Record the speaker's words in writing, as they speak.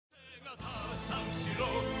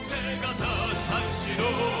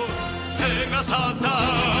サ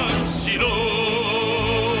タンしろ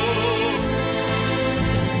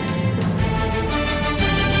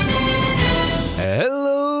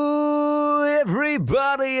Hello,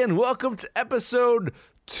 everybody, and welcome to episode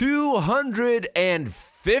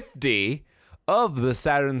 250 of the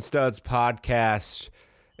Saturn Studs podcast.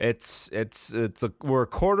 We're a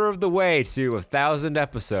quarter of the way to 1,000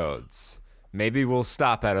 episodes. Maybe we'll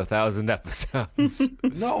stop at 1,000 episodes.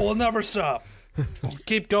 No, we'll never stop. We'll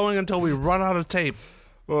keep going until we run out of tape.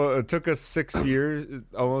 Well, it took us 6 years,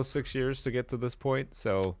 almost 6 years to get to this point,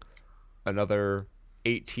 so another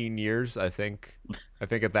 18 years, I think. I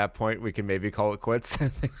think at that point we can maybe call it quits.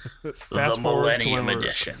 The Millennium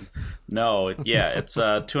Edition. No, yeah, it's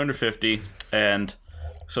 250, and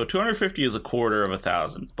so 250 is a quarter of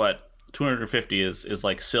 1,000, but 250 is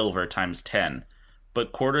like silver times 10.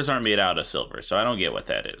 But quarters aren't made out of silver, so I don't get what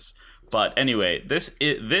that is. But anyway, this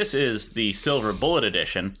is the Silver Bullet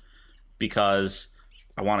Edition because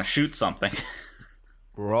I want to shoot something.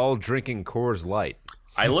 We're all drinking Coors Light.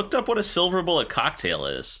 I looked up what a Silver Bullet cocktail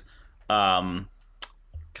is,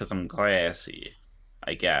 because I'm classy,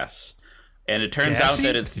 I guess. And it turns out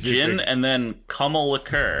that it's gin and then Kummel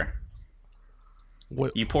liqueur.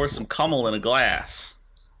 What? You pour some Kummel in a glass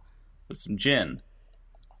with some gin.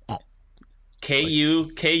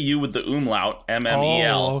 K-U with the umlaut,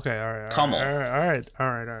 M-M-E-L. Oh, okay, all right. Kummel. All right.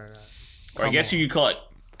 Or I guess you could call it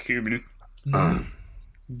Cuban.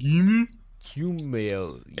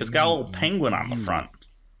 It's got a little penguin on the front.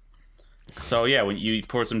 So yeah, when you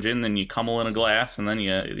pour some gin, then you Kummel in a glass, and then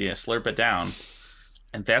you slurp it down.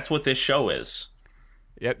 And that's what this show is.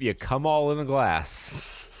 Yep, you come all in a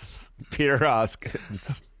glass. Peter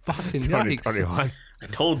Hoskins. Fucking 2021. I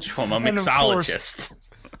told you I'm a mixologist.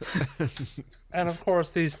 And of course,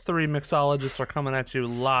 these three mixologists are coming at you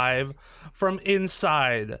live from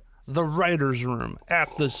inside the writer's room at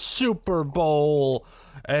the Super Bowl.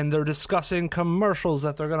 And they're discussing commercials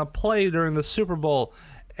that they're going to play during the Super Bowl.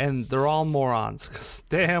 And they're all morons. Because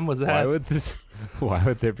damn, was that... Why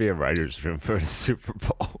would there be a writer's room for a Super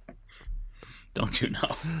Bowl? Don't you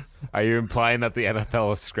know? Are you implying that the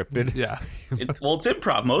NFL is scripted? Yeah. It's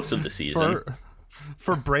improv most of the season.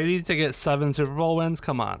 For Brady to get 7 Super Bowl wins,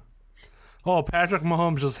 come on. Oh, Patrick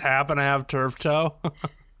Mahomes just happened to have turf toe?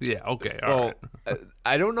 Yeah, okay, all right.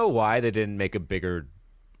 I don't know why they didn't make a bigger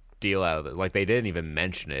deal out of it. Like, they didn't even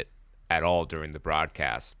mention it at all during the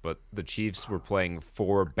broadcast, but the Chiefs were playing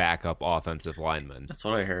 4 backup offensive linemen. That's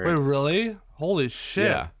what I heard. Wait, really? Holy shit.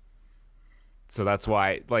 Yeah. So that's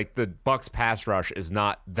why, like, the Bucks pass rush is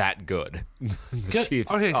not that good. The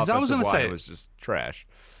Chiefs offensive line was just trash.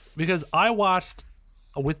 Because I watched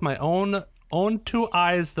with my own 2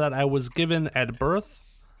 eyes that I was given at birth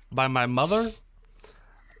by my mother.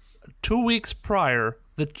 2 weeks prior,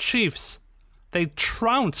 the Chiefs, they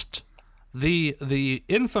trounced the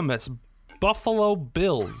infamous Buffalo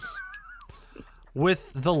Bills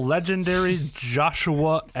with the legendary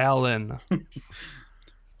Joshua Allen.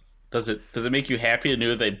 Does it make you happy to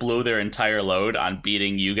know they blew their entire load on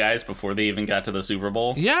beating you guys before they even got to the Super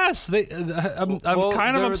Bowl? Yes, I'm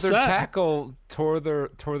kind of upset. Their tackle tore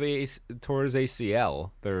his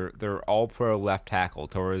ACL. Their all-pro left tackle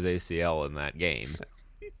tore his ACL in that game.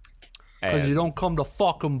 Because you don't come to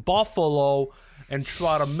fucking Buffalo and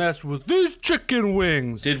try to mess with these chicken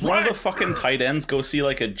wings. Did one of the fucking tight ends go see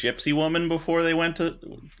like a gypsy woman before they went to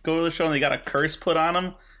go to the show and they got a curse put on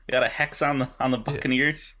them? They got a hex on the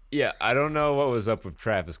Buccaneers? Yeah, I don't know what was up with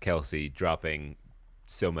Travis Kelce dropping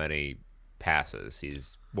so many passes.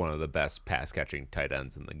 He's one of the best pass-catching tight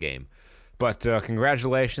ends in the game. But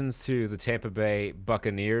congratulations to the Tampa Bay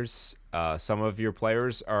Buccaneers. Some of your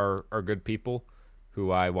players are good people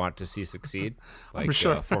who I want to see succeed, like I'm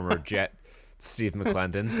sure. Former Jet Steve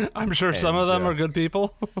McClendon. I'm sure some of them are good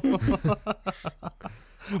people. But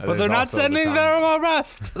they're not also sending their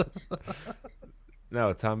arrest.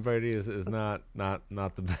 No, Tom Brady is not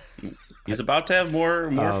the best. He's about to have more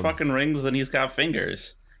fucking rings than he's got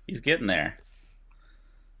fingers. He's getting there.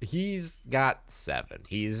 He's got 7.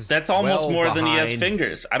 That's almost more than he has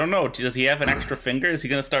fingers. I don't know. Does he have an extra finger? Is he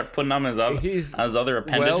going to start putting them on his other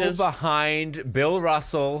appendages? Well behind Bill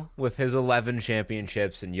Russell with his 11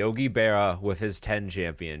 championships and Yogi Berra with his 10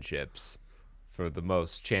 championships for the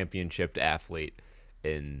most championship athlete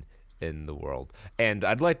in the world. And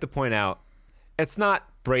I'd like to point out, it's not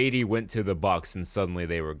Brady went to the Bucs and suddenly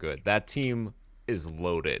they were good. That team is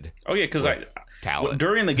loaded. Oh yeah, because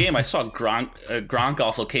during the game I saw Gronk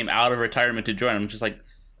also came out of retirement to join. I'm just like,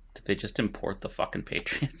 did they just import the fucking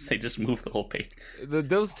Patriots? They just moved the whole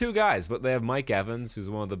Those 2 guys, but they have Mike Evans, who's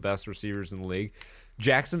one of the best receivers in the league.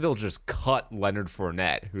 Jacksonville just cut Leonard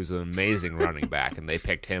Fournette, who's an amazing running back, and they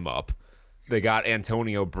picked him up. they got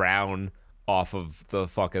Antonio Brown off of the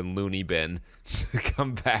fucking loony bin to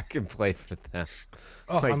come back and play for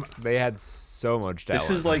them. They had so much talent.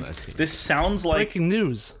 This sounds like breaking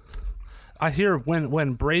news. I hear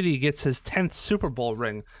when Brady gets his 10th Super Bowl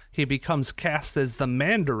ring, he becomes cast as the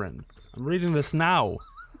Mandarin. I'm reading this now,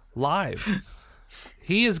 live.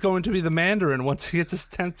 He is going to be the Mandarin once he gets his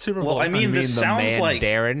 10th Super Bowl. Well, I mean this sounds like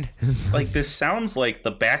Darren. Like this sounds like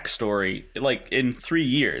the backstory. Like in 3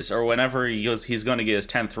 years or whenever he's going to get his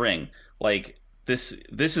 10th ring. Like this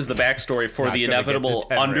is the backstory for the inevitable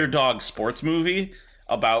underdog sports movie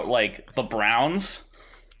about like the Browns.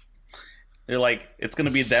 They're like, it's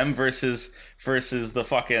gonna be them versus the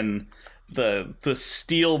fucking the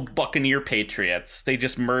Steel Buccaneer Patriots. They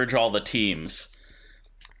just merge all the teams.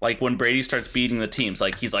 Like when Brady starts beating the teams,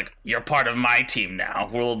 like he's like, "You're part of my team now.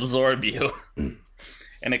 We'll absorb you."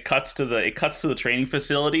 And it cuts to the training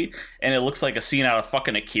facility, and it looks like a scene out of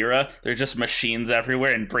fucking Akira. There's just machines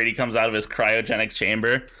everywhere, and Brady comes out of his cryogenic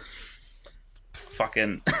chamber.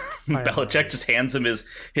 Fucking Belichick just hands him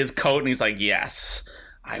his coat, and he's like, "Yes,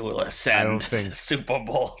 I will ascend to Super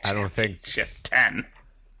Bowl championship 10."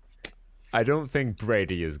 I don't think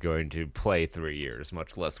Brady is going to play 3 years,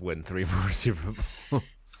 much less win 3 more Super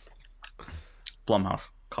Bowls.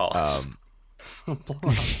 Blumhouse, call us.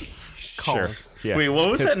 Sure. Yeah. Wait,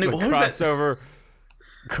 what was that? What was that?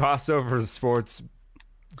 Crossover sports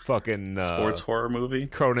fucking sports horror movie?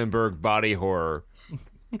 Cronenberg body horror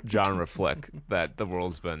genre flick that the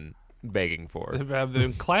world's been begging for. They've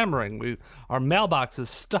been clamoring. Our mailbox is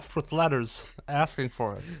stuffed with letters asking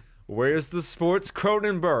for it. Where's the sports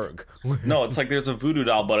Cronenberg? No, it's like there's a voodoo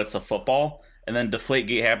doll, but it's a football, and then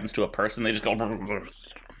Deflategate happens to a person. They just go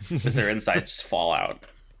as their insides just fall out.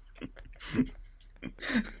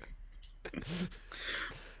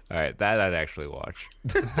 All right, that I'd actually watch.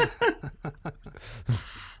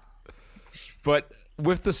 But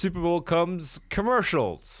with the Super Bowl comes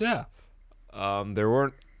commercials. Yeah. There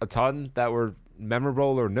weren't a ton that were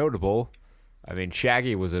memorable or notable. I mean,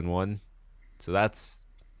 Shaggy was in one, so that's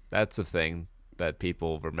a thing that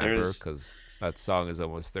people remember because that song is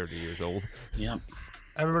almost 30 years old. Yeah.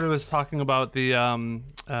 Everybody was talking about the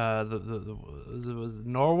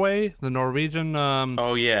Norway, the Norwegian.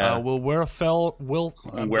 Oh yeah. Werfell.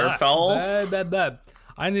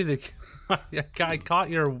 I need to. I caught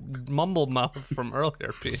your mumble mouth from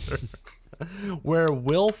earlier, Peter. Where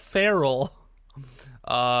Will Ferrell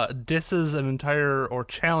disses an entire, or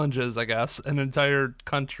challenges, I guess, an entire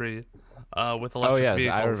country with electric vehicles.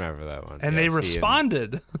 I remember that one. And they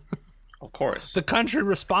responded. Of course. The country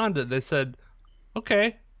responded. They said,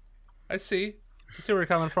 "Okay, I see where you're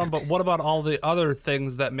coming from, but what about all the other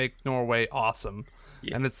things that make Norway awesome?"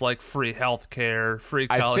 Yeah. And it's like free healthcare, free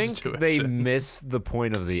college tuition. I think they missed the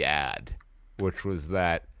point of the ad, which was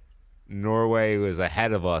that Norway was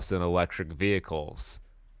ahead of us in electric vehicles,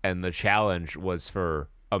 and the challenge was for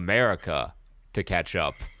America to catch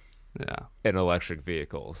up in electric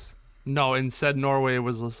vehicles. No, instead Norway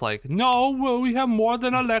was just like, "No, we have more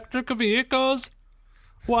than electric vehicles.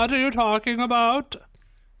 What are you talking about?"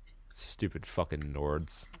 Stupid fucking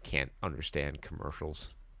Nords can't understand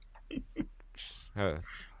commercials.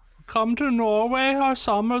 Come to Norway, our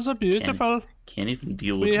summers are beautiful. Can't even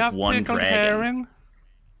deal with we have one pickled dragon. Herring.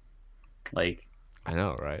 Like, I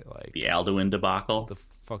know, right? Like the Alduin debacle. The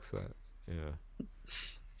fuck's that? Yeah.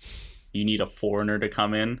 You need a foreigner to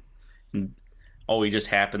come in, and he just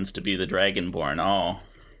happens to be the Dragonborn. Oh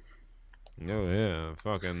yeah,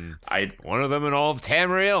 fucking. One of them in all of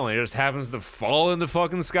Tamriel, and he just happens to fall into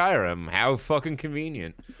fucking Skyrim. How fucking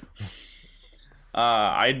convenient.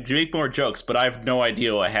 I'd make more jokes, but I have no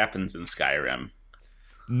idea what happens in Skyrim.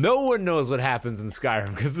 No one knows what happens in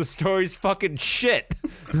Skyrim because the story's fucking shit.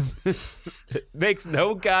 It makes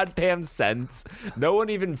no goddamn sense. No one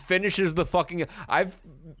even finishes the fucking. I've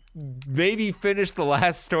maybe finished the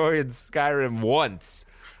last story in Skyrim once.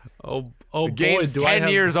 Oh the boy, game's 10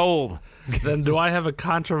 years old. Then do I have a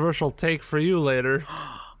controversial take for you later?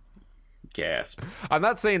 Gasp. I'm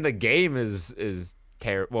not saying the game is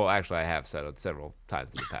terrible. Well, actually, I have said it several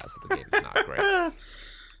times in the past that the game is not great.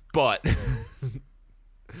 But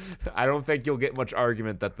I don't think you'll get much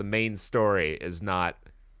argument that the main story is not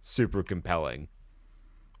super compelling.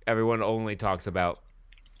 Everyone only talks about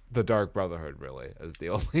the Dark Brotherhood, really, as the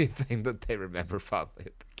only thing that they remember fondly.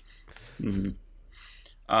 Mm-hmm.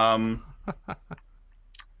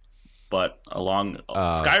 But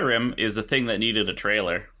Skyrim is a thing that needed a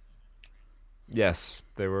trailer. Yes,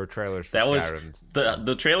 there were trailers for Skyrim.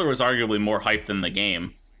 The trailer was arguably more hype than the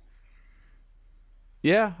game.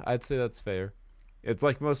 Yeah, I'd say that's fair. It's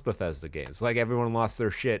like most Bethesda games. Like everyone lost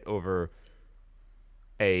their shit over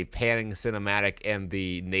a panning cinematic and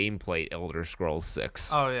the nameplate Elder Scrolls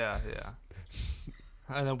 6. Oh yeah.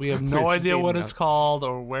 And then we have no idea what it's called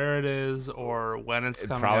or where it is or when it's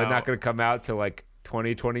coming out. Probably not going to come out till like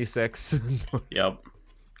 2026. Yep.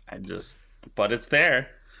 But it's there.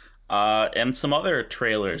 And some other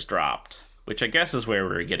trailers dropped, which I guess is where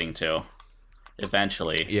we're getting to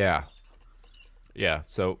eventually. Yeah.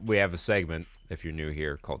 So we have a segment, if you're new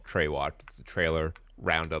here, called Tray Watch. It's a trailer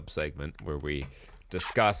roundup segment where we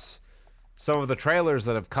discuss some of the trailers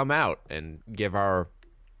that have come out and give our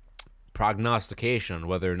prognostication on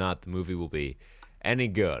whether or not the movie will be any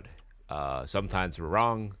good. Sometimes we're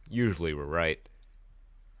wrong, usually we're right.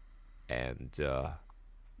 And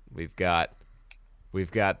we've got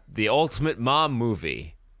the ultimate mom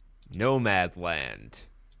movie, Nomadland.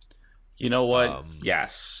 You know what?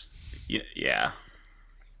 Yes. Yeah.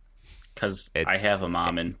 Because I have a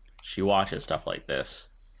mom and she watches stuff like this.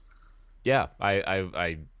 Yeah,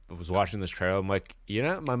 I was watching this trailer. I'm like,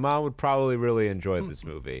 my mom would probably really enjoy this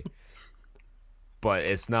movie. But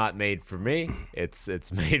it's not made for me.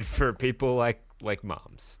 It's made for people like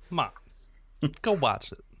moms. Moms. Go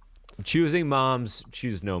watch it. Choosing moms,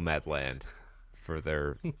 choose Nomadland for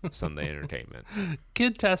their Sunday entertainment.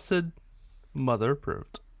 Kid tested, mother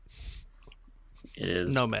approved. It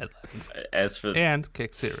is Nomadland. As for and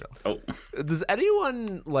kick cereal. Oh. Does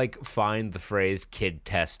anyone find the phrase "kid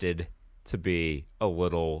tested" to be a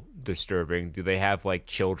little disturbing? Do they have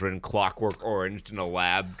children Clockwork Orange in a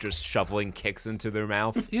lab just shoveling kicks into their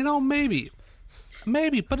mouth?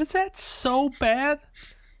 Maybe, but is that so bad?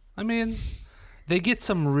 I mean, they get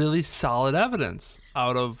some really solid evidence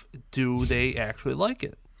out of do they actually like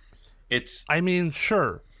it?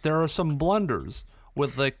 Sure, there are some blunders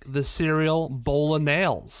with the cereal bowl of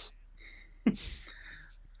nails.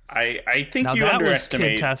 I think now you that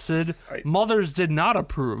underestimate. Was kid tested. Mothers did not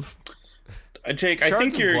approve. Jake, I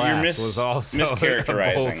think you're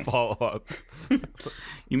mischaracterizing. Follow-up.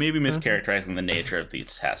 You may be mischaracterizing the nature of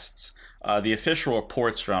these tests. The official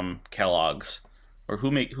reports from Kellogg's, or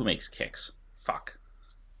who makes kicks? Fuck.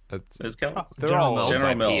 Is Kellogg's? They're all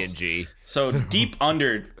General Mills. P&G. So deep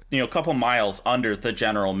under, a couple miles under the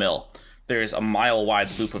General Mill, there's a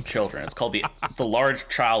mile-wide loop of children. It's called the Large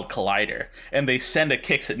Child Collider, and they send a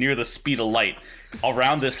kicks at near the speed of light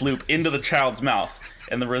around this loop into the child's mouth,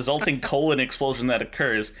 and the resulting colon explosion that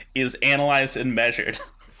occurs is analyzed and measured.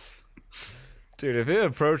 Dude, if it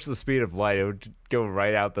approached the speed of light, it would go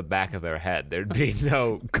right out the back of their head. There'd be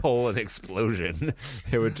no colon explosion.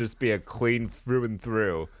 It would just be a clean through and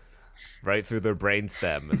through. Right through their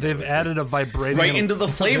brainstem. They've added a vibrating... Right into the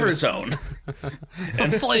flavor zone.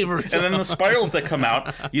 And flavor zone. And then the spirals that come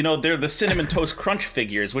out, they're the Cinnamon Toast Crunch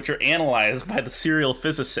figures, which are analyzed by the cereal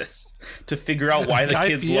physicists to figure out why the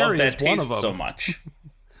kids love that taste so much.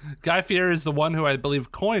 Guy Fieri is the one who I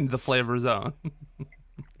believe coined the flavor zone.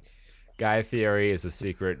 Guy Fieri is a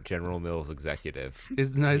secret General Mills executive.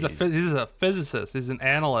 He's a physicist. He's an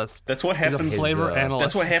analyst. That's what happens. He's a flavor analyst.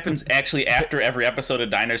 That's what happens actually after every episode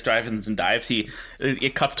of Diners, Drive-Ins, and Dives.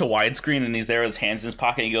 It cuts to widescreen, and he's there with his hands in his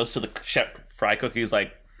pocket. And he goes to the chef fry cook. He's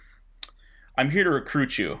like, "I'm here to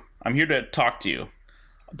recruit you. I'm here to talk to you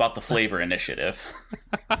about the flavor initiative."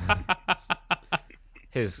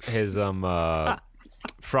 His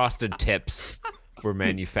frosted tips were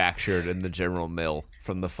manufactured in the General Mill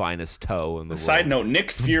from the finest toe in the world. Side note,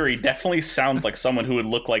 Nick Fury definitely sounds like someone who would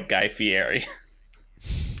look like Guy Fieri.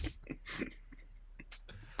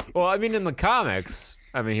 Well, in the comics,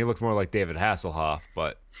 he looked more like David Hasselhoff,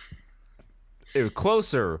 but it was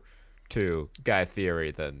closer to Guy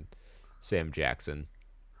Fieri than Sam Jackson.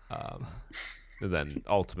 Then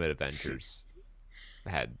Ultimate Avengers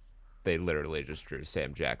they literally just drew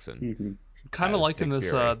Sam Jackson. Mm-hmm. Kind of liking this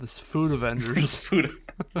Food Avengers.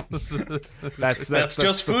 That's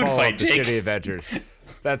just Food Fight, to Jake. Shitty Avengers.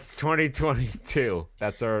 That's 2022.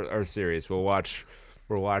 That's our series. We'll watch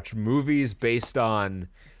movies based on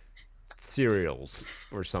cereals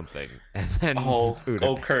or something, and then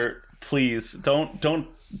Kurt, please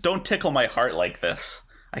don't tickle my heart like this.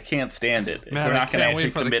 I can't stand it. Man, we're not going to actually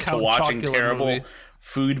commit to watching terrible movie.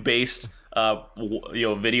 Food-based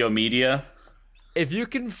video media. If you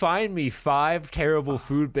can find me 5 terrible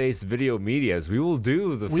food-based video medias, we will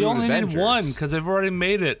do the Food Avengers. We only need one because they've already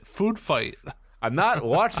made it. Food Fight. I'm not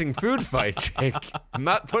watching Food Fight, Jake. I'm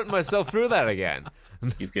not putting myself through that again.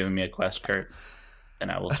 You've given me a quest, Kurt,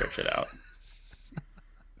 and I will search it out.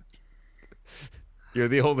 You're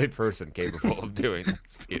the only person capable of doing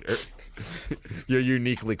this, Peter. You're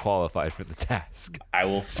uniquely qualified for the task. I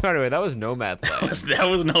will. So anyway, that was Nomadland. That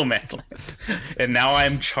was Nomadland. And now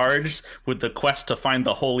I'm charged with the quest to find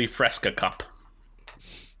the Holy Fresca Cup.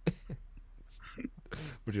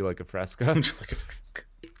 Would you like a fresca? Would you like a fresca?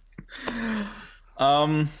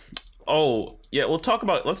 Oh yeah, let's talk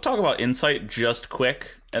about Insight just quick,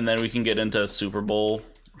 and then we can get into Super Bowl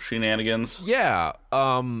shenanigans. Yeah.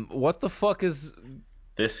 What the fuck is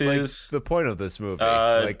this? Like, is the point of this movie?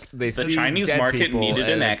 the see Chinese dead market people needed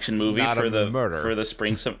an and action it's movie not for a the murder. for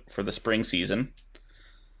the spring season,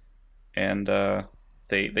 and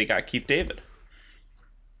they got Keith David.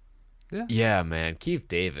 Yeah, man, Keith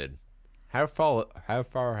David. How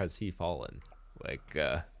far has he fallen? Like,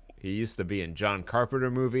 he used to be in John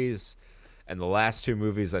Carpenter movies, and the last two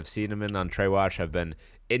movies I've seen him in on Trey Watch have been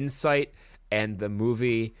Insight and the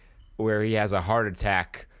movie where he has a heart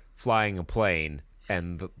attack flying a plane,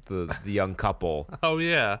 and the young couple Oh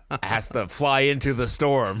yeah. has to fly into the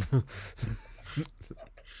storm.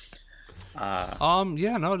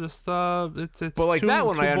 Yeah, no, just it's. But like two, that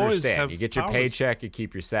one, two I boys understand. have You get your powers. paycheck, you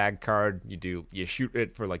keep your SAG card, you shoot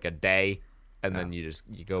it for like a day, and then you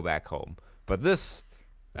go back home. But this,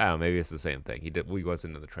 I don't know, maybe it's the same thing. We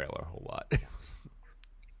wasn't in the trailer a whole lot.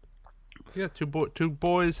 Yeah, two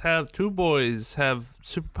boys have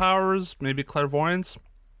superpowers, maybe clairvoyance.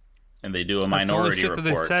 And they do a That's the only Minority shit Report.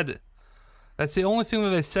 that they said. That's the only thing that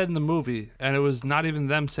they said in the movie, and it was not even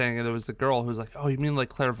them saying it. It was the girl who was like, "Oh, you mean like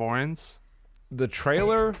clairvoyance?" The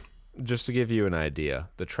trailer, just to give you an idea,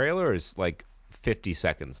 the trailer is like 50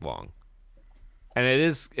 seconds long, and it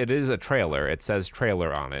is a trailer. It says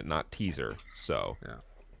trailer on it, not teaser. So, Yeah.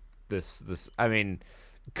 This I mean,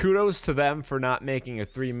 kudos to them for not making a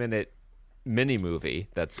 3-minute mini movie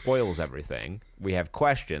that spoils everything. We have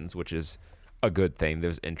questions, which is a good thing.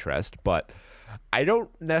 There's interest, but I don't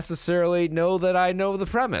necessarily know that I know the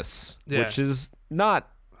premise, which is not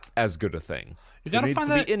as good a thing. You gotta There needs find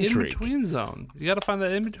to that be intrigue. in-between zone. You gotta find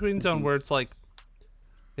that in-between zone where it's like,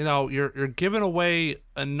 you know, you're giving away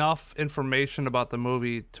enough information about the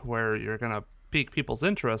movie to where you're gonna pique people's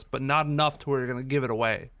interest, but not enough to where you're gonna give it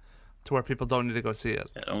away, to where people don't need to go see it.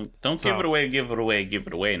 Yeah, don't give it away. Give it away. Give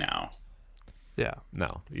it away now. Yeah.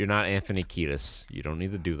 No, you're not Anthony Kiedis. You don't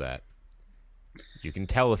need to do that. You can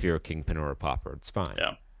tell if you're a kingpin or a pauper. It's fine.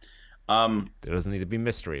 Yeah. There doesn't need to be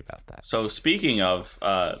mystery about that. So speaking of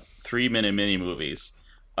 3-minute mini movies,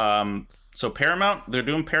 so Paramount, they're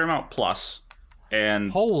doing Paramount Plus,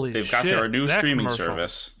 and Holy they've got shit, their new that streaming commercial.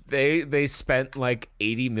 service. They spent like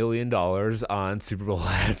 $80 million on Super Bowl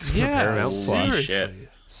ads for Yeah, Paramount Plus. seriously. Shit.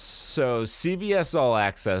 So CBS All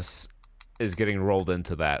Access is getting rolled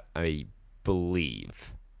into that, I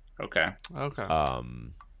believe, Okay. Okay.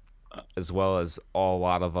 as well as a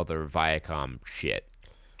lot of other Viacom shit.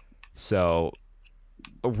 So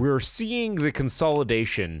we're seeing the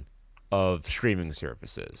consolidation of streaming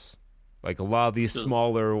services. Like a lot of these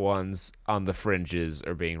smaller ones on the fringes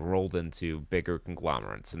are being rolled into bigger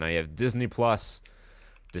conglomerates. And now you have Disney Plus,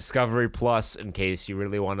 Discovery Plus, in case you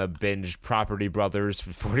really want to binge Property Brothers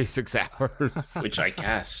for 46 hours. Which I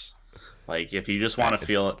guess, like, if you just want to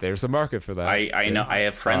feel it. There's a market for that. I know. I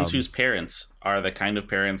have friends whose parents are the kind of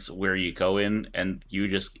parents where you go in and you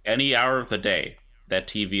just, any hour of the day, that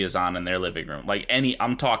TV is on in their living room. Like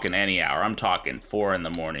I'm talking any hour. I'm talking 4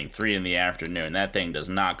 a.m, 3 p.m. That thing does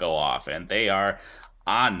not go off, and they are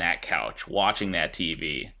on that couch watching that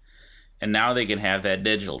TV. And now they can have that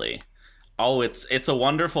digitally. Oh, it's a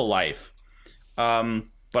wonderful life. But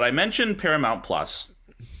I mentioned Paramount Plus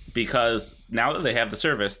because now that they have the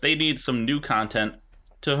service, they need some new content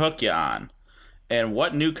to hook you on. And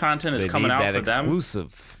what new content is coming out for them?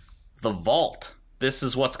 Exclusive. The Vault. This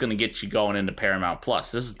is what's going to get you going into Paramount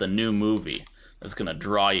Plus. This is the new movie that's going to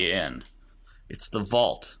draw you in. It's The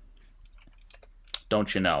Vault.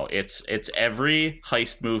 Don't you know? It's every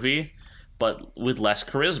heist movie, but with less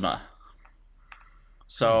charisma.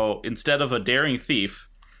 So instead of a daring thief,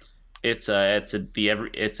 it's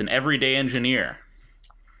an everyday engineer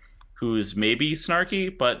who's maybe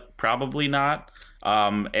snarky, but probably not.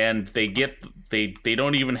 And they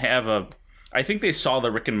don't even have a. I think they saw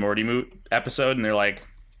the Rick and Morty episode, and they're like,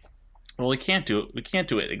 "Well, we can't do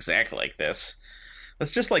it exactly like this.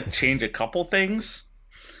 Let's just like change a couple things."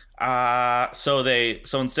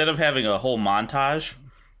 So instead of having a whole montage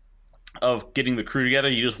of getting the crew together,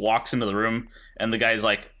 he just walks into the room, and the guy's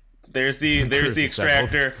like, "There's the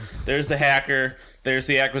extractor, there's the hacker, there's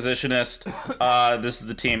the acquisitionist. This is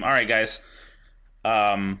the team. All right, guys."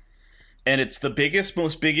 And it's the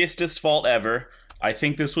biggest vault ever. I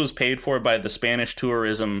think this was paid for by the Spanish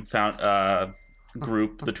tourism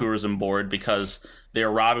group, the tourism board, because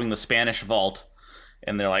they're robbing the Spanish vault,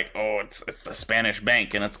 and they're like, "Oh, it's the Spanish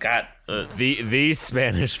bank, and it's got the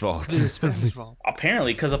Spanish vault." The Spanish vault.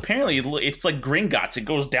 Apparently it's like Gringotts. It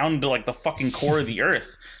goes down to like the fucking core of the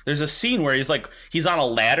earth. There's a scene where he's on a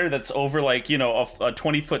ladder that's over like, you know, a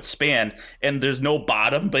 20-foot span, and there's no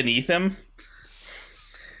bottom beneath him.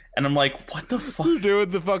 And I'm like, what the fuck? You're doing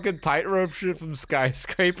the fucking tightrope shit from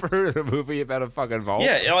Skyscraper, the movie about a fucking vault.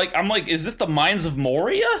 Yeah, like I'm like, is this the Mines of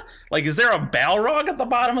Moria? Like, is there a Balrog at the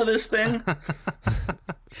bottom of this thing?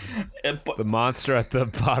 The monster at the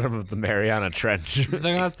bottom of the Mariana Trench. They're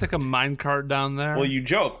gonna have to take a minecart down there. Well, you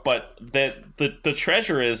joke, but the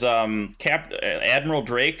treasure is Admiral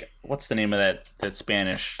Drake. What's the name of that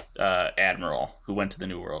Spanish admiral who went to the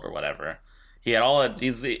New World or whatever? He had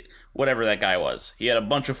whatever that guy was. He had a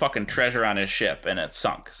bunch of fucking treasure on his ship, and it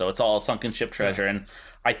sunk. So it's all sunken ship treasure. And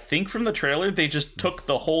I think from the trailer, they just took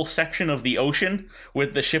the whole section of the ocean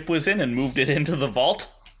with the ship was in and moved it into the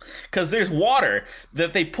vault. Because there's water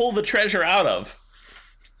that they pull the treasure out of.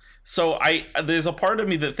 So there's a part of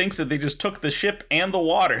me that thinks that they just took the ship and the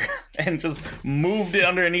water and just moved it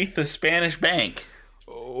underneath the Spanish bank.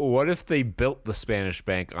 What if they built the Spanish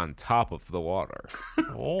bank on top of the water?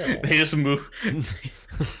 Oh. They just move.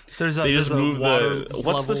 What's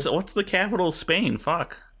the capital of Spain?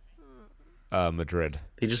 Fuck. Madrid.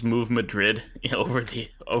 They just move Madrid over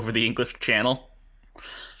the English Channel.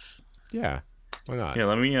 Yeah. Why not? Yeah,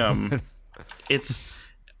 let me it's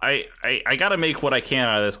I gotta make what I can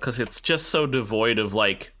out of this because it's just so devoid of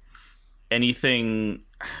like anything.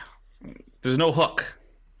 There's no hook.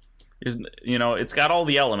 It's got all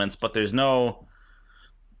the elements, but there's nothing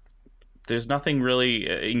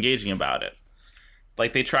really engaging about it.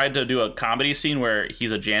 Like, they tried to do a comedy scene where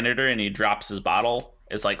he's a janitor and he drops his bottle.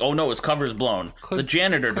 It's like, oh no, his cover's blown. The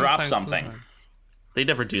janitor dropped something. They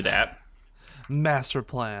never do that. Master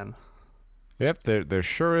plan. Yep, there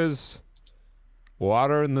sure is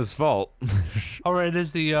water in this vault. All right, it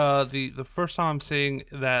is the first time I'm seeing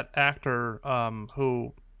that actor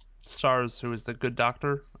who stars, who is the good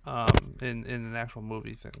doctor, in an actual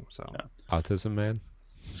movie thing. So Autism Man.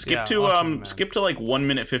 Skip to like 1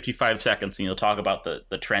 minute 55 seconds, and you'll talk about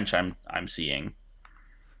the trench I'm seeing.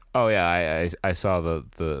 Oh yeah, I saw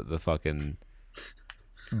the fucking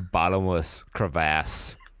bottomless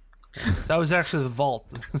crevasse. That was actually the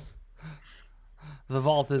vault. The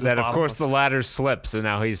vault is that. Of course, the ladder slips, and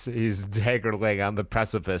now he's dangling on the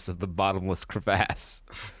precipice of the bottomless crevasse.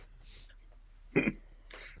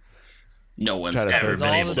 No one's ever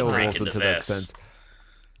been able to break into this. Sense.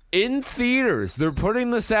 In theaters. They're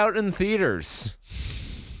putting this out in theaters.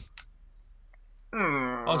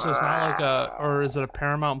 Oh, so it's not like or is it a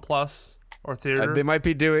Paramount Plus or theater? They might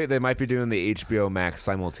be doing the HBO Max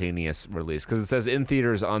simultaneous release because it says in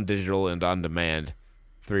theaters, on digital, and on demand,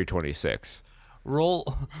 3/26. Roll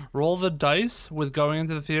the dice with going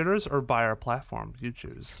into the theaters or buy our platform. You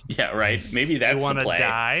choose. Yeah, right. Maybe that's you the play.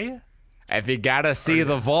 Die? If you gotta see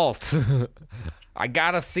the vault, I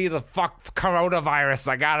gotta see the coronavirus.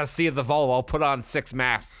 I gotta see the vault. I'll put on 6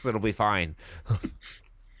 masks. It'll be fine.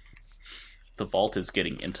 The vault is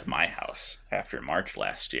getting into my house after March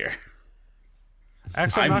last year.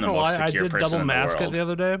 Actually, I'm not gonna lie. I did double mask world. it the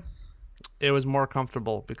other day. It was more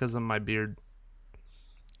comfortable because of my beard.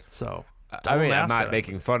 So, I mean, I'm not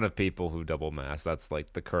making fun of people who double mask. That's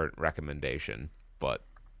like the current recommendation, but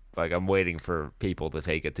like I'm waiting for people to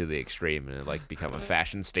take it to the extreme and like become a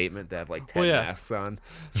fashion statement to have like 10 masks on.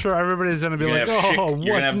 Sure, everybody's gonna be like, you're what's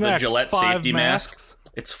gonna have next? The Gillette 5 safety masks?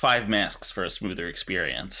 mask. It's 5 masks for a smoother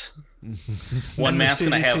experience. One mask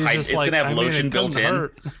gonna have lotion built in,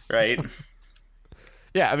 right?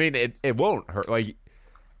 Yeah, I mean it won't hurt. Like,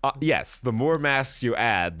 yes, the more masks you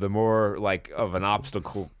add, the more like of an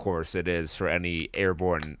obstacle course it is for any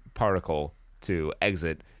airborne particle to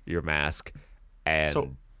exit your mask,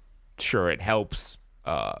 and sure, it helps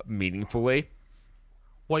meaningfully.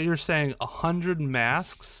 What you're saying, 100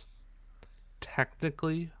 masks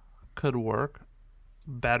technically could work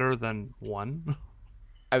better than one?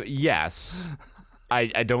 Yes.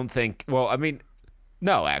 I don't think... Well, I mean,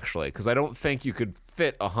 no, actually, because I don't think you could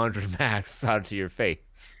fit 100 masks onto your face.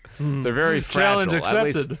 They're very fragile. Challenge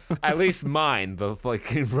accepted. At least mine, the like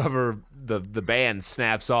rubber, the band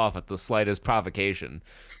snaps off at the slightest provocation.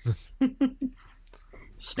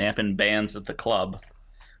 Snapping bands at the club,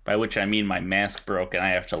 by which I mean my mask broke and I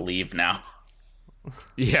have to leave now.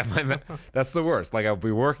 Yeah, that's the worst. Like, I'll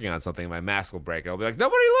be working on something, my mask will break, and I'll be like,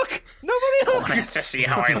 nobody look! No one has to see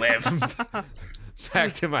how I live.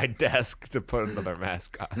 Back to my desk to put another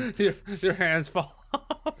mask on. Your hands fall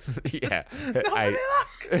off. Yeah.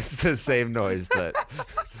 It's the same noise that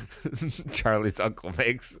Charlie's uncle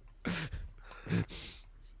makes.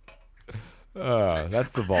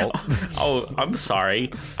 That's the vault. Oh, I'm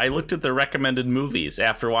sorry. I looked at the recommended movies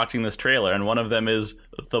after watching this trailer, and one of them is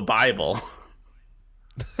The Bible.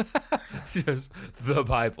 Just the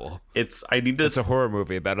Bible. It's a horror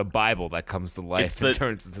movie about a Bible that comes to life and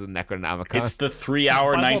turns into the Necronomicon. It's the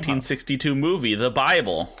 3-hour 1962 movie, The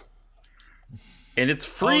Bible. And it's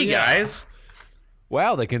free, guys.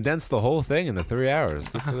 Wow, they condensed the whole thing into 3 hours.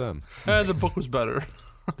 Good for them. The book was better.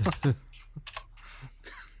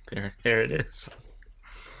 There it is.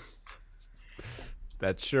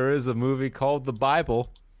 That sure is a movie called The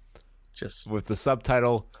Bible. Just with the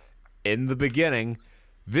subtitle in the beginning,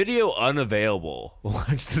 video unavailable.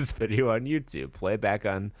 Watch this video on YouTube. Playback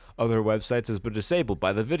on other websites has been disabled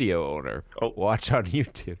by the video owner. Watch on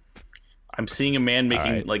YouTube. I'm seeing a man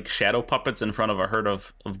making like shadow puppets in front of a herd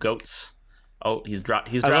of goats. Oh, he's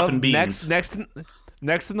dropping beans.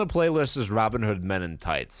 Next in the playlist is Robin Hood Men in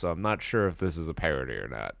Tights, so I'm not sure if this is a parody or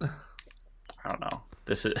not. I don't know.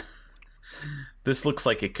 This looks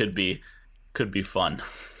like it could be fun.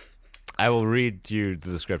 I will read to you the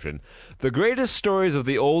description. The greatest stories of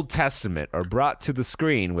the Old Testament are brought to the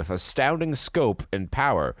screen with astounding scope and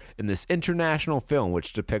power in this international film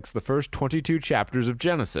which depicts the first 22 chapters of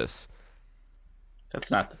Genesis. That's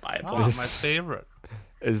not the Bible. Oh, my favorite.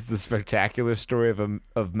 Is the spectacular story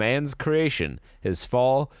of man's creation, his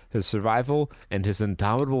fall, his survival, and his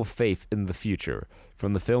indomitable faith in the future.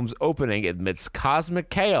 From the film's opening amidst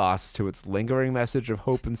cosmic chaos to its lingering message of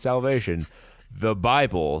hope and salvation, The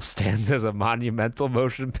Bible stands as a monumental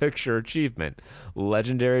motion picture achievement.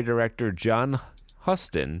 Legendary director John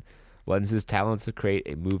Huston lends his talents to create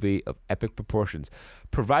a movie of epic proportions.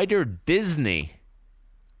 Provider Disney.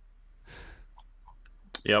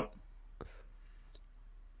 Yep.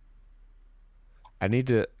 I need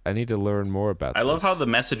to learn more about this. I love how the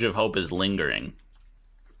message of hope is lingering.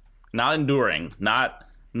 Not enduring, not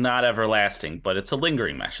everlasting, but it's a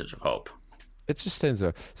lingering message of hope. It just stands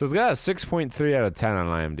there. So it's got a 6.3 out of 10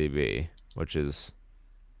 on IMDb, which is...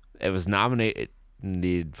 It was nominated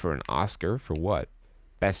for an Oscar for what?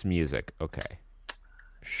 Best music. Okay.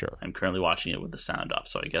 Sure. I'm currently watching it with the sound off,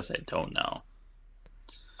 so I guess I don't know.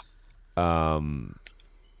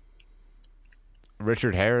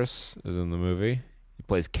 Richard Harris is in the movie. He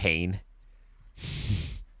plays Kane.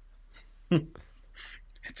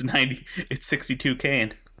 It's 62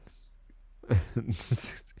 Kane.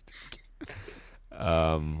 Let's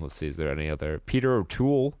see, is there any other? Peter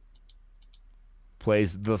O'Toole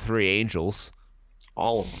plays the three angels.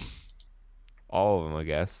 All of them. All of them, I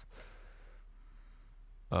guess.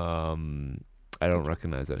 I don't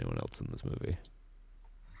recognize anyone else in this movie.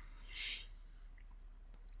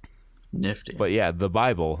 Nifty. But yeah, the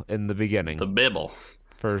Bible in the beginning. The Bible.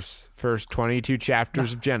 First 22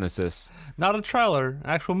 chapters of Genesis. Not a trailer,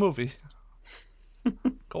 actual movie.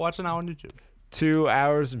 Go watch it now on YouTube. 2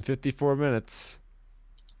 hours and 54 minutes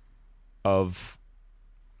of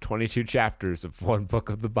 22 chapters of one book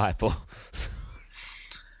of the Bible.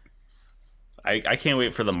 I can't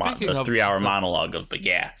wait for the 3-hour monologue of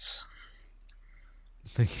Begats.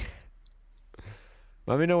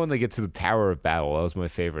 Let me know when they get to the Tower of Babel. That was my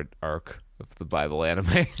favorite arc of the Bible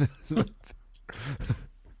anime.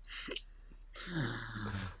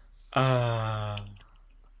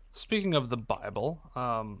 Speaking of the Bible,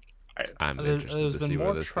 I'm interested to see where this goes. There's been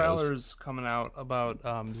more trailers coming out about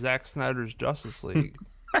Zack Snyder's Justice League.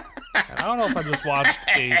 And I don't know if I just watched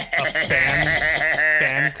a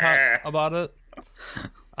fan cut about it,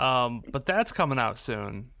 but that's coming out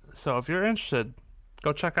soon. So if you're interested,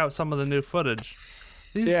 go check out some of the new footage.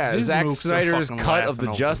 These Zack Snyder's cut of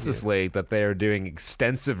the Justice here. League that they are doing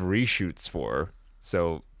extensive reshoots for.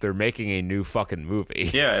 So they're making a new fucking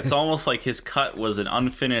movie. Yeah, it's almost like his cut was an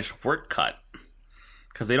unfinished work cut.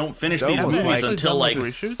 Because they don't finish these movies until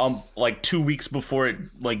like 2 weeks before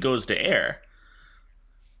it goes to air.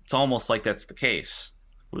 It's almost like that's the case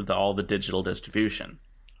with all the digital distribution.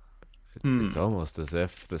 It's almost as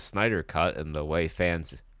if the Snyder cut and the way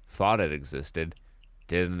fans thought it existed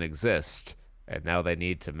didn't exist, and now they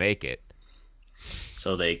need to make it.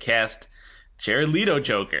 So they cast Jared Leto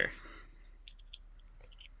Joker.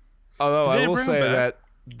 Although I will say that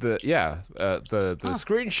the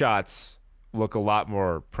screenshots look a lot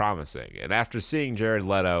more promising, and after seeing Jared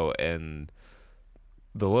Leto in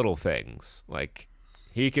The Little Things, like,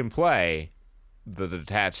 he can play the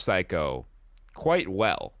detached psycho quite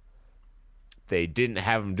well. They didn't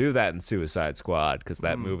have him do that in Suicide Squad because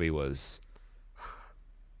that movie was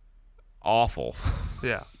awful.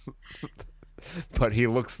 Yeah. But he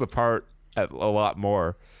looks the part a lot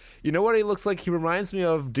more. You know what he looks like? He reminds me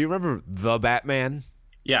of, do you remember The Batman?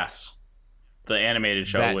 Yes. the animated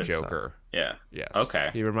show that with Joker. Yeah. Yes. Okay.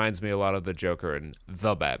 He reminds me a lot of the Joker in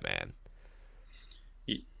The Batman.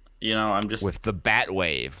 You know, I'm just with the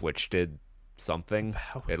Batwave, which did something.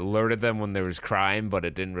 It alerted them when there was crime, but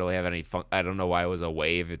it didn't really have any fun. I don't know why it was a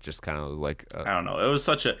wave. It just kind of was like I don't know. It was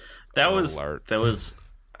such a that was alert.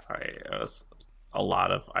 a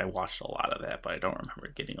lot of. I watched a lot of that, but I don't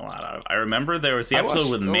remember getting a lot out of. I remember there was the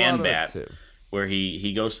episode with Man Bat where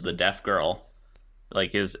he goes to the deaf girl.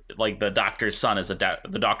 The doctor's son is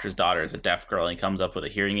the doctor's daughter is a deaf girl, and he comes up with a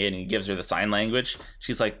hearing aid and he gives her the sign language.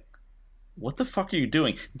 She's like, "What the fuck are you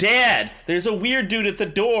doing, Dad? There's a weird dude at the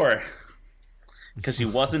door." Because he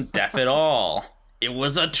wasn't deaf at all. It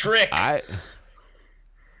was a trick. I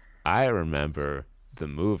remember the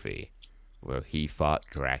movie where he fought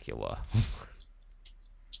Dracula.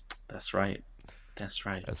 That's right. That's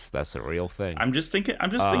a real thing. I'm just thinking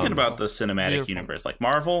about the cinematic universe, like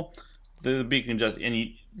Marvel. The beacon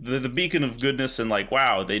the beacon of goodness, and like,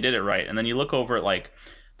 wow, they did it right. And then you look over at like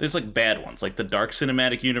there's like bad ones, like the dark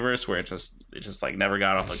cinematic universe where it just like never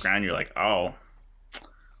got off the ground. You're like, oh,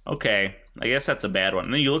 okay, I guess that's a bad one.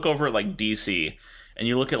 And then you look over at like DC and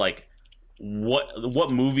you look at like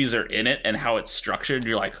what movies are in it and how it's structured.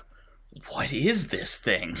 You're like, what is this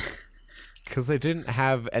thing? Because they didn't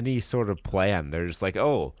have any sort of plan. They're just like,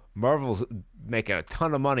 oh, Marvel's making a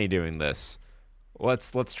ton of money doing this.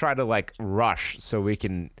 Let's try to like rush so we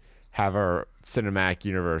can have our cinematic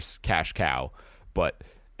universe cash cow. But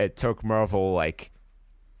it took Marvel like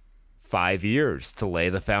 5 years to lay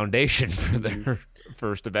the foundation for their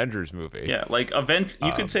first Avengers movie. Yeah, like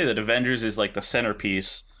you could say that Avengers is like the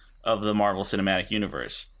centerpiece of the Marvel Cinematic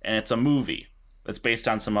Universe, and it's a movie that's based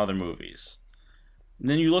on some other movies. And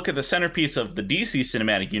then you look at the centerpiece of the DC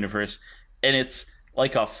Cinematic Universe, and it's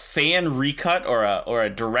like a fan recut or a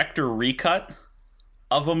director recut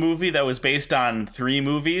of a movie that was based on 3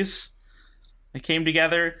 movies that came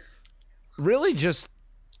together. Really, just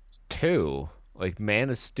 2. Like Man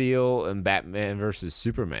of Steel and Batman versus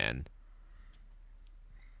Superman.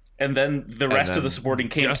 And then the rest of the supporting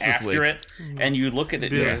came Justice League. It. And you look at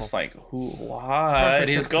it and you're just like, what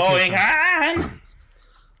is going on?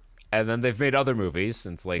 And then they've made other movies.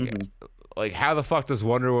 And it's like, like how the fuck does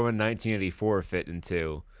Wonder Woman 1984 fit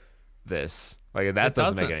into this? Like that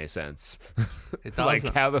doesn't make any sense. It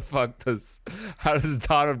like how does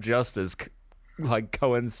Dawn of Justice like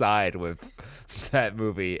coincide with that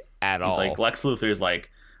movie at all? It's like Lex Luthor's like,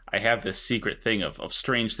 I have this secret thing of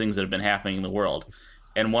strange things that have been happening in the world.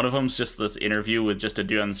 And one of them's just this interview with just a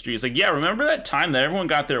dude on the street. He's like, yeah, remember that time that everyone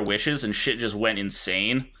got their wishes and shit just went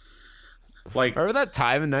insane? Like, remember that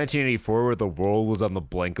time in 1984 where the world was on the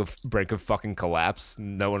brink of fucking collapse?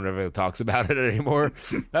 No one ever talks about it anymore.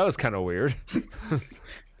 That was kind of weird.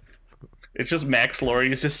 It's just Max Lord.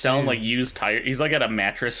 He's just selling like used tires. He's like at a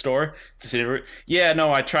mattress store. Yeah,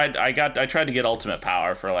 no, I tried to get Ultimate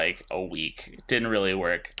Power for like a week. It didn't really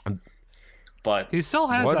work. But he still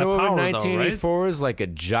has Wonder that Woman power, 1984 though, right? is like a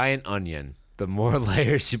giant onion. The more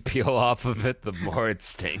layers you peel off of it, the more it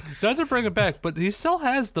stinks. Not to bring it back, but he still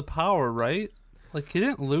has the power, right? Like, he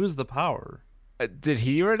didn't lose the power. Did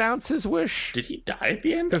he renounce his wish? Did he die at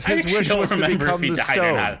the end? Because his wish was to become the stone.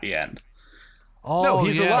 Or not at the end. Oh, no,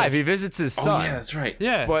 he's alive. He visits his son. Oh, yeah, that's right.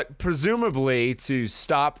 Yeah. But presumably, to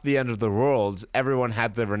stop the end of the world, everyone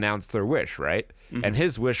had to renounce their wish, right? Mm-hmm. And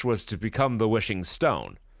his wish was to become the wishing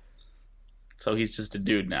stone. So he's just a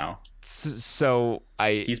dude now.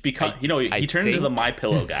 He's become. He turned into the My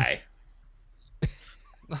Pillow guy.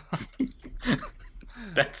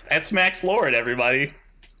 That's Max Lord, everybody.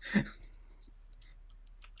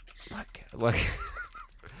 Like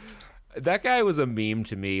that guy was a meme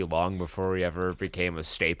to me long before he ever became a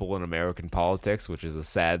staple in American politics, which is a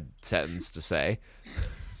sad sentence to say.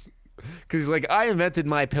 Because he's like, I invented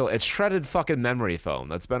My Pillow. It's shredded fucking memory foam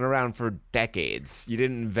that's been around for decades. You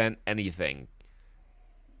didn't invent anything.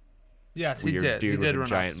 Yes, he did. Dude with a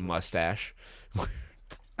giant mustache. All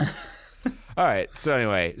right. So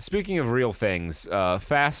anyway, speaking of real things,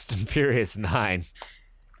 Fast and Furious 9.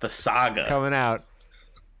 The saga. It's coming out.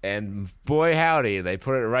 And boy howdy, they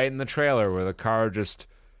put it right in the trailer where the car just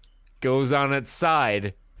goes on its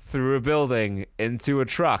side through a building into a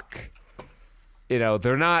truck. You know,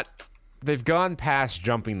 they've gone past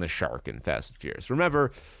jumping the shark in Fast and Furious.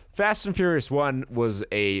 Remember, Fast and Furious 1 was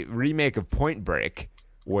a remake of Point Break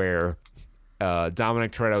where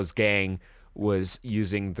Dominic Toretto's gang was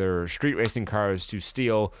using their street racing cars to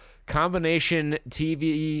steal combination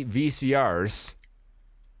TV VCRs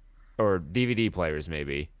or DVD players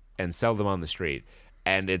maybe and sell them on the street.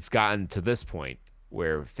 And it's gotten to this point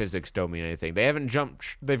where physics don't mean anything. They haven't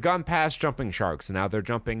jumped. They've gone past jumping sharks, and now they're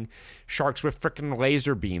jumping sharks with frickin'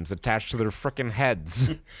 laser beams attached to their frickin' heads.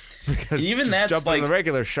 Because even that's jumping like a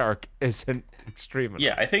regular shark isn't extreme enough.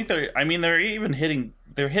 Yeah, I think they're even hitting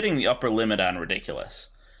the upper limit on ridiculous.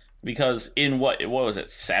 Because in what was it,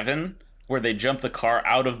 7, where they jumped the car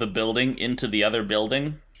out of the building into the other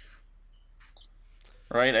building?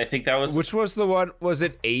 Right? I think that was... Which was the one, was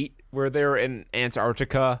it 8, where they were in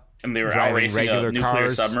Antarctica? And they were outracing a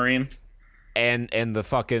nuclear submarine? And the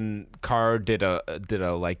fucking car did a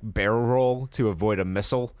like barrel roll to avoid a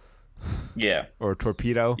missile. Yeah. Or a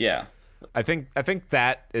torpedo. Yeah. I think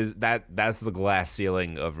that's the glass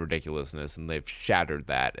ceiling of ridiculousness, and they've shattered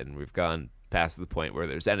that, and we've gone past the point where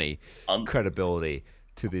there's any credibility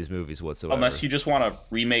to these movies whatsoever. Unless you just want to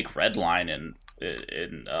remake Redline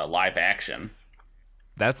in live action.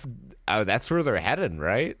 That's where they're headed,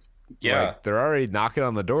 right? Yeah, like, they're already knocking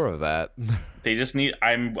on the door of that. They just need.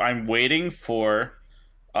 I'm waiting for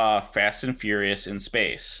Fast and Furious in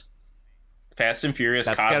space. Fast and Furious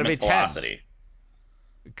Cosmic Velocity.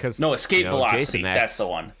 Escape Velocity. That's the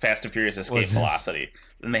one. Fast and Furious Escape Velocity.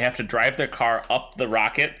 And they have to drive their car up the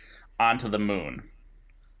rocket onto the moon.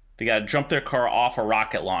 They got to jump their car off a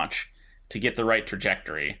rocket launch to get the right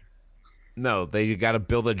trajectory. No, they got to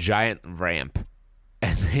build a giant ramp,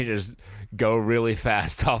 and they just go really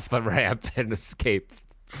fast off the ramp and escape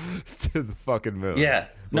to the fucking moon. Yeah,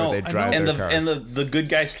 no, they drive and cars. the good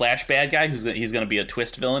guy / bad guy he's going to be a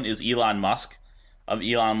twist villain is Elon Musk,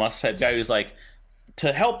 Elon Musk type guy who's like,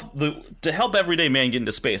 to help everyday man get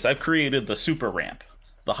into space, I've created the super ramp,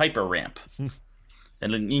 the hyper ramp.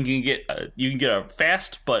 And then you can get a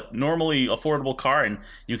fast but normally affordable car, and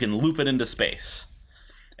you can loop it into space.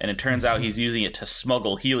 And it turns out he's using it to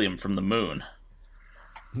smuggle helium from the moon.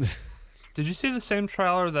 Did you see the same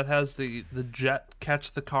trailer that has the jet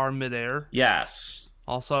catch the car midair? Yes.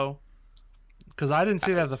 Also, because I didn't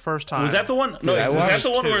see that the first time. Was that the one? No, was that the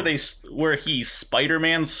one where he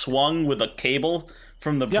Spider-Man swung with a cable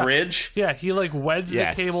from the bridge? Yeah, he like wedged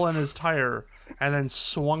the cable in his tire and then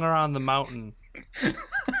swung around the mountain.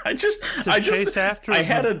 I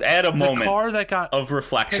had to add a moment car that got of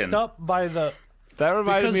reflection. Picked up by the. That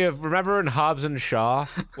reminded me of, remember in Hobbs and Shaw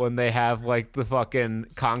when they have like the fucking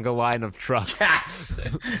conga line of trucks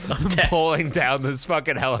pulling down this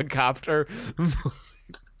fucking helicopter?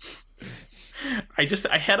 I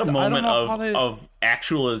had a moment of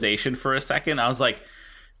actualization for a second. I was like,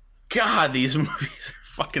 God, these movies are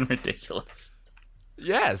fucking ridiculous.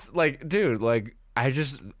 Yes, like, dude, like,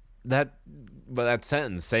 that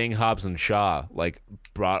sentence, saying Hobbs and Shaw, like,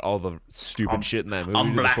 brought all the stupid shit in that movie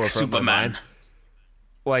I'm to Black the forefront of my Superman. mind.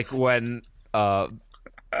 Like when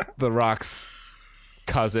The Rock's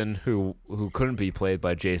cousin, who couldn't be played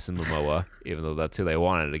by Jason Momoa, even though that's who they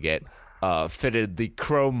wanted to get, fitted the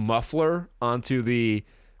chrome muffler onto the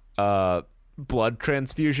blood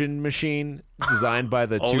transfusion machine designed by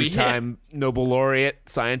the two-time Nobel laureate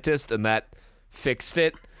scientist, and that fixed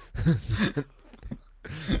it.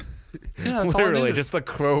 Yeah, literally just the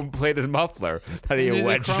chrome-plated muffler that he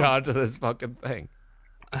wedged onto this fucking thing.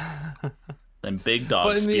 Then Big Dog.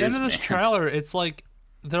 But in the end of this man. trailer, it's like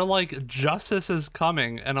they're like, justice is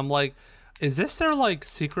coming, and I'm like, is this their like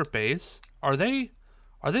secret base? Are they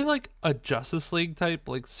like a Justice League type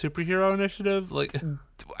like superhero initiative? Like,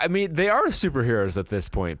 I mean, they are superheroes at this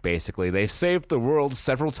point. Basically, they've saved the world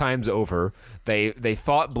several times over. They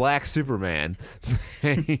fought Black Superman.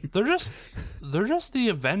 they're just the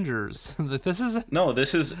Avengers.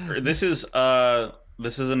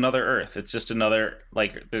 This is another Earth. It's just another,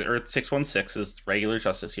 like, the Earth 616 is regular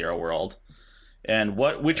Justice Hero world. And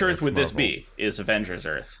which Earth would this be? Is Avengers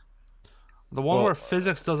Earth. The one where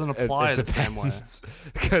physics doesn't apply the same way.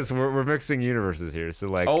 Because we're mixing universes here. So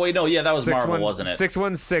like, oh wait, no, yeah, that was Marvel, wasn't it?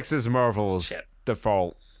 616 is Marvel's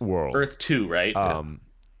default world. Earth 2, right?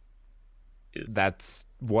 That's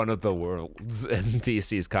one of the worlds in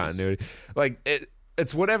DC's continuity. Like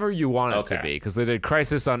it's whatever you want it to be, because they did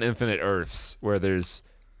Crisis on Infinite Earths, where there's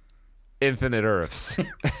infinite Earths,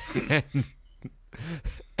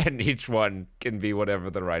 and each one can be whatever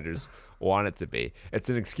the writers want it to be. It's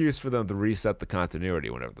an excuse for them to reset the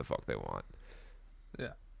continuity whenever the fuck they want.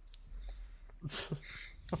 Yeah.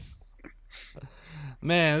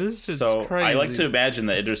 Man, this is so crazy. I like to imagine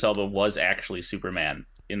that Idris Elba was actually Superman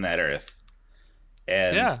in that Earth.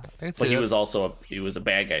 And but he was also a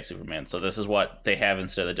bad guy Superman. So this is what they have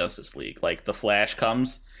instead of the Justice League. Like, the Flash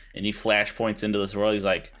comes and he flash points into this world. He's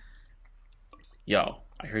like, "Yo,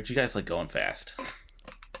 I heard you guys like going fast."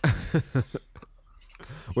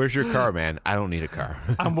 Where's your car, man? I don't need a car.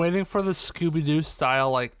 I'm waiting for the Scooby-Doo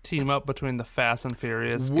style like team up between the Fast and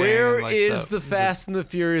Furious. Where gang and, is the Fast and the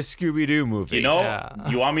Furious Scooby-Doo movie? You know,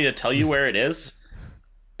 you want me to tell you where it is?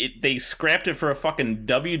 They scrapped it for a fucking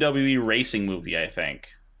WWE racing movie, I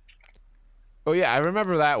think. Oh yeah, I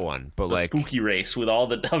remember that one. But The like spooky race with all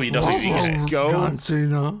the WWE guys. go, John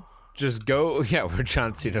Cena. just go. Yeah, where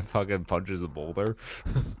John Cena fucking punches a boulder.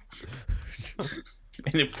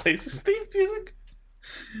 And it plays his theme music.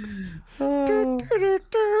 But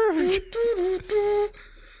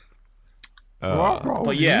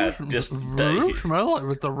yeah, just smell it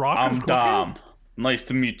with the rock. I'm Dom. Nice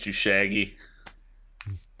to meet you, Shaggy.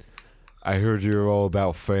 I heard you're all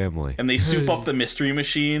about family. And they soup up the mystery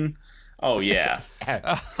machine. Oh yeah.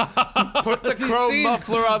 Put the chrome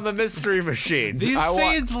muffler on the mystery machine. These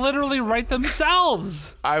scenes literally write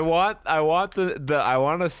themselves. I want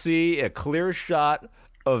to see a clear shot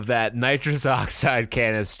of that nitrous oxide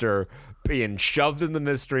canister being shoved in the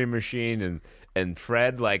mystery machine and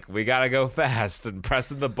Fred like, we gotta go fast and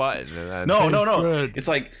pressing the button. And then, No. Fred, It's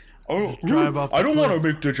like, oh, drive off the I don't cliff. want to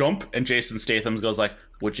make the jump. And Jason Statham goes like,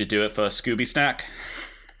 would you do it for a Scooby snack?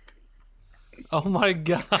 Oh my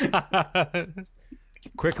god.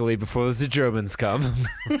 quickly before the Germans come.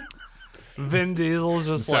 Vin Diesel's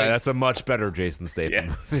just Sorry, like that's a much better Jason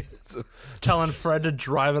Statham movie. telling Fred to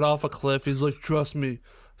drive it off a cliff. He's like, trust me,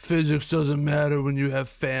 physics doesn't matter when you have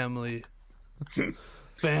family.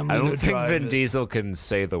 Family. I don't to think drive Vin it. Diesel can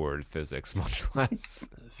say the word physics, much less.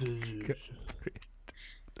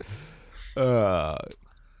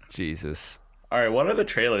 Jesus. All right, what other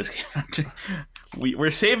trailers came out?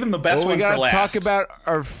 We're saving the best Well, one we for gotta last. talk about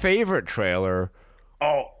our favorite trailer.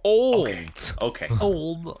 oh, Old. okay,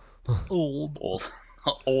 Old.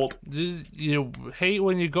 old. You hate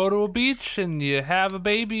when you go to a beach and you have a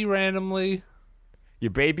baby randomly.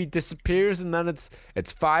 Your baby disappears, and then it's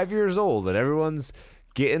 5 years old, and everyone's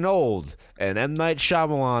getting old. And M. Night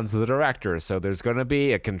Shyamalan's the director, so there's gonna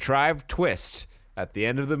be a contrived twist at the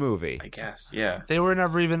end of the movie. I guess, yeah. They were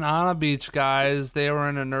never even on a beach, guys. They were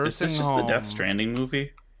in a Is nursing this just home. the Death Stranding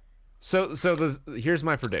movie? So here's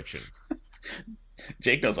my prediction.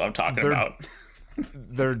 Jake knows what I'm talking about.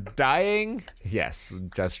 They're dying. Yes,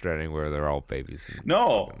 Death Stranding, where they're all babies.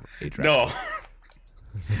 No.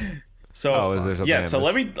 So is there something yeah, I so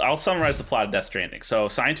missed? I'll summarize the plot of Death Stranding. So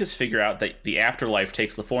scientists figure out that the afterlife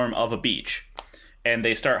takes the form of a beach, and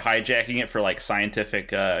they start hijacking it for like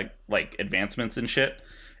scientific like advancements and shit,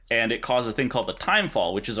 and it causes a thing called the time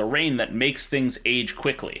fall, which is a rain that makes things age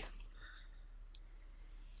quickly.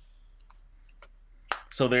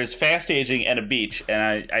 So there's fast aging and a beach,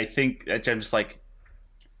 and I think I'm just like,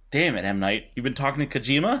 damn it, M. Night, you've been talking to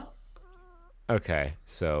Kojima? Okay,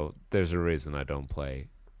 so there's a reason I don't play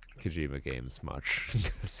Kojima games much,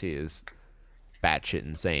 because he is batshit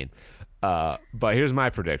insane. But here's my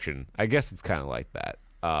prediction. I guess it's kind of like that.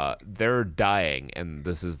 They're dying, and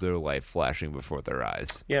this is their life flashing before their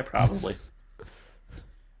eyes. Yeah, probably.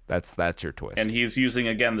 That's your twist. And he's using,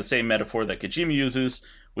 again, the same metaphor that Kojima uses,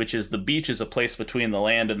 which is the beach is a place between the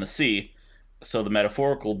land and the sea, so the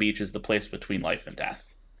metaphorical beach is the place between life and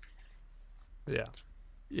death. Yeah.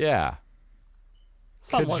 Yeah.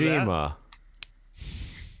 Something like that. Kojima.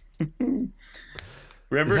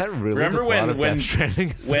 Remember, Is that really remember the plot when of Death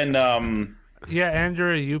Stranding? when Yeah, and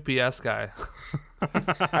you're a UPS guy.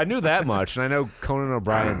 I knew that much, and I know Conan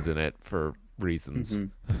O'Brien's in it for reasons.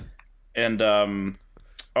 and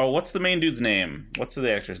what's the main dude's name? What's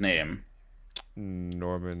the actor's name?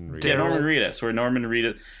 Norman Reedus. Yeah, Norman Reedus. We're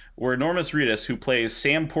Norman Reedus, who plays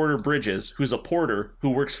Sam Porter Bridges, who's a porter who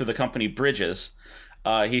works for the company Bridges.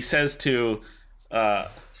 He says to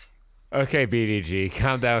Okay, BDG,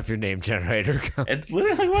 calm down with your name generator. it's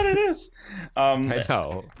literally what it is. I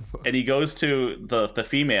know. And he goes to the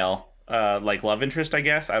female like love interest, I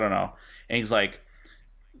guess, I don't know, and he's like,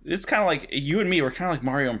 it's kind of like you and me, we're kind of like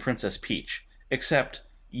Mario and Princess Peach, except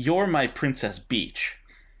you're my Princess Beach.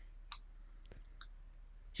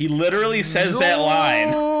 He literally says that line.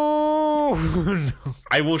 No.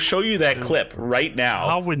 I will show you that clip right now.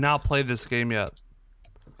 How have we not played this game yet?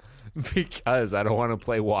 Because I don't want to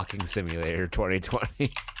play Walking Simulator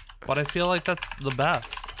 2020. But I feel like that's the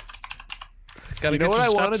best. Gotta You know get what your I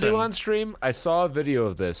want to steps do in. on stream? I saw a video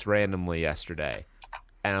of this randomly yesterday,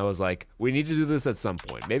 and I was like, we need to do this at some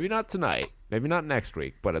point. Maybe not tonight, maybe not next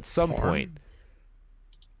week, but at some point,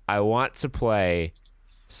 I want to play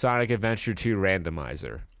Sonic Adventure 2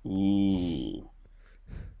 Randomizer. Ooh,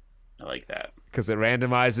 I like that. Because it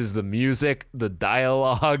randomizes the music, the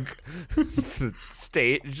dialogue, the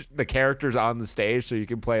stage, the characters on the stage, so you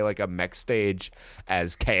can play like a mech stage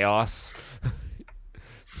as Chaos.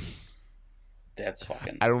 That's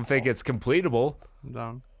fucking. I don't think it's completable,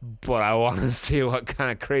 Down. but I want to see what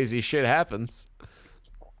kind of crazy shit happens.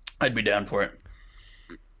 I'd be down for it.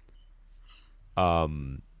 All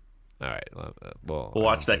right. Well, We'll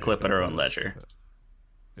watch that clip at our own leisure.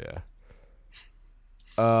 Yeah.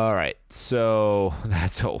 All right. So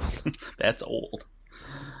that's old. That's old.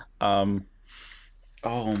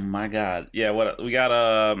 Oh my god. Yeah. What we got?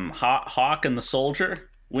 Hawk and the Soldier.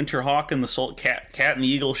 Winter Hawk and the Cat and the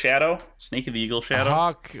Eagle Shadow. Snake and the Eagle Shadow.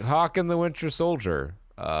 Hawk and the Winter Soldier.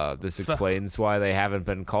 This explains why they haven't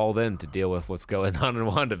been called in to deal with what's going on in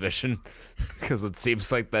WandaVision, because it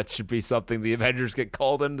seems like that should be something the Avengers get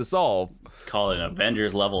called in to solve. Call it an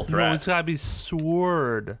Avengers level threat. No, it's gotta be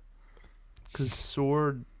Sword, because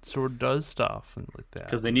Sword does stuff and like that.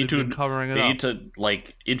 Because they need They've to been covering it they up. need to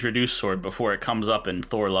like introduce Sword before it comes up in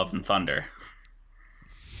Thor: Love and Thunder.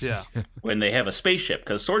 Yeah. When they have a spaceship,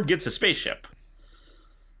 because Sword gets a spaceship.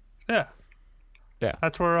 Yeah. Yeah.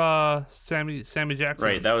 That's where Sammy Jackson.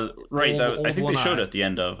 Right. is. That was right. Old I think they showed Lanai. it at the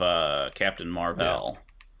end of Captain Marvel.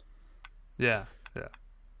 Yeah.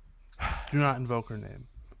 Do not invoke her name.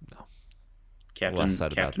 Less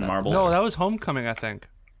said about Captain that. Marbles. No, that was Homecoming, I think.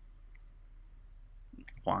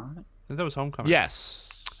 What? I think that was Homecoming. Yes.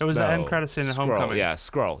 It was the end credit scene in Skrull, Homecoming. Yeah,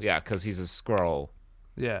 Skrull. Yeah, because he's a Skrull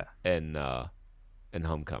Yeah. in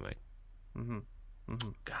Homecoming,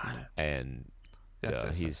 Got it. and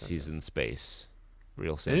Yes, he's in space.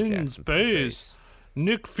 Real Sam In Jackson's space.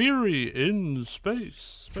 Nick Fury in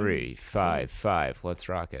space. 3, 5, 5. Let's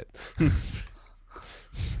rock it.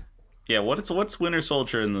 Yeah. What's Winter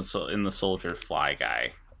Soldier in the Soldier Fly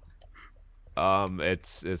guy?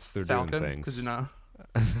 It's they're Falcon, doing things. 'cause you know.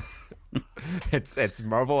 It's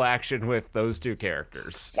Marvel action with those two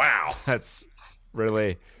characters. Wow. That's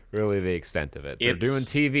really the extent of it. They're doing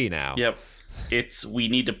TV now. Yep. We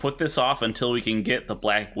need to put this off until we can get the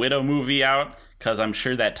Black Widow movie out, because I'm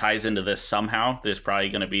sure that ties into this somehow. There's probably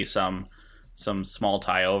going to be some small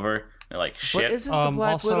tie over. They're like, shit. But isn't the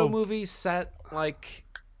Black also- Widow movie set like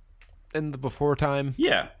in the before time?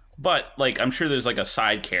 Yeah, but like I'm sure there's like a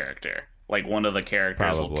side character. Like one of the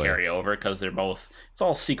characters will Probably. carry over because they're both. It's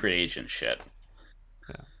all secret agent shit.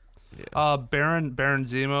 Baron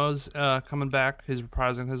Zemo's coming back. He's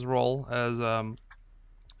reprising his role as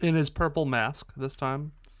in his purple mask this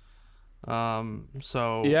time.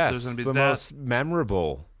 So there's Yes, gonna be the that. most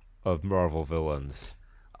memorable of Marvel villains.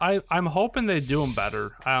 I'm hoping they do him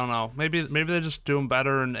better. I don't know. Maybe they just do him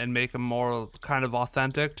better and make him more kind of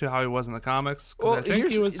authentic to how he was in the comics. 'Cause I think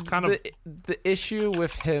he was kind of the issue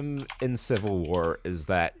with him in Civil War is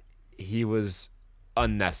that he was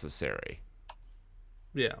unnecessary.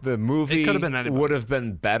 yeah. The movie It could have been anybody. would have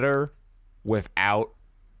been better without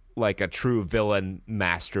like a true villain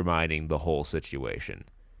masterminding the whole situation.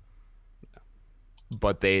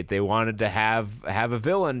 But they wanted to have a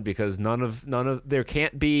villain because none of there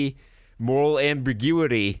can't be moral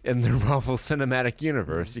ambiguity in the Marvel Cinematic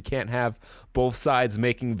Universe. You can't have both sides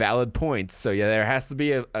making valid points. So yeah, there has to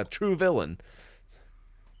be a true villain.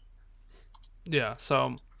 Yeah.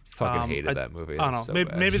 So Fucking hated that movie. I don't know. It's so Maybe,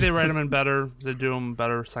 bad. maybe they write him in better. They do him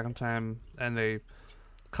better second time, and they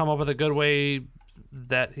come up with a good way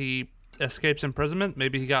that he escapes imprisonment.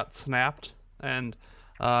 Maybe he got snapped, and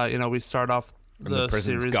we start off And the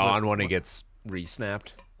prison's series gone with, when he gets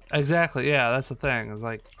re-snapped. Exactly. Yeah, that's the thing. It's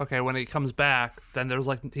like, okay, when he comes back, then there's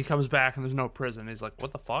like he comes back and there's no prison. He's like,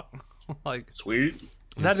 what the fuck? Like, Sweet.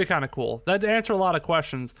 that'd be kind of cool. That'd answer a lot of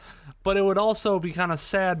questions, but it would also be kind of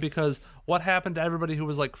sad because what happened to everybody who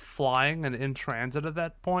was like flying and in transit at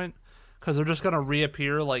that point? Because they're just gonna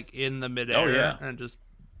reappear like in the midair Oh, yeah. and just.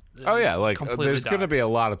 Oh yeah, like completely there's going to die. be a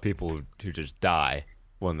lot of people who just die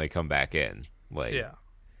when they come back in. Like Yeah.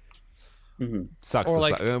 sucks Or to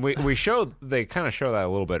like- suck. And they kind of show that a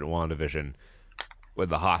little bit in WandaVision with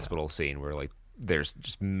the hospital scene where like there's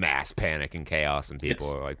just mass panic and chaos and people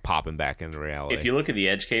It's- are like popping back into reality. If you look at the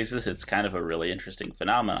edge cases, it's kind of a really interesting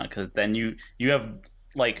phenomenon, because then you have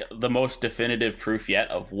like the most definitive proof yet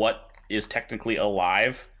of what is technically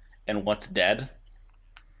alive and what's dead.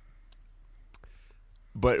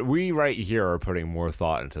 But we right here are putting more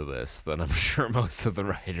thought into this than I'm sure most of the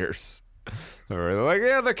writers. They're like,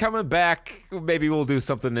 yeah, they're coming back. Maybe we'll do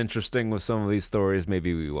something interesting with some of these stories.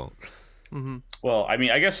 Maybe we won't. Well, I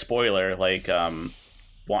mean, I guess spoiler, like,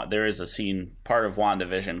 there is a scene, part of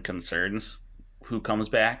WandaVision concerns who comes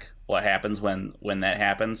back, what happens when that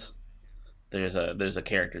happens. There's a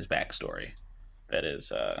character's backstory that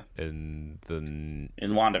is In the in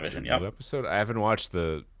WandaVision. new Yep. episode, I haven't watched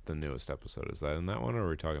the newest episode. Is that in that one, or are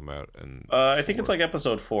we talking about? I think it's like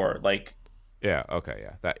episode 4, like Yeah. Okay.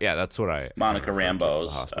 Yeah. That's what I. Monica referred to, the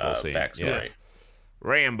Rambeau's hospital scene. backstory. Yeah.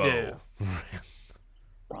 Rambo. Yeah.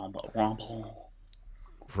 Rumble.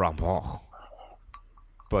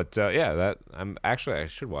 But I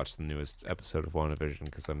should watch the newest episode of WandaVision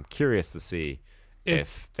because I'm curious to see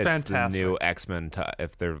It's if it's fantastic. the new X-Men,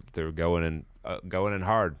 if they're going in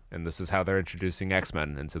hard, and this is how they're introducing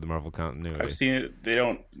X-Men into the Marvel continuity. I've seen it.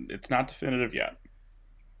 It's not definitive yet.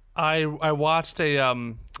 I watched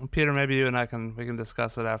a Peter, maybe you and we can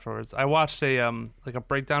discuss it afterwards. I watched a like a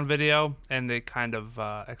breakdown video, and they kind of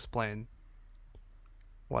explain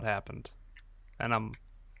what happened, and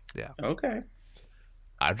Okay.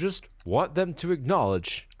 I just want them to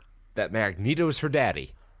acknowledge that Magneto's her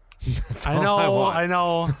daddy. That's all I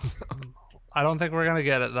know. I don't think we're gonna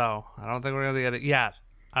get it though. I don't think we're gonna get it yet.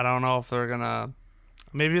 I don't know if they're gonna.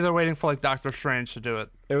 Maybe they're waiting for like Doctor Strange to do it.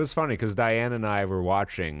 It was funny because Diane and I were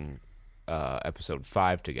watching episode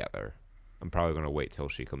 5 together. I'm probably gonna wait till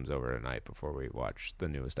she comes over tonight before we watch the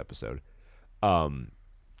newest episode. And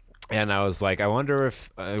I was like, I wonder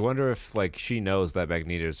if like she knows that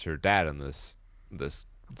Magneto's her dad in this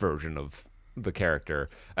version of the character.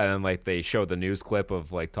 And then like they showed the news clip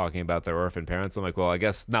of like talking about their orphan parents. I'm like, well, I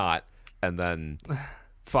guess not. And then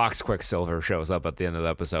Fox Quicksilver shows up at the end of the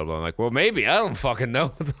episode. I'm like, well, maybe. I don't fucking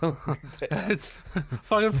know. It's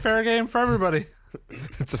fucking fair game for everybody.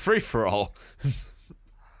 It's a free for all. It's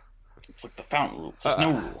like the fountain rules. There's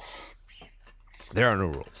no rules. There are no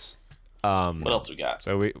rules. What else we got?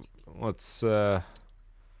 So let's. Oh,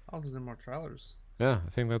 there's no more trailers. Yeah, I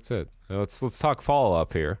think that's it. Let's talk follow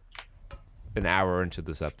up here. An hour into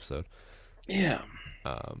this episode. Yeah.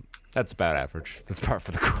 That's about average. That's par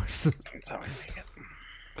for the course. That's how I think it.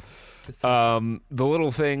 The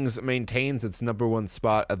Little Things maintains its number one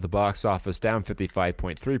spot at the box office, down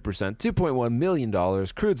 55.3%, $2.1 million.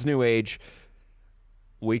 Crude's New Age,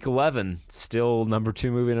 week 11, still number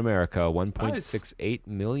 2 movie in America, $1.68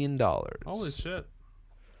 million. Holy shit.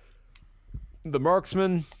 The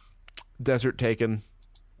Marksman, Desert Taken,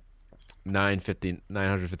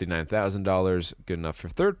 $959,000, good enough for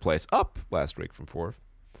third place, up last week from fourth.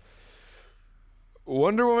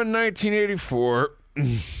 Wonder Woman 1984,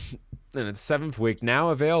 in its 7th week, now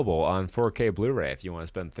available on 4K Blu-ray if you want to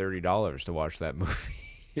spend $30 to watch that movie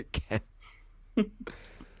again.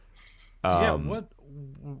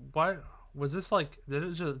 Why was this like? Did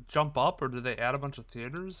it just jump up, or did they add a bunch of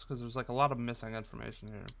theaters? Because there's like a lot of missing information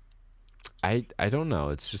here. I don't know.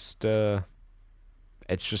 It's just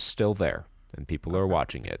still there, and people are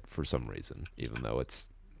watching it for some reason, even though it's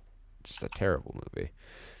just a terrible movie.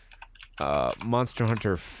 Monster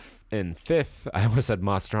Hunter in 5th. I almost said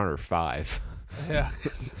Monster Hunter 5. Yeah.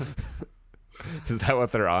 Is that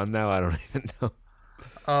what they're on now? I don't even know.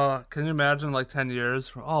 Can you imagine like 10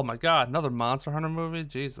 years? Oh my god, another Monster Hunter movie?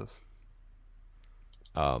 Jesus.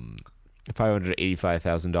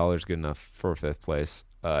 $585,000, good enough for 5th place.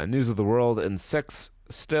 News of the World in 6th,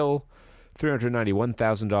 still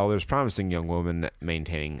 $391,000. Promising Young Woman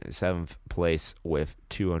maintaining 7th place with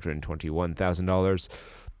 $221,000.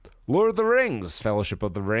 Lord of the Rings, Fellowship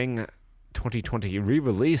of the Ring, 2020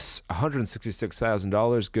 re-release,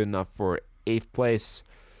 $166,000, good enough for 8th place.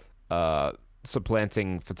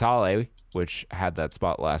 Supplanting Fatale, which had that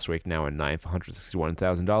spot last week, now in 9th,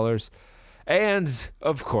 $161,000. And,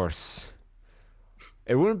 of course,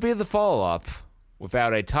 it wouldn't be the follow-up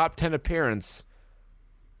without a top 10 appearance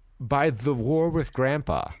by The War with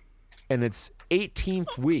Grandpa in its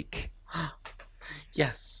 18th week.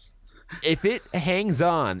 Yes. If it hangs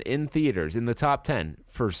on in theaters in the top 10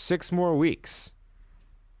 for 6 more weeks,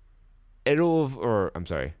 8 more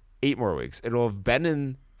weeks, it'll have been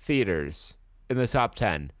in theaters in the top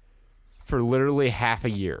 10 for literally half a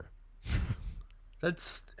year.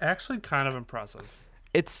 That's actually kind of impressive.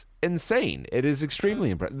 It's insane. It is extremely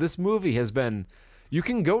impressive. This movie has been... You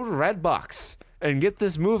can go to Redbox and get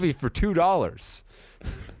this movie for $2.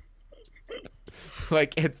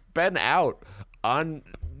 Like, it's been out on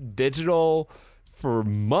digital for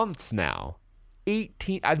months now.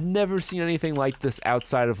 I've never seen anything like this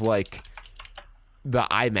outside of, like, the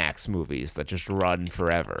IMAX movies that just run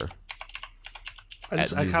forever. I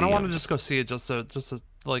kind of want to just go see it just to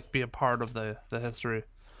like be a part of the history.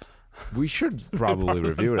 We should probably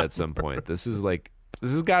review it at some point. This has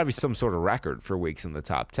got to be some sort of record for weeks in the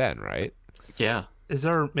top 10, right? Yeah. Is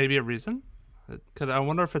there maybe a reason? Because I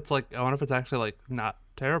wonder if it's actually like not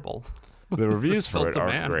terrible. The reviews for it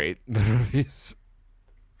aren't great. The reviews.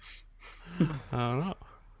 I don't know.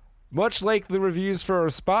 Much like the reviews for our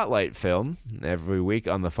Spotlight film, every week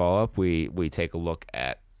on the follow-up, we take a look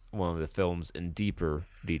at one of the films in deeper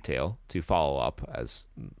detail to follow up, as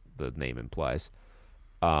the name implies.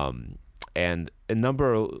 And in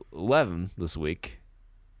number 11 this week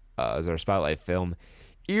is our Spotlight film,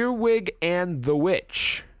 Earwig and the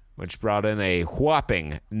Witch, which brought in a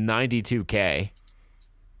whopping $92K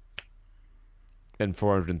in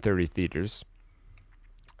 430 theaters.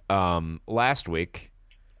 Last week,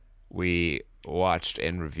 we watched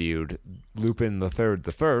and reviewed Lupin the Third,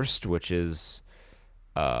 the First, which is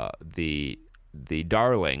the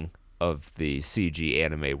darling of the CG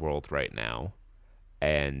anime world right now,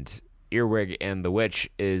 and Earwig and the Witch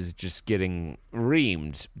is just getting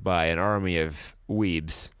reamed by an army of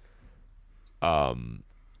weebs. Of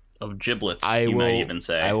giblets, might even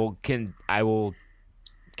say. I will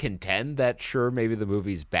contend that sure, maybe the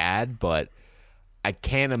movie's bad, but I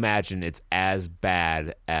can't imagine it's as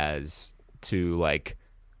bad as to like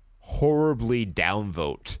horribly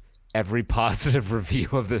downvote every positive review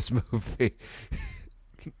of this movie.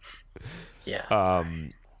 Yeah.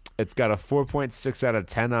 It's got a 4.6 out of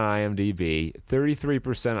 10 on IMDb,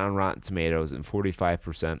 33% on Rotten Tomatoes, and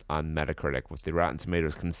 45% on Metacritic, with the Rotten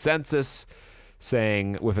Tomatoes consensus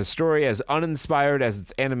saying, with a story as uninspired as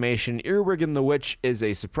its animation, Earwig and the Witch is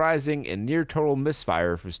a surprising and near-total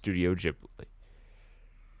misfire for Studio Ghibli.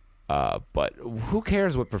 But who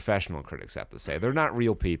cares what professional critics have to say? They're not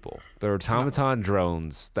real people. They're automaton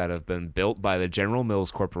drones that have been built by the General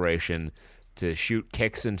Mills Corporation to shoot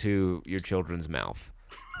kicks into your children's mouth.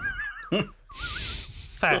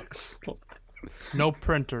 Facts. No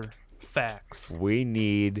printer. Facts. We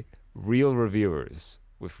need real reviewers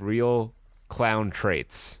with real clown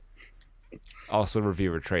traits. Also,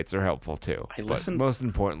 reviewer traits are helpful too. But most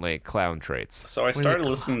importantly, clown traits. So I started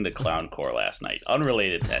listening to Clowncore last night,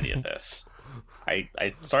 unrelated to any of this. I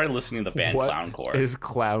started listening to the band Clowncore. What is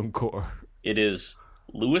Clowncore? It is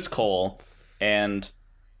Lewis Cole and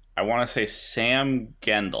I want to say Sam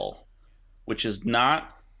Gendel, which is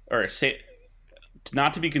not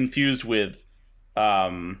to be confused with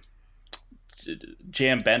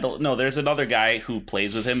Jam Bendel. No, there's another guy who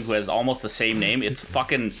plays with him who has almost the same name. It's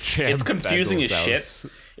fucking it's confusing Bendel as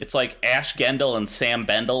shit. It's like Ash Gendel and Sam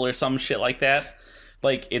Bendel or some shit like that.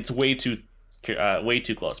 Like it's way too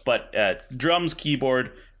close. But drums,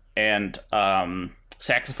 keyboard, and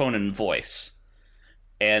saxophone and voice.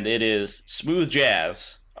 And it is smooth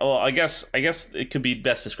jazz. Well, I guess it could be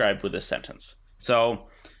best described with this sentence. So,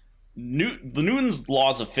 the Newton's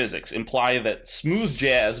laws of physics imply that smooth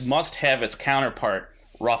jazz must have its counterpart,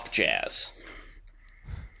 rough jazz.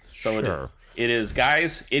 So sure. It is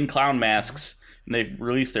guys in clown masks, and they've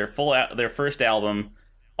released their first album.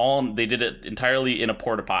 They did it entirely in a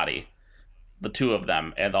porta potty, the two of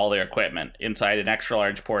them and all their equipment inside an extra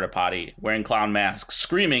large porta potty, wearing clown masks,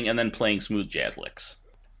 screaming, and then playing smooth jazz licks.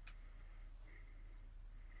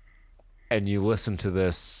 And you listen to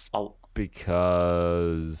this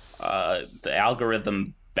because the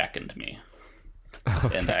algorithm beckoned me,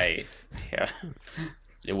 okay. And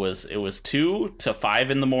it was 2 to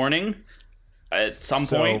 5 in the morning at some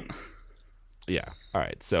point. Yeah. All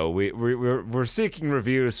right. So we're seeking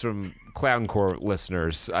reviews from Clowncore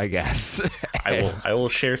listeners, I guess. I will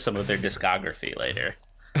share some of their discography later.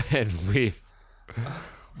 And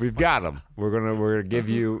we've got them. We're gonna give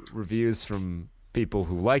you reviews from people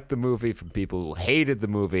who liked the movie, from people who hated the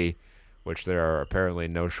movie, which there are apparently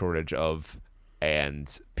no shortage of,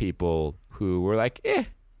 and people who were like,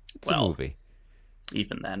 it's a movie.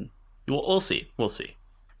 Even then, we'll see.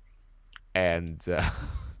 And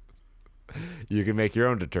you can make your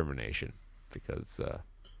own determination, because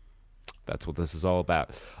that's what this is all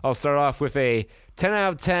about. I'll start off with a 10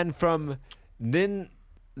 out of 10 from Nin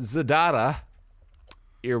Zadada,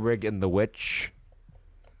 Earwig and the Witch.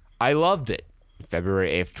 I loved it. February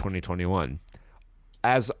 8th, 2021.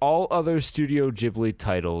 As all other Studio Ghibli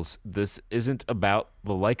titles, this isn't about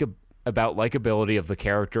the likability of the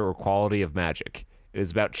character or quality of magic. It is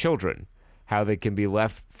about children, how they can be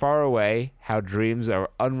left far away, how dreams are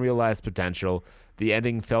unrealized potential. The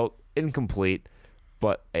ending felt incomplete,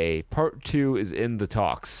 but a part 2 is in the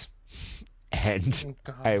talks. And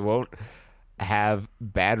I won't have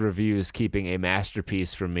bad reviews keeping a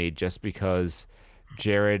masterpiece from me just because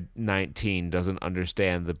Jared, 19, doesn't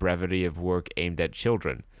understand the brevity of work aimed at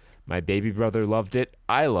children. My baby brother loved it.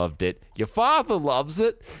 I loved it. Your father loves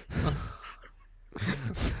it.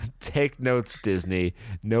 Take notes, Disney.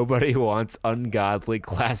 Nobody wants ungodly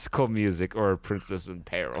classical music or a princess in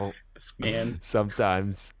peril. This man.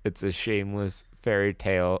 Sometimes it's a shameless fairy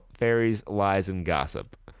tale, fairies, lies, and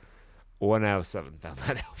gossip. 1 out of 7 found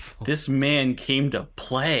that helpful. This man came to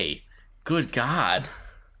play. Good God.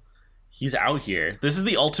 He's out here. This is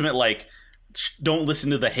the ultimate, don't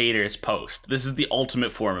listen to the haters post. This is the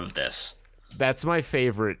ultimate form of this. That's my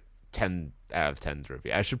favorite 10 out of 10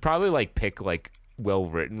 review. I should probably, pick,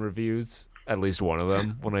 well-written reviews at least one of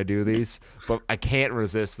them when I do these, but I can't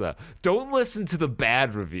resist don't listen to the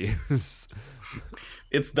bad reviews.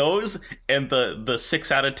 It's those and the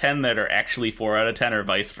 6 out of 10 that are actually 4 out of 10 or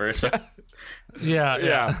vice versa.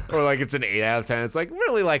 Yeah. Or like it's an 8 out of 10. It's like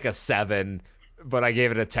really like a 7, but I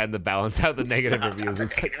gave it a 10 to balance out the negative reviews.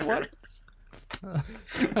 It's like, what?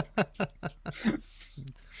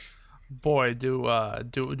 Boy, do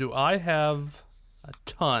I have a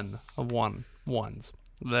ton of ones.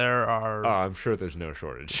 There are. Oh, I'm sure there's no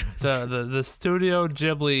shortage. The Studio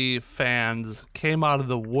Ghibli fans came out of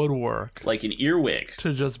the woodwork Like an earwig.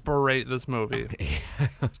 to just berate this movie.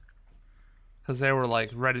 Because they were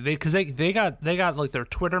like ready. They got like their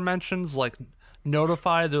Twitter mentions like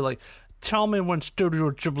notified. They're like, tell me when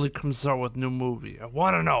Studio Ghibli comes out with new movie. I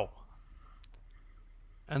want to know.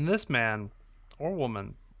 And this man or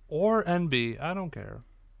woman or NB, I don't care.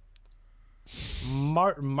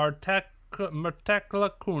 Martek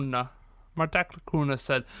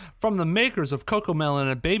said, from the makers of Cocomelon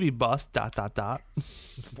and Baby Bus, ...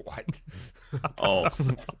 What? Oh,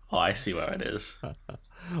 I see what it is.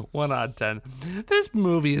 1 out of 10. This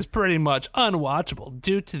movie is pretty much unwatchable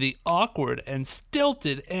due to the awkward and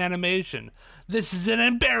stilted animation. This is an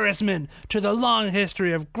embarrassment to the long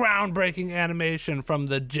history of groundbreaking animation from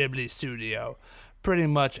the Ghibli studio. Pretty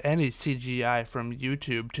much any CGI from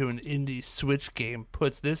YouTube to an indie Switch game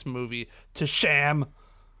puts this movie to sham.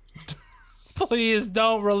 Please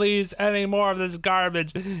don't release any more of this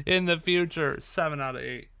garbage in the future. 7 out of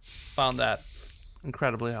 8. Found that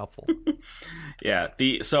incredibly helpful. Yeah.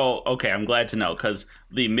 Okay, I'm glad to know because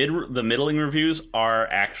the middling reviews are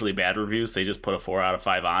actually bad reviews. They just put a 4 out of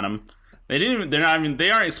 5 on them. They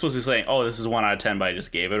aren't explicitly saying, "Oh, this is 1 out of 10," but I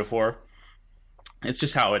just gave it a 4. It's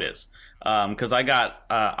just how it is. Because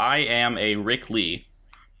I am a Rick Lee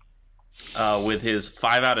with his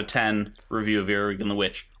 5 out of 10 review of Earwig and the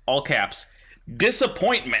Witch. All caps.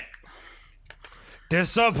 Disappointment.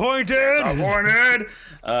 Disappointed.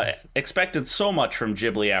 Expected so much from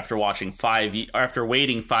Ghibli after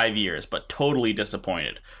waiting 5 years, but totally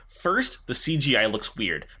disappointed. First, the CGI looks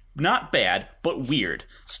weird. Not bad, but weird.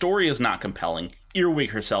 Story is not compelling.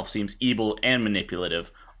 Earwig herself seems evil and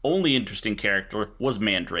manipulative. Only interesting character was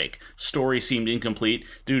Mandrake. Story seemed incomplete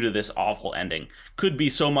due to this awful ending. Could be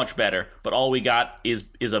so much better, but all we got is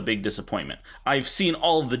a big disappointment. I've seen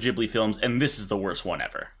all of the Ghibli films, and this is the worst one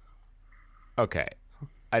ever. Okay.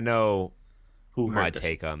 I know my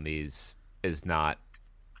take on these is not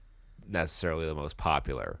necessarily the most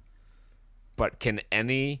popular, but can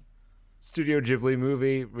any Studio Ghibli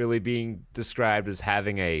movie really being described as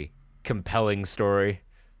having a compelling story?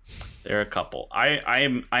 There are a couple.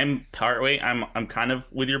 I'm partway. I'm kind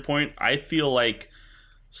of with your point. I feel like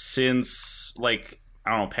since like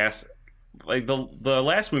I don't know past like the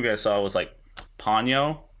last movie I saw was like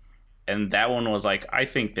Ponyo, and that one was like I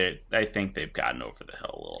think they've gotten over the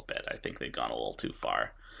hill a little bit. I think they've gone a little too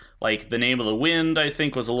far. Like The Name of the Wind, I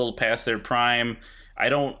think was a little past their prime. I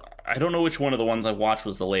don't know which one of the ones I watched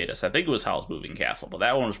was the latest. I think it was Howl's Moving Castle, but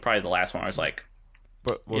that one was probably the last one. I was like,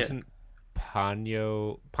 but wasn't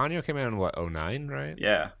Ponyo came out in what 2009, right?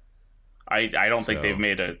 Yeah. I don't think they've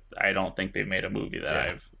made a movie that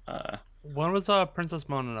I've When was Princess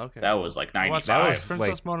Mononoke? That was like 95. That was Princess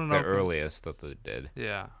like Mononoke. the earliest that they did.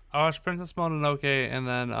 Yeah. I watched Princess Mononoke and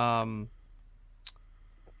then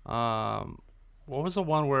what was the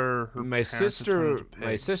one where her My parents had turned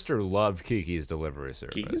into sister pigs? loved Kiki's Delivery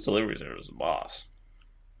Service. Kiki's Delivery Service was a boss.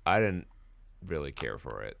 I didn't really care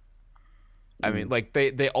for it. I mean, like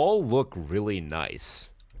they all look really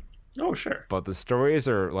nice. Oh, sure. But the stories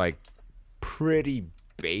are like pretty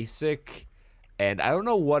basic, and I don't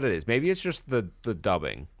know what it is. Maybe it's just the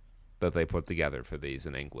dubbing that they put together for these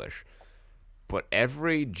in English. But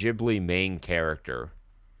every Ghibli main character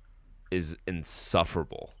is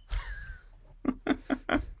insufferable.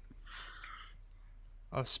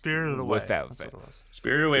 Oh, Spirited Away. Without That's that. what it was.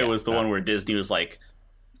 Spirited Away was the one where Disney was like,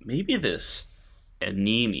 maybe this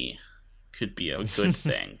anime could be a good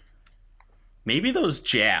thing. Maybe those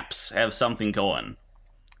Japs have something going.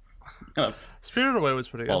 Spirited Away was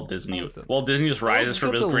pretty good. Walt Disney just rises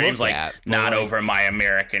from his grave like, not over my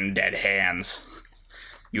American dead hands.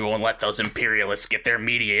 You won't let those imperialists get their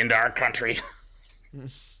media into our country.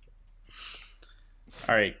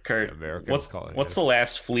 All right, Kurt. What's the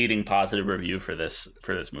last fleeting positive review for this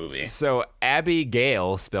movie? So Abby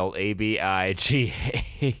Gale, spelled Abigayle,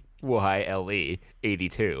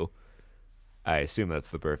 82. I assume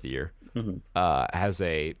that's the birth year. Has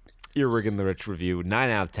a Earwig and the Witch review, 9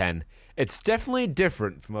 out of 10. It's definitely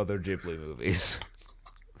different from other Ghibli movies.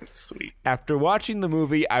 Sweet. After watching the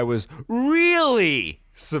movie, I was really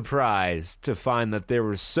surprised to find that there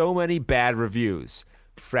were so many bad reviews.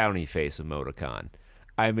 Frowny face emoticon.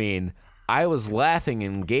 I mean, I was laughing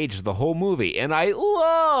and engaged the whole movie, and I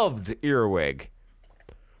loved Earwig.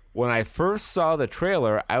 When I first saw the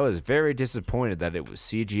trailer, I was very disappointed that it was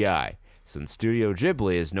CGI, since Studio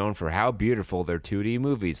Ghibli is known for how beautiful their 2D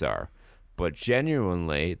movies are. But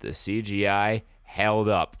genuinely, the CGI held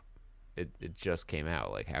up. It just came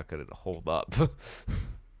out. Like, how could it hold up?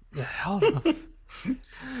 Hell no.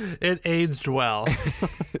 It aged well.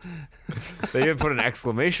 They even put an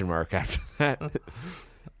exclamation mark after that.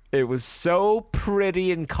 It was so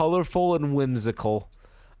pretty and colorful and whimsical.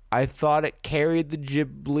 I thought it carried the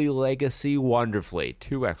Ghibli legacy wonderfully.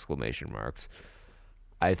 2 exclamation marks.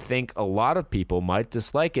 I think a lot of people might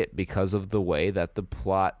dislike it because of the way that the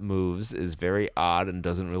plot moves is very odd and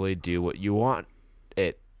doesn't really do what you want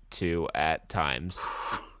it to at times.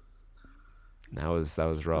 That was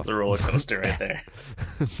rough. It's a roller coaster right there.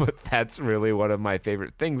 But that's really one of my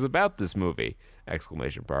favorite things about this movie!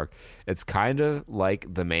 Exclamation mark. It's kind of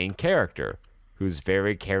like the main character, who's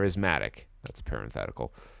very charismatic. That's a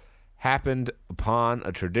parenthetical. Happened upon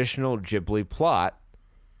a traditional Ghibli plot,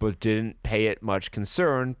 but didn't pay it much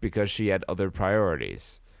concern because she had other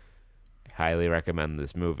priorities. Highly recommend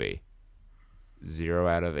this movie. 0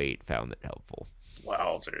 out of 8 found it helpful.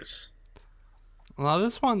 Wowzers. Well,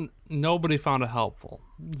 this one, nobody found it helpful.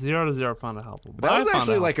 0 to 0 found it helpful. But That was I found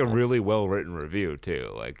actually it like a helpful. really well-written review,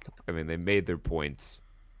 too. Like, I mean, they made their points.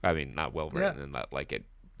 I mean, not well-written and not like it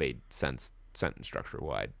made sense sentence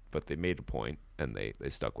structure-wide, but they made a point and they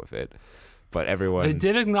stuck with it. But everyone... They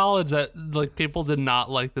did acknowledge that like people did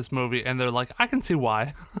not like this movie, and they're like, I can see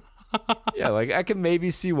why. Yeah, like, I can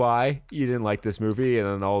maybe see why you didn't like this movie, and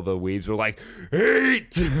then all the weebs were like,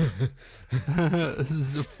 hate! This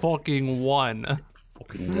is fucking one.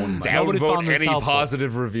 Fucking one. Nobody Downvote found this any helpful.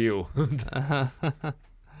 positive review.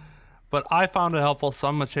 But I found it helpful, so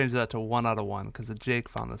I'm going to change that to 1 out of 1, because Jake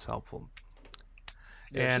found this helpful.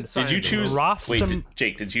 And Did you choose? Rostam- Wait,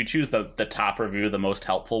 Jake, did you choose the top review, the most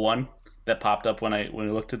helpful one that popped up when we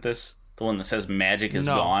looked at this? The one that says magic is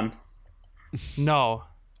No. gone? No.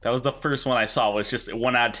 That was the first one I saw. Was just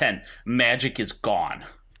 1 out of 10. Magic is gone.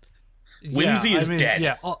 Whimsy is dead.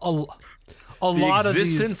 Yeah, a The lot of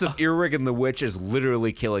these, existence of Earwig and the Witch is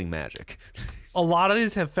literally killing magic. a lot of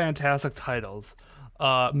these have fantastic titles.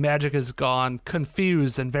 Magic is gone,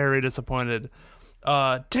 confused and very disappointed.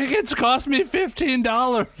 Tickets cost me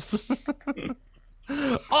 $15.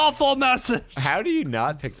 Awful message. How do you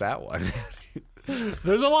not pick that one?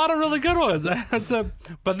 There's a lot of really good ones.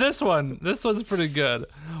 But this one's pretty good.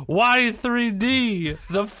 Y3D,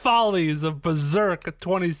 The Follies of Berserk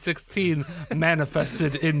 2016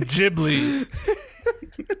 manifested in Ghibli.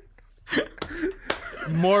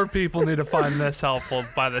 More people need to find this helpful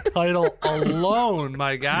by the title alone,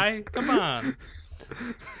 my guy. Come on.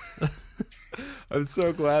 I'm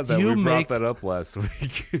so glad that You we brought make- that up last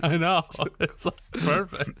week. I know. It's like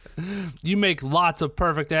perfect. You make lots of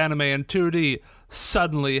perfect anime in 2D,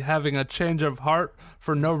 suddenly having a change of heart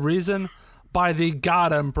for no reason? By the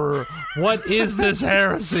God Emperor, what is this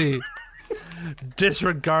heresy?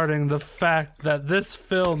 Disregarding the fact that this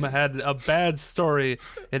film had a bad story,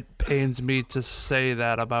 it pains me to say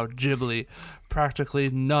that about Ghibli. Practically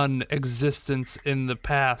none existence in the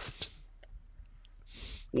past.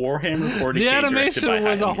 Warhammer 40K. The animation directed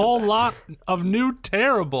by was a Hayao whole Miyazaki. lot of new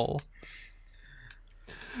terrible.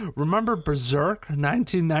 Remember Berserk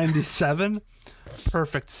 1997?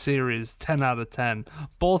 Perfect series, 10 out of 10.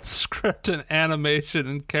 Both script and animation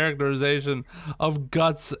and characterization of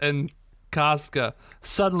Guts and Casca.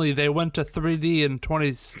 Suddenly they went to 3D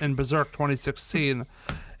in Berserk 2016.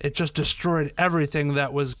 It just destroyed everything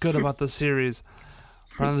that was good about the series.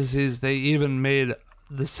 Parentheses, they even made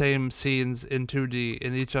the same scenes in 2D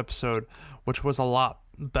in each episode, which was a lot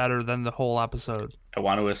better than the whole episode. I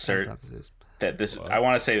want to assert that this. I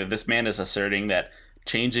want to say that this man is asserting that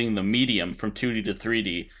changing the medium from 2D to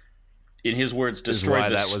 3D, in his words, why destroyed the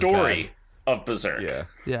that was story of Berserk.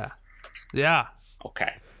 Yeah.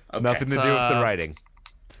 Okay. Nothing to do with the writing.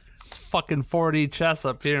 It's fucking 4D chess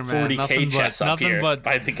up here, man. 40K chess up nothing here but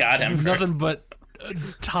by the God Emperor. nothing but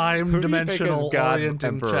time Who do you think dimensional his God orienting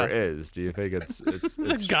Emperor chess. is? Do you think it's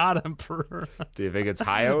The God Emperor. do you think it's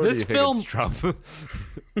Hayao or do This you think film- it's Trump?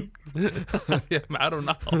 Yeah, I don't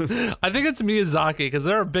know. I think it's Miyazaki because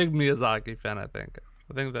they're a big Miyazaki fan. I think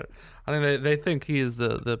they think he is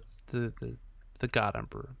the God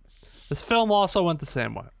Emperor. This film also went the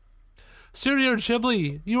same way. Studio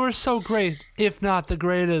Ghibli, you are so great, if not the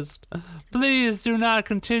greatest. Please do not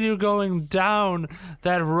continue going down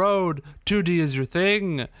that road. 2D is your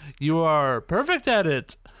thing. You are perfect at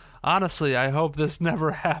it. Honestly, I hope this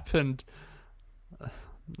never happened.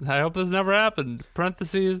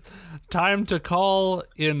 Parentheses, time to call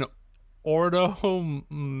in Ordo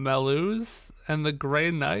Melus and the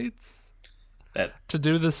Grey Knights to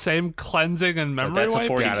do the same cleansing and memory that's a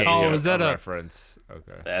wipe? 40K Oh, joke. is that a reference?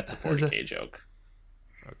 Okay. That's a 40K joke.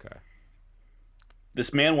 Okay.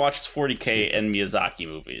 This man watches 40K and Miyazaki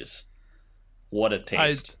movies. What a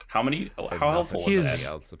taste. How helpful was that?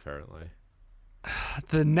 Else, apparently.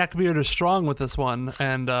 The neckbeard is strong with this one,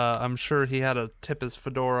 and I'm sure he had to tip his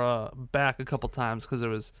fedora back a couple times because it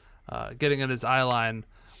was getting in his eye line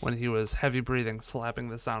when he was heavy breathing, slapping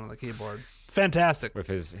this down on the keyboard. Fantastic. With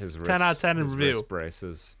his wrist, 10 out of 10 in his review. wrist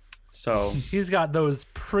braces. So he's got those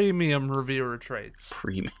premium reviewer traits.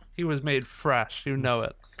 He was made fresh. You know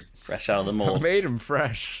it. Fresh out of the mold. Made him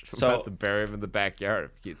fresh. So I'm about to bury him in the backyard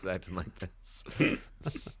if he keeps acting like this.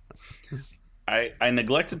 I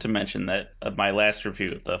neglected to mention that my last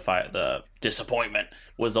review, the disappointment,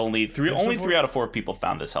 was only three out of 4 people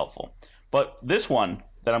found this helpful. But this one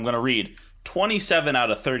that I'm going to read, 27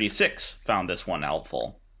 out of 36 found this one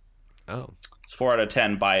helpful. Oh, it's 4 out of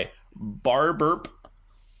 10 by Barburp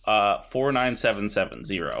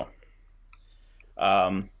 49770.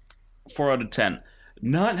 4 out of 10.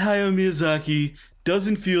 Not Hayao Miyazaki.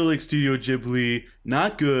 Doesn't feel like Studio Ghibli.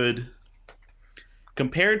 Not good.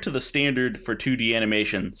 Compared to the standard for 2D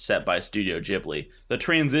animation set by Studio Ghibli, the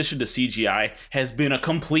transition to CGI has been a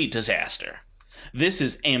complete disaster. This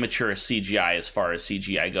is amateur CGI as far as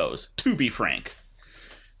CGI goes, to be frank.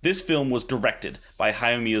 This film was directed by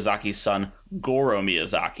Hayao Miyazaki's son, Goro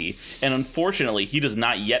Miyazaki, and unfortunately, he does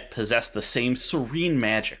not yet possess the same serene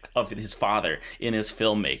magic of his father in his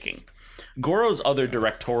filmmaking. Goro's other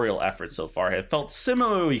directorial efforts so far have felt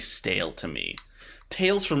similarly stale to me.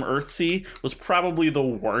 Tales from Earthsea was probably the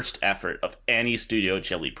worst effort of any Studio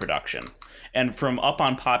Ghibli production. And From Up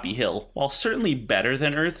on Poppy Hill, while certainly better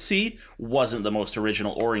than Earthsea, wasn't the most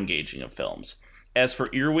original or engaging of films. As for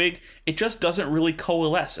Earwig, it just doesn't really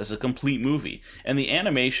coalesce as a complete movie, and the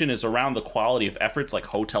animation is around the quality of efforts like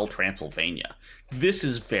Hotel Transylvania. This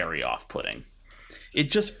is very off-putting. It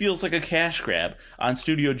just feels like a cash grab on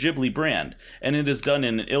Studio Ghibli brand, and it is done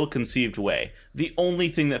in an ill-conceived way. The only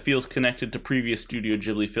thing that feels connected to previous Studio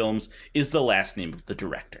Ghibli films is the last name of the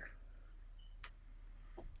director.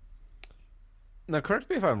 Now, correct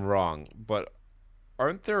me if I'm wrong, but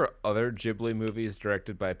aren't there other Ghibli movies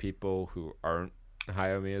directed by people who aren't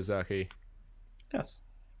Hayao Miyazaki? Yes.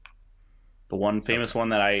 The one famous one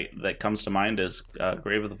that comes to mind is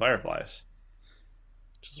Grave of the Fireflies,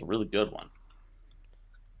 which is a really good one.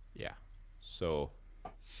 Yeah. So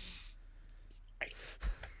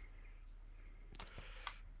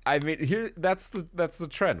I mean, here that's the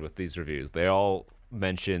trend with these reviews. They all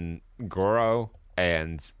mention Goro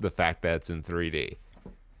and the fact that it's in 3D.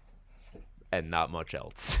 And not much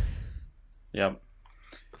else. Yep.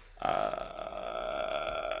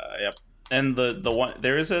 Yep. And the one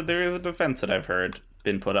there is a defense that I've heard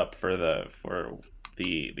been put up for the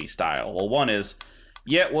style. Well, one is,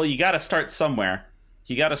 you got to start somewhere.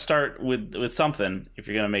 You got to start with something if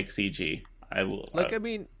you're gonna make CG.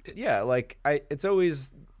 It's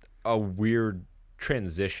always a weird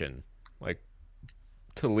transition, like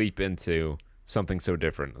to leap into something so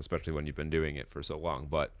different, especially when you've been doing it for so long.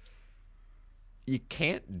 But you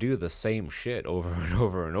can't do the same shit over and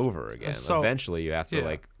over and over again. So, eventually, you have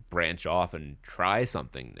to branch off and try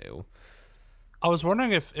something new. I was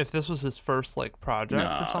wondering if this was his first project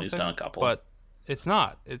or something. He's done a couple, but it's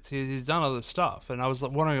not. He's done other stuff, and I was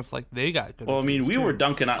wondering if they got good. Well, I mean, we were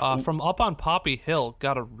dunking on From Up on Poppy Hill.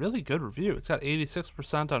 Got a really good review. It's got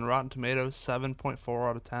 86% on Rotten Tomatoes, 7.4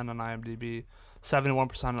 out of 10 on IMDb,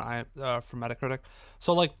 71% on for Metacritic.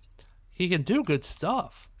 So he can do good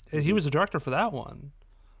stuff. He was a director for that one.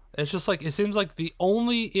 It's just it seems like the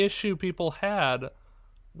only issue people had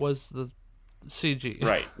was the CG.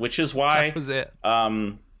 Right, which is why that was it.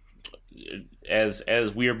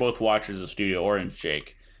 As we are both watchers of Studio Orange,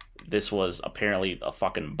 Jake, this was apparently a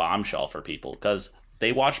fucking bombshell for people because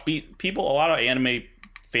they watch a lot of anime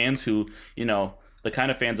fans who, the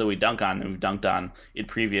kind of fans that we dunk on and we've dunked on in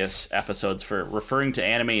previous episodes for referring to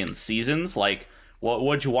anime in seasons. Like,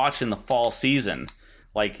 what'd you watch in the fall season?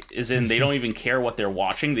 They don't even care what they're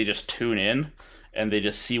watching. They just tune in and they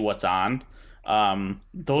just see what's on.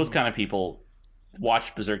 Those kind of people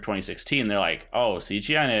watch Berserk 2016. They're like, oh,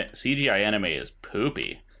 CGI anime is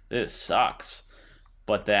poopy. This sucks.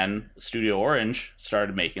 But then Studio Orange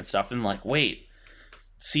started making stuff and wait,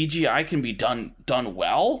 CGI can be done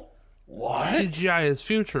well? What? CGI is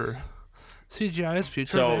future. CGI is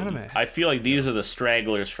future of anime. I feel like these are the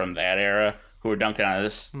stragglers from that era who are dunking on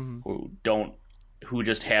this, who who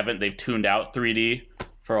just haven't. They've tuned out 3D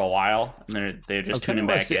for a while, and they're just tuning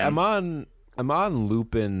back in. I'm on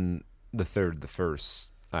Lupin the First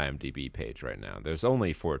IMDb page right now. There's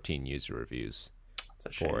only 14 user reviews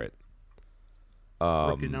for it.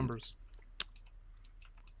 Rookie numbers.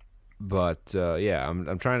 But yeah,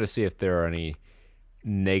 I'm trying to see if there are any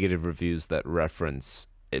negative reviews that reference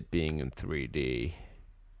it being in 3D.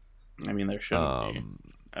 I mean, there shouldn't be.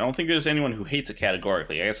 I don't think there's anyone who hates it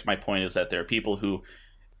categorically. I guess my point is that there are people who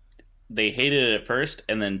they hated it at first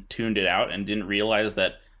and then tuned it out and didn't realize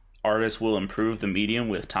that artists will improve the medium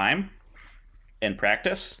with time and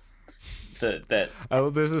practice.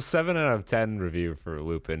 There's a 7 out of 10 review for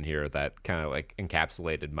Lupin here that kind of like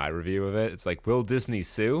encapsulated my review of it. It's like, will Disney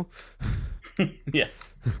sue? Yeah.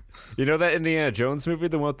 You know that Indiana Jones movie,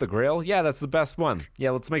 the one with the Grail? Yeah, that's the best one.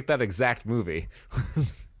 Yeah, let's make that exact movie.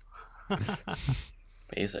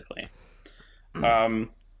 Basically. Yeah,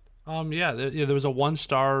 there was a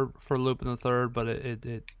 1-star for Lupin the Third, but it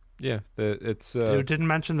didn't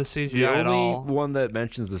mention the CGI at all. The only one that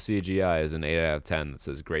mentions the CGI is an 8 out of 10 that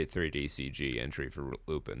says great 3D CG entry for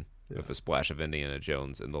Lupin with a splash of Indiana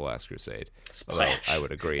Jones in The Last Crusade. Splash. I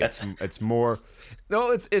would agree. It's more.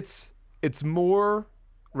 No, it's more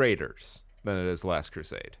Raiders than it is Last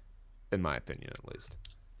Crusade, in my opinion, at least.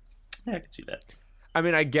 Yeah, I can see that. I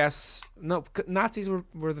mean, I guess no. Nazis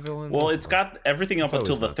were the villain. Well, it's got everything up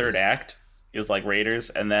until the third act is like Raiders,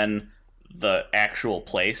 and then the actual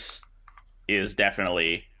place is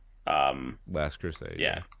definitely Last Crusade.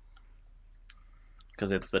 Yeah,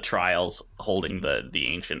 because it's the trials holding the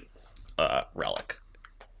ancient relic.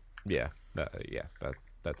 Yeah, that's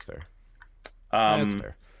fair. That's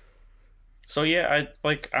fair. So yeah,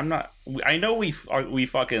 I'm not. I know we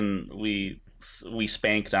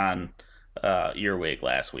spanked on Earwig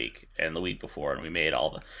last week and the week before, and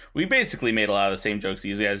we basically made a lot of the same jokes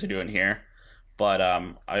these guys are doing here, but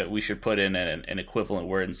we should put in an equivalent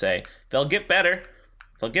word and say they'll get better,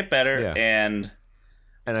 yeah. and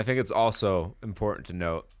I think it's also important to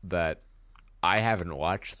note that I haven't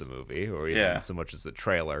watched the movie or even so much as the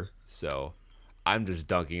trailer, so I'm just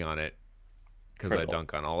dunking on it because I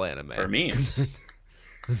dunk on all anime for memes.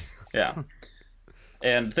 Yeah.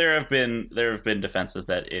 And there have been defenses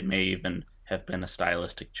that it may even have been a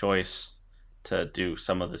stylistic choice to do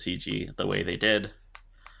some of the CG the way they did.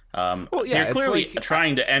 They're clearly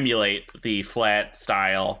trying to emulate the flat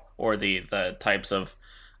style or the types of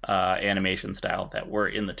animation style that were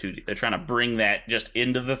in the 2D. They're trying to bring that just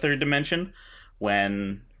into the third dimension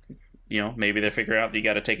when, maybe they figure out that you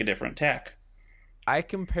got to take a different tack. I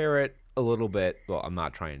compare it a little bit. Well, I'm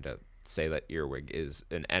not trying to say that Earwig is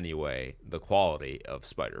in any way the quality of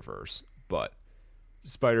Spider-Verse, but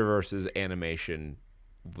Spider-Verse's animation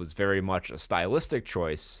was very much a stylistic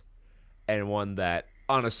choice and one that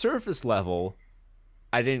on a surface level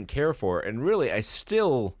I didn't care for, and really I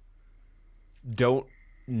still don't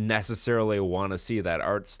necessarily want to see that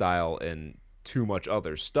art style in too much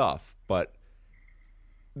other stuff, but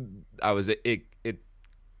it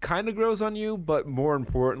kind of grows on you. But more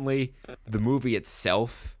importantly, the movie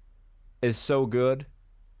itself is so good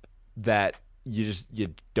that you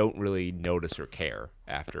don't really notice or care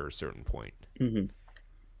after a certain point. Mm-hmm.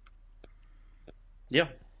 Yeah.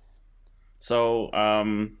 So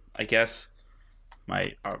I guess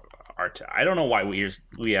I don't know why we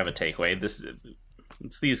have a takeaway.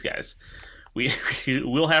 It's these guys.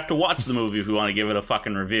 We'll have to watch the movie if we want to give it a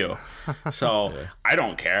fucking review. So yeah. I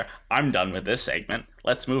don't care. I'm done with this segment.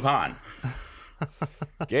 Let's move on.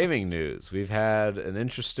 Gaming news. We've had an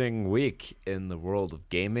interesting week in the world of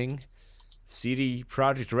gaming. CD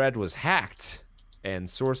Projekt Red was hacked, and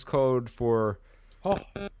source code for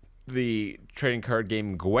the trading card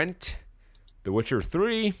game Gwent, The Witcher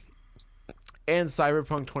 3, and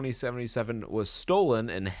Cyberpunk 2077 was stolen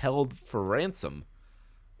and held for ransom.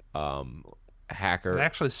 Hacker it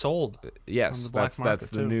actually sold. Yes, that's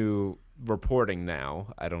the new reporting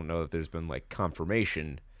now. I don't know if there's been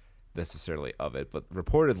confirmation necessarily of it, but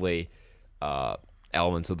reportedly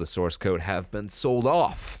elements of the source code have been sold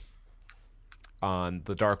off on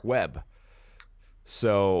the dark web.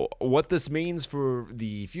 So what this means for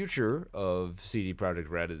the future of CD Projekt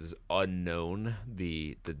Red is unknown.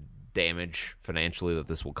 The damage financially that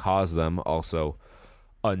this will cause them also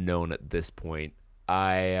unknown at this point.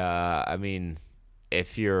 I mean,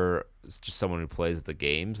 if you're just someone who plays the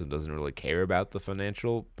games and doesn't really care about the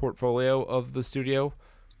financial portfolio of the studio,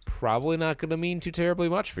 probably not going to mean too terribly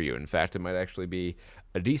much for you. In fact, it might actually be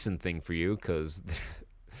a decent thing for you because it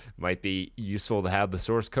might be useful to have the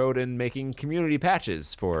source code in making community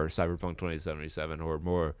patches for Cyberpunk 2077 or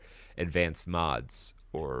more advanced mods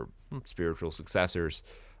or spiritual successors.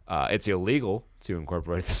 It's illegal to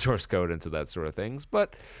incorporate the source code into that sort of things,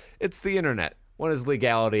 but it's the internet. When has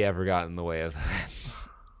legality ever gotten in the way of that?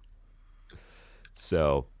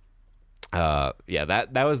 So,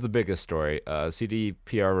 that was the biggest story.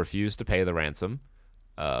 CDPR refused to pay the ransom.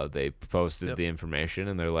 They posted the information,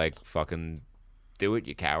 and they're like, "Fucking do it,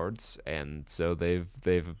 you cowards!" And so they've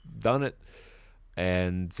done it,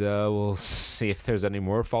 and we'll see if there's any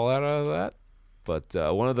more fallout out of that.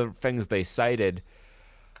 But one of the things they cited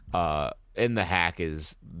in the hack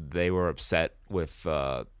is they were upset with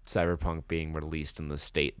Cyberpunk being released in the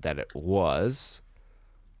state that it was,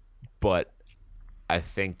 but I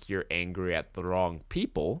think you're angry at the wrong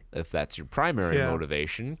people if that's your primary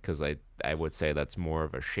motivation, because I would say that's more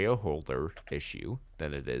of a shareholder issue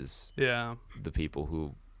than it is the people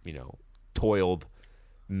who, toiled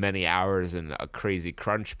many hours in a crazy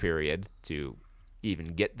crunch period to even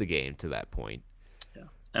get the game to that point. Yeah,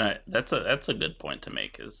 and that's a good point to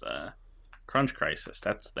make, is Crunch Crisis.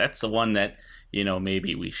 That's the one that,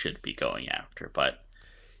 maybe we should be going after, but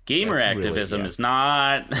gamer activism is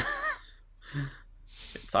not.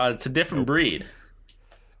 It's a different breed.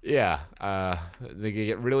 Yeah, they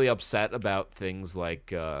get really upset about things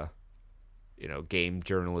like, game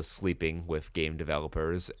journalists sleeping with game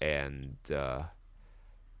developers and,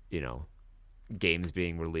 games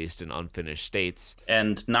being released in unfinished states.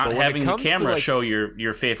 And not having the camera show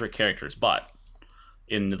your favorite character's butt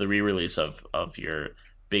in the re-release of your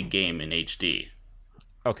big game in HD.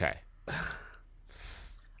 Okay.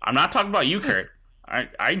 I'm not talking about you, Kurt.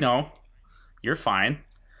 I know. You're fine.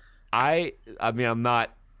 I mean, I'm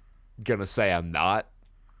not gonna say I'm not.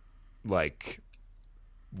 Like,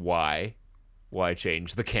 why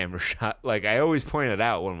change the camera shot? Like, I always point it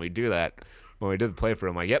out when we do that. When we did the playthrough,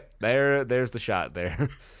 I'm like, yep, there's the shot there.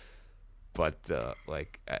 But I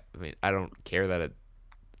mean, I don't care that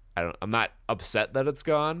I'm not upset that it's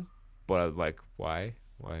gone. But I'm like, why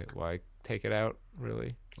take it out?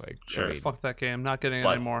 Really? Like, sure, I mean, fuck that game. Not getting it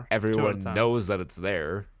anymore. Everyone knows that it's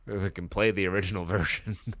there. They can play the original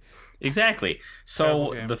version. Exactly.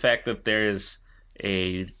 So the fact that there's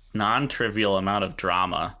a non-trivial amount of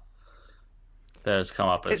drama that has come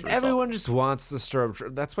up as a result. Everyone just wants to stir up.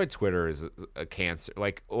 That's why Twitter is a cancer.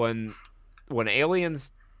 Like, when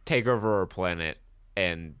aliens take over our planet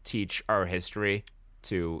and teach our history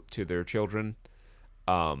to their children,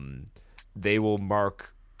 they will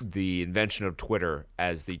mark the invention of Twitter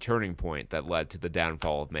as the turning point that led to the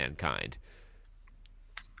downfall of mankind.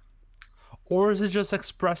 Or is it just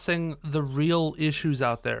expressing the real issues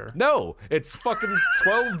out there? No, it's fucking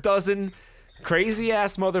 12 dozen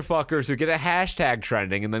crazy-ass motherfuckers who get a hashtag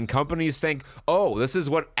trending, and then companies think, oh, this is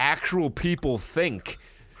what actual people think.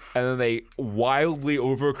 And then they wildly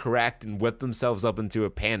overcorrect and whip themselves up into a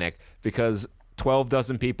panic because 12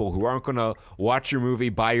 dozen people who aren't going to watch your movie,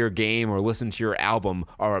 buy your game, or listen to your album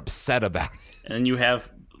are upset about it. And you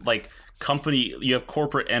have, you have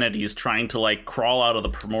corporate entities trying to crawl out of the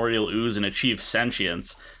primordial ooze and achieve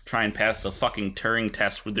sentience, try and pass the fucking Turing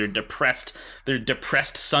test with their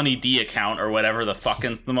depressed Sunny D account or whatever the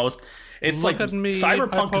fucking the most. It's Look at me.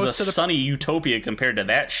 Cyberpunk is a sunny utopia compared to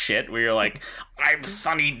that shit where you're like, I'm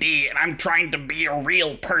Sunny D and I'm trying to be a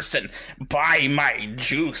real person. Buy my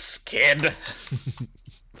juice, kid.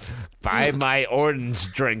 Buy my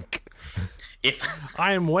orange drink. If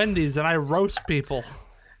I am Wendy's and I roast people.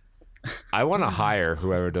 I want to hire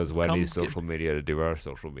whoever does Wendy's social media to do our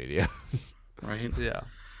social media. Right? Yeah.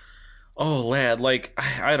 Oh, lad,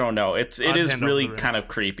 I don't know. It is really kind of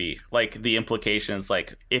creepy. The implications,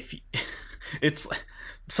 if it's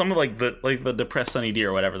some of the depressed Sunny D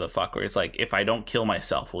or whatever the fuck, where it's if I don't kill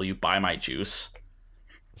myself, will you buy my juice?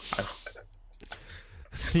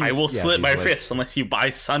 I will slit my wrist unless you buy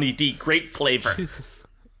Sunny D. Great flavor. Jesus.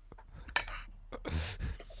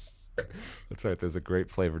 That's right. There's a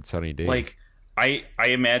great flavored Sunny D. I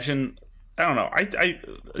imagine. I don't know.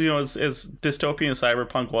 As dystopian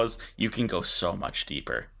Cyberpunk was, you can go so much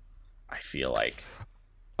deeper. I feel like.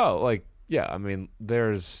 Oh, yeah. I mean,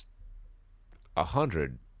 there's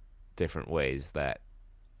 100 different ways that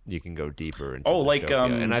you can go deeper into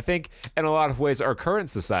dystopia. And I think in a lot of ways our current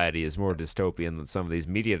society is more dystopian than some of these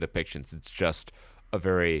media depictions. It's just a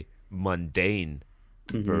very mundane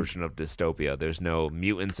version of dystopia. There's no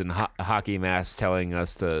mutants in hockey masks telling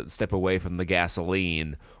us to step away from the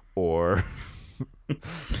gasoline or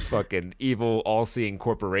fucking evil all-seeing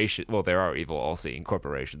corporation. Well, there are evil all-seeing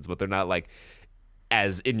corporations, but they're not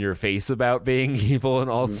as in your face about being evil and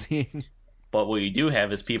all-seeing. But what you do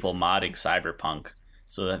have is people modding Cyberpunk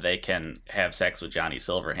so that they can have sex with Johnny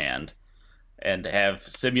Silverhand and have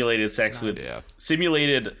simulated sex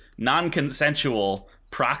simulated non-consensual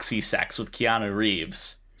proxy sex with Keanu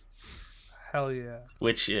Reeves Hell yeah.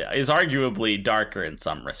 which is arguably darker in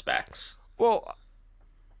some respects. Well,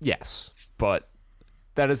 yes, but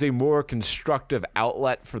that is a more constructive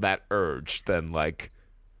outlet for that urge than like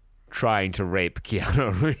trying to rape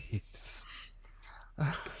Keanu Reeves.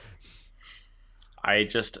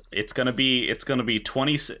 It's gonna be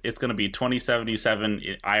 2077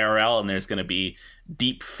 IRL, and there's gonna be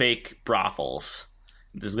deep fake brothels.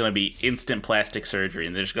 There's gonna be instant plastic surgery,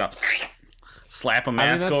 and they're just gonna slap a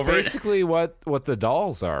mask that's over basically what the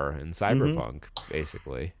dolls are in Cyberpunk.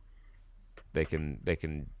 Basically, they can.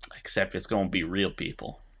 Except it's gonna be real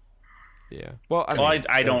people. Yeah. Well,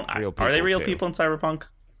 I don't. Are they real too. people in Cyberpunk?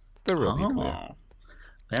 They're real people. Yeah.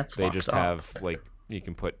 That's They fucked just up. have like you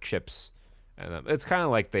can put chips, and it's kind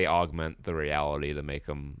of like they augment the reality to make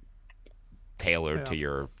them tailored to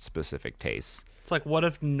your specific tastes. It's like, what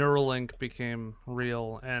if Neuralink became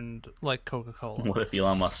real and like Coca-Cola? What if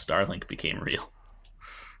Elon Musk's Starlink became real?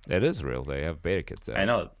 It is real. They have beta kits out. I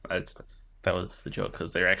know. That was the joke,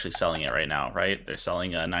 because they're actually selling it right now, right? They're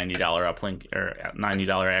selling a $90 uplink or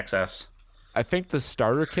 $90 access. I think the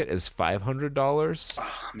starter kit is $500,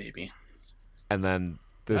 Maybe. and then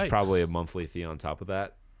there's Yikes. probably a monthly fee on top of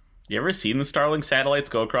that. You ever seen the Starlink satellites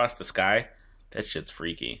go across the sky? That shit's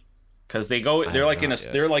freaky. Because they're like they're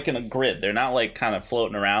like in a grid. They're not like kind of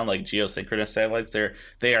floating around like geosynchronous satellites.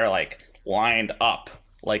 They are like lined up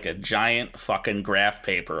like a giant fucking graph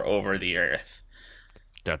paper over the Earth.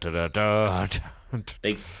 Da, da, da, da.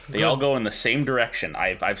 They all go in the same direction.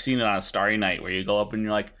 I've seen it on a starry night where you go up and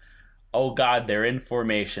you're like, oh god, they're in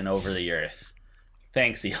formation over the Earth.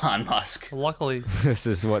 Thanks, Elon Musk. Luckily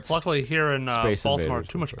here in Space Baltimore, invaders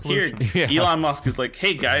too much Here, pollution. Elon Musk is like,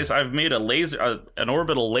 hey guys, I've made an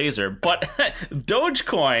orbital laser, but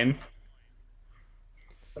Dogecoin,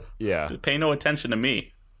 Yeah, pay no attention to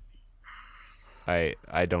me.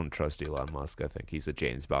 I don't trust Elon Musk. I think he's a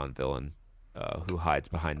James Bond villain who hides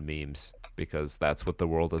behind memes, because that's what the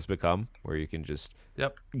world has become, where you can just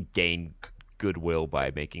gain goodwill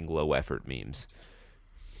by making low effort memes.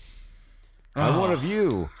 I'm one of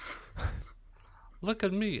you. Look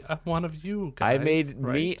at me. I'm one of you guys.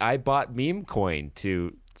 I bought meme coin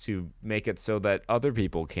to make it so that other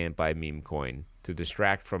people can't buy meme coin, to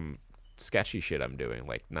distract from sketchy shit I'm doing,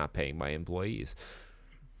 like not paying my employees.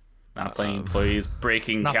 Not paying employees,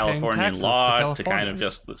 breaking not paying California taxes law to to kind of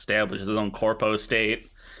just establish his own corpo state.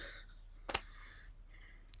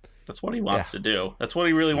 That's what he wants to do. That's what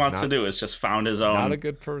he really wants to do, is just found his own. Not a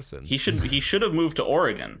good person. He should have moved to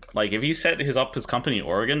Oregon. Like, if he set his company in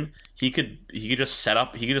Oregon, he could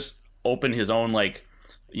just open his own, like,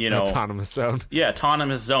 autonomous zone. Yeah,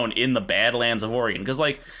 autonomous zone in the Badlands of Oregon. Because,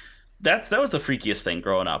 like, that was the freakiest thing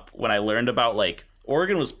growing up, when I learned about, like,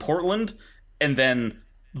 Oregon was Portland and then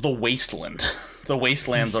the wasteland, the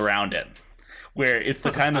wastelands around it, where it's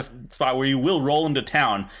the kind of spot where you will roll into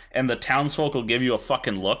town and the townsfolk will give you a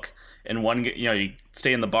fucking look, and you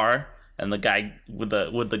stay in the bar and the guy with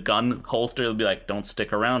the gun holster will be like, don't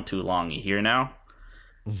stick around too long, you hear now?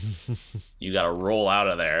 You gotta roll out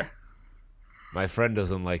of there. My friend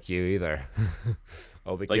doesn't like you either.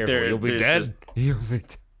 Oh, be Like, careful. You'll be dead. You'll be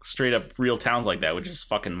dead. Straight up real towns like that, which is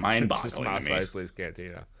fucking mind-boggling Just to Mos me. Eisley's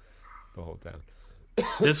Cantina. The whole town.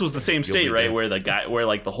 This was the same state, be right, dead. where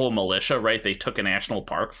like the whole militia, right, they took a national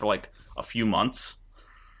park for like a few months,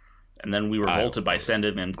 and then we were revolted by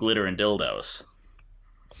sending in glitter and dildos.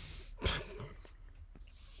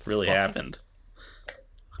 Really happened.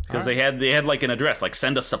 Because they had like an address, like,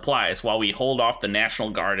 send us supplies while we hold off the National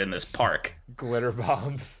Guard in this park. Glitter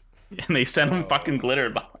bombs. And they sent them fucking glitter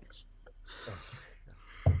bombs.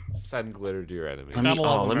 Send glitter to your enemies.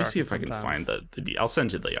 Let me see if I can find the I'll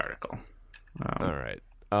send you the article. All right.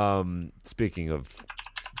 Speaking of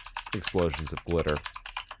explosions of glitter,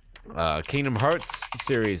 Kingdom Hearts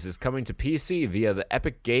series is coming to PC via the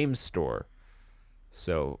Epic Games Store.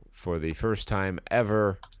 So for the first time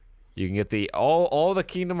ever, you can get all the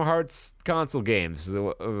Kingdom Hearts console games,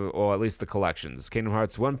 or at least the collections. Kingdom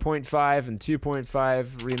Hearts 1.5 and 2.5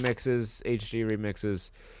 remixes, HD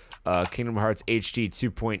remixes. Kingdom Hearts HD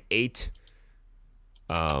 2.8,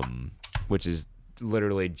 which is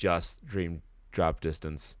literally just Dream Drop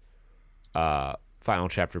Distance. Final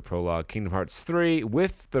Chapter Prologue. Kingdom Hearts 3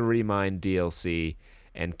 with the Remind DLC,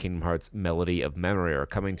 and Kingdom Hearts Melody of Memory are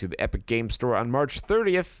coming to the Epic Games Store on March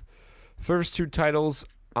 30th. First two titles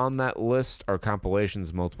on that list are compilations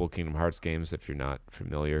of multiple Kingdom Hearts games, if you're not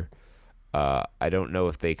familiar. I don't know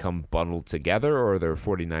if they come bundled together or they're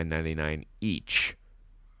 $49.99 each.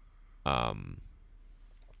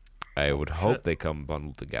 I would hope they come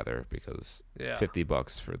bundled together, because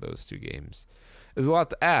 $50 for those two games is a lot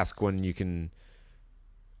to ask when you can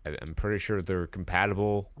I'm pretty sure they're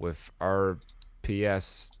compatible with our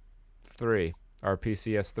PS3, our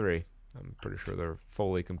PCS3. I'm pretty sure they're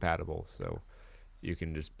fully compatible, so you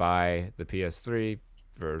can just buy the PS3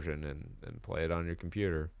 version and play it on your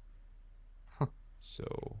computer. So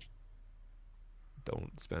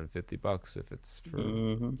don't spend $50 if it's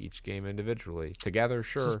for each game individually. Together,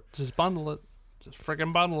 sure. Just bundle it. Just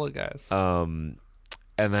freaking bundle it, guys. And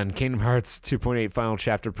then Kingdom Hearts 2.8 Final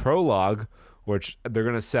Chapter Prologue, which they're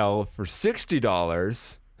going to sell for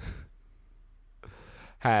 $60,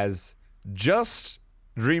 has just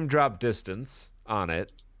Dream Drop Distance on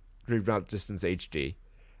it, Dream Drop Distance HD,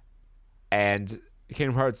 and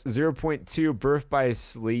Kingdom Hearts 0.2 Birth by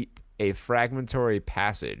Sleep, a Fragmentary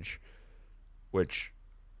Passage, which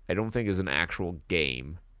I don't think is an actual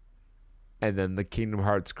game, and then the Kingdom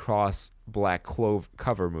Hearts Cross Black Clove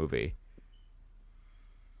cover movie.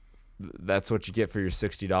 That's what you get for your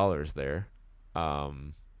 $60 there.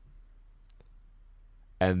 And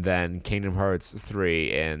then Kingdom Hearts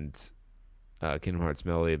 3 and Kingdom Hearts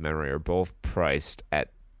Melody of Memory are both priced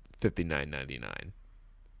at $59.99.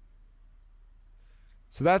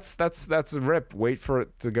 So that's a rip. Wait for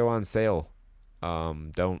it to go on sale.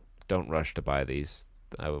 Don't rush to buy these.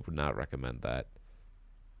 I would not recommend that.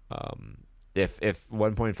 If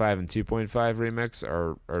 1.5 and 2.5 remix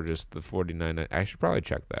are just the $49, I should probably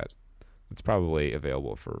check that. It's probably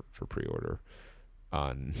available for pre-order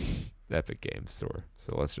on Epic Games Store.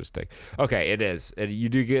 So let's just take. Okay, it is. You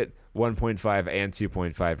do get 1.5 and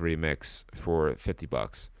 2.5 remix for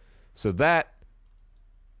 $50. So that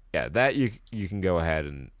you can go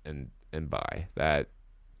ahead and buy.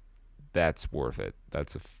 That's worth it.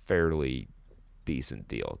 That's a fairly decent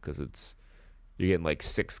deal because you're getting like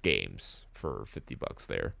 6 games for $50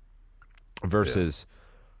 there versus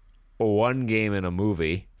one game in a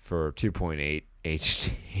movie for 2.8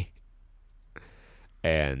 HD.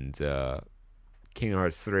 And Kingdom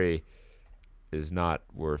Hearts 3 is not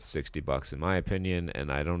worth $60 in my opinion,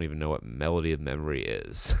 and I don't even know what Melody of Memory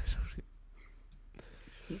is.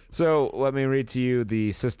 So let me read to you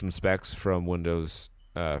the system specs from Windows,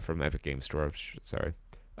 from Epic Games Store. Sorry.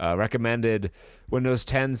 Recommended Windows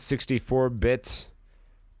 10 64-bit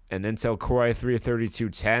and Intel Core i3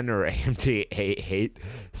 3210 or AMD A8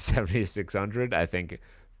 7600. I think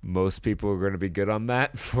most people are going to be good on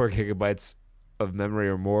that. 4 gigabytes of memory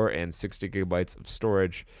or more and 60 gigabytes of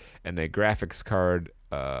storage, and a graphics card,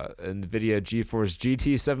 NVIDIA GeForce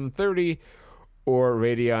GT 730 or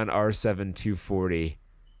Radeon R7 240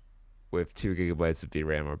 with 2 gigabytes of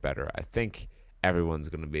VRAM or better. I think everyone's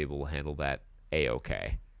going to be able to handle that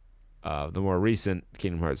A-okay. The more recent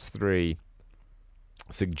Kingdom Hearts 3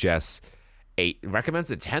 recommends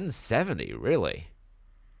a 1070. Really?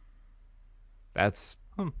 That's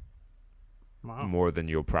wow. More than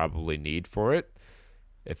you'll probably need for it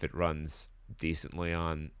if it runs decently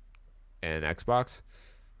on an Xbox.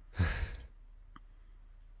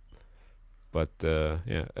 But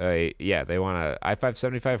they want a i5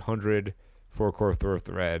 7500 4-core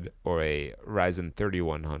thread or a Ryzen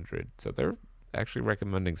 3100. So they're actually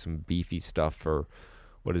recommending some beefy stuff for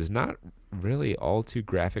what is not really all too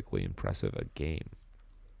graphically impressive a game.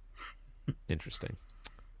 Interesting.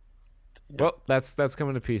 Well, that's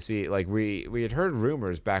coming to PC. Like we had heard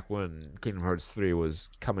rumors back when Kingdom Hearts 3 was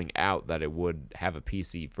coming out that it would have a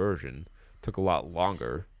PC version. Took a lot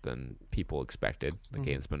longer than people expected. The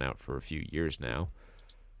game's been out for a few years now.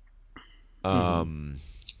 And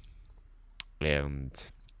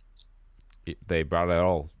they brought it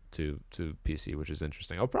all to PC, which is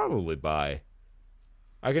interesting. I'll probably buy.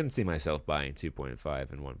 I can see myself buying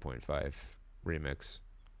 2.5 and 1.5 remix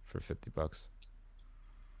for $50.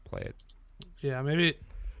 Play it. Yeah, maybe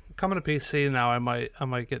coming to PC now. I might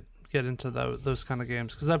get into those kind of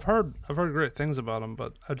games because I've heard great things about them,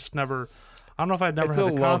 but I just never. I don't know if I'd never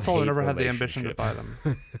had the console or never had the ambition to buy them.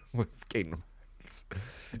 With Kingdom Hearts.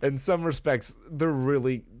 In some respects, they're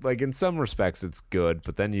really like. In some respects, it's good,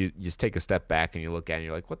 but then you just take a step back and you look at it and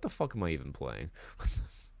you're like, "What the fuck am I even playing?"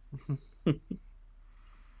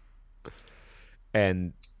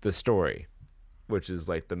 And the story, which is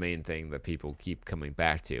like the main thing that people keep coming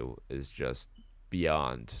back to, is just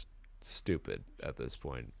beyond stupid at this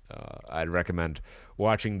point. I'd recommend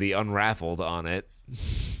watching the Unraveled on it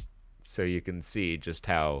so you can see just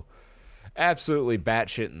how absolutely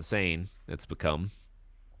batshit insane it's become.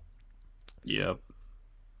 Yep.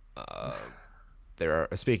 There are,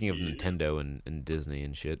 speaking of Nintendo and Disney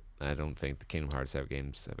and shit, I don't think the Kingdom Hearts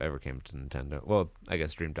games have ever came to Nintendo. Well, I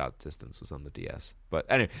guess Dream Drop Distance was on the DS. But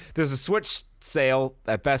anyway, there's a Switch sale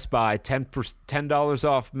at Best Buy, $10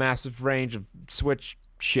 off massive range of Switch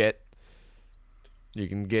shit. You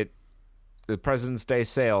can get the President's Day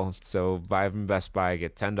sale. So buy from Best Buy,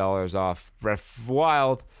 get $10 off. Breath of the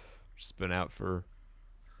Wild, which has been out for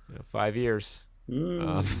 5 years.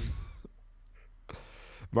 Mario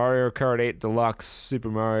Kart 8 Deluxe, Super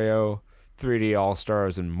Mario, 3D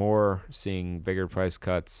All-Stars, and more, seeing bigger price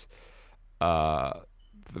cuts. The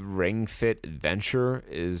Ring Fit Adventure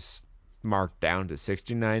is marked down to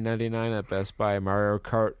 $69.99 at Best Buy. Mario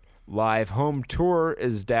Kart Live Home Tour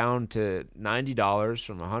is down to $90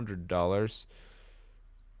 from $100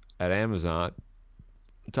 at Amazon.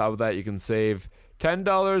 On top of that, you can save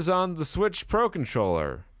 $10 on the Switch Pro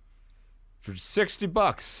Controller for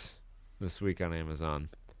 $60 this week on Amazon.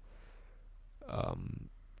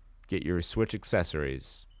 Get your Switch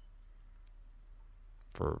accessories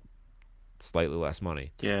for slightly less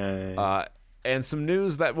money. Yay. And some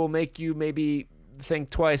news that will make you maybe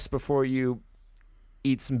think twice before you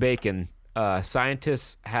eat some bacon.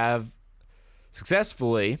 Scientists have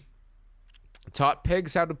successfully taught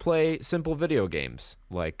pigs how to play simple video games,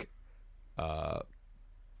 like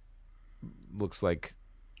looks like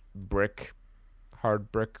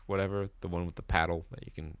hard brick, whatever, the one with the paddle that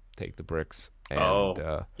you can take the bricks. And,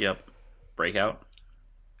 yep. Breakout.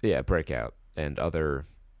 Yeah, Breakout and other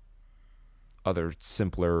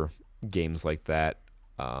simpler games like that.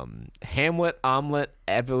 Hamlet, Omelette,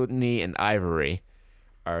 Ebony, and Ivory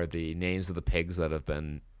are the names of the pigs that have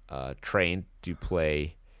been trained to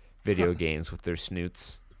play video games with their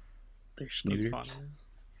snoots. Their snooters.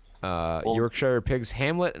 Yorkshire pigs,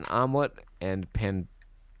 Hamlet and Omelette, and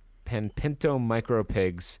Pinto micro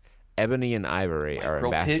pigs, Ebony and Ivory are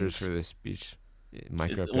ambassadors for this speech.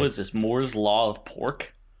 What is this, Moore's Law of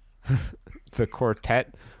Pork? The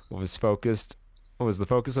quartet was the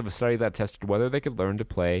focus of a study that tested whether they could learn to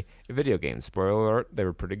play a video game. Spoiler alert, they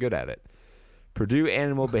were pretty good at it. Purdue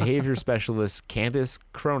animal behavior specialist Candace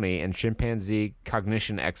Croney and chimpanzee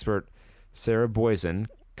cognition expert Sarah Boysen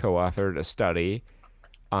co-authored a study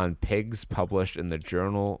on pigs published in the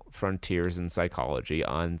journal Frontiers in Psychology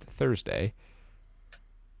on Thursday.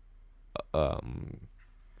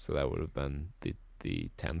 So that would have been the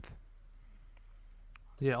 10th.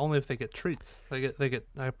 Yeah, only if they get treats. They get.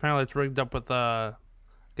 Apparently, it's rigged up with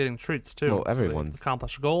getting treats too. Well, everyone's they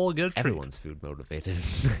accomplish a goal, get a treat. Everyone's food motivated.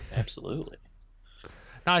 Absolutely.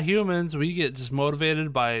 Not humans. We get just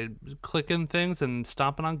motivated by clicking things and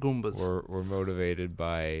stomping on Goombas. We're motivated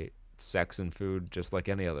by sex and food, just like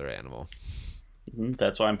any other animal.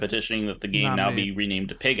 That's why I'm petitioning that the game be renamed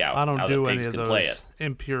to Pig Out. I don't do any pigs of can those play it.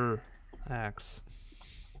 impure acts.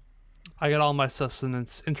 I get all my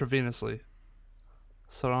sustenance intravenously,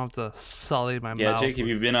 so I don't have to sully my mouth. Yeah, Jake, have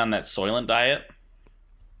you been on that Soylent diet?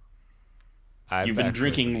 You've been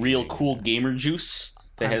drinking real cool gamer juice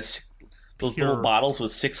that has those little bottles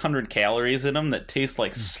with 600 calories in them that taste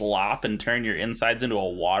like slop and turn your insides into a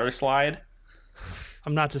water slide.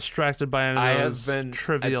 I'm not distracted by any of those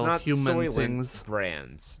trivial human Soylent things.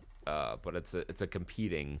 Brands, but it's a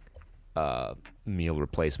competing meal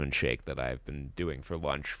replacement shake that I've been doing for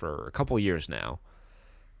lunch for a couple years now.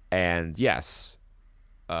 And yes,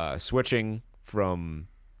 switching from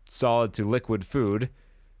solid to liquid food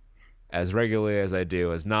as regularly as I do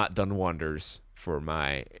has not done wonders for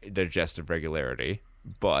my digestive regularity,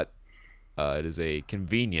 but it is a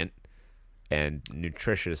convenient and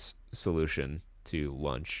nutritious solution to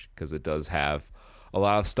lunch because it does have a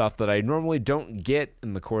lot of stuff that I normally don't get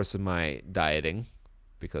in the course of my dieting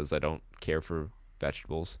because I don't care for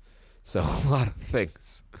vegetables. So a lot of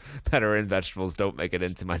things that are in vegetables don't make it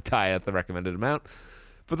into my diet at the recommended amount.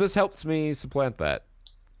 But this helps me supplant that.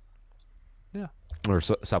 Yeah. Or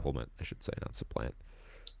supplement, I should say, not supplant.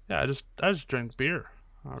 Yeah, I just drink beer.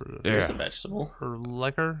 There's a vegetable. Or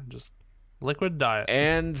liquor, just liquid diet.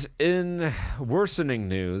 And in worsening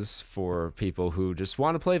news for people who just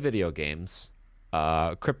want to play video games,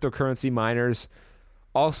 cryptocurrency miners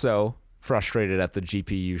also frustrated at the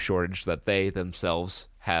GPU shortage that they themselves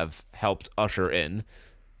have helped usher in,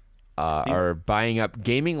 are buying up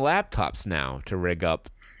gaming laptops now to rig up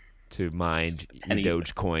to mine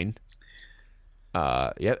Dogecoin.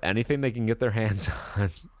 Yep, anything they can get their hands on.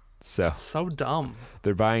 So dumb.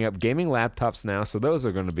 They're buying up gaming laptops now, so those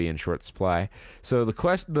are going to be in short supply. So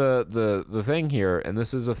the thing here, and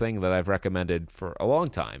this is a thing that I've recommended for a long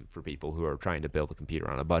time for people who are trying to build a computer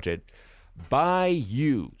on a budget, buy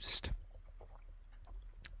used.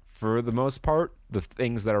 For the most part, the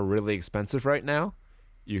things that are really expensive right now,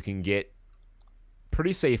 you can get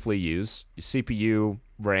pretty safely used. Your CPU,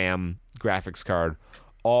 RAM, graphics card,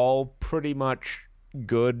 all pretty much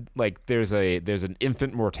good. Like there's an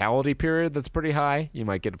infant mortality period that's pretty high. You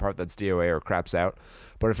might get a part that's DOA or craps out,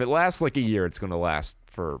 but if it lasts like a year, it's going to last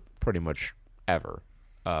for pretty much ever.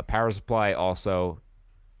 Power supply also,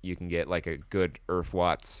 you can get like a good Earth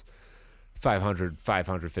Watts 500,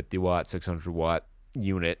 550 watt, 600 watt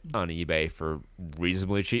unit on eBay for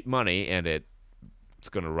reasonably cheap money, and it's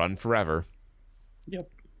going to run forever. Yep.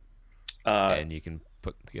 And you can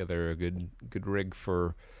put together a good rig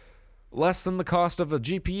for less than the cost of a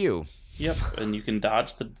GPU. Yep, and you can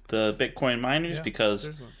dodge the Bitcoin miners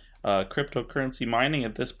because cryptocurrency mining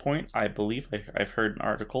at this point, I believe I've heard an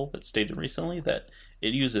article that stated recently that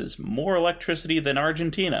it uses more electricity than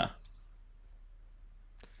Argentina.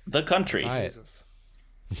 The country.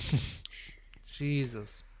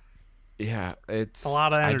 Jesus. Yeah, it's a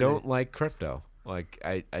lot of energy. I don't like crypto. Like,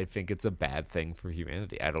 I think it's a bad thing for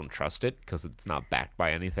humanity. I don't trust it because it's not backed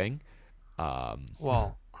by anything.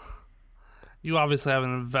 Well, you obviously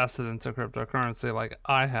haven't invested into cryptocurrency like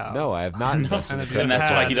I have. No, I have not invested in cryptocurrency. And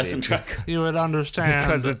that's why he doesn't trust. You would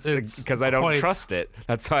understand because I don't trust it.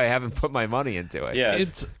 That's why I haven't put my money into it. Yeah,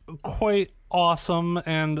 it's quite awesome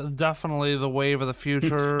and definitely the wave of the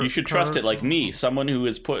future. You should trust it like me, someone who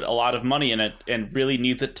has put a lot of money in it and really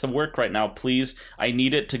needs it to work right now. Please, I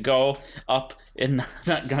need it to go up and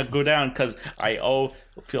not go down because I owe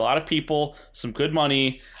a lot of people some good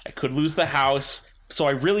money. I could lose the house. So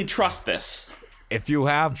I really trust this. If you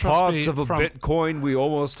have parts of a Bitcoin, we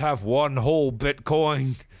almost have one whole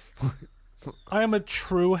Bitcoin. I am a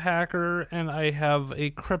true hacker, and I have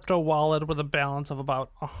a crypto wallet with a balance of about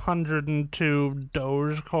 102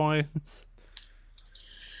 Dogecoins.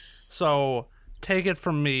 So take it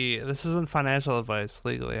from me. This isn't financial advice.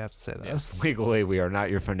 Legally, I have to say that. Yes, legally, we are not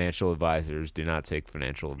your financial advisors. Do not take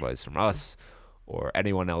financial advice from us or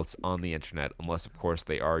anyone else on the internet, unless, of course,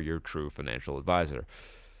 they are your true financial advisor.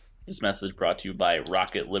 This message brought to you by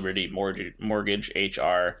Rocket Liberty Mortgage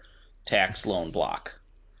HR Tax Loan Block.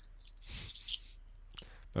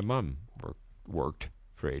 My mom worked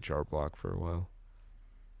for HR Block for a while.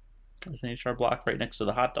 There's an HR Block right next to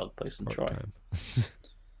the hot dog place in Troy.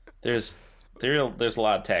 There's a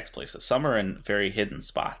lot of tax places. Some are in very hidden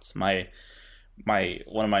spots. One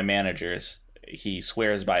of my managers, he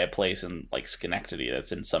swears by a place in like Schenectady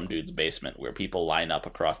that's in some dude's basement where people line up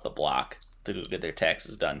across the block to go get their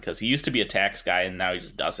taxes done, because he used to be a tax guy and now he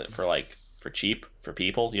just does it for cheap for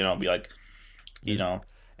people, be like,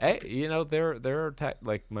 hey, there are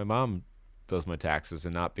like my mom does my taxes,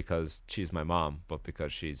 and not because she's my mom, but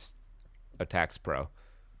because she's a tax pro.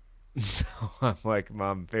 So I'm like,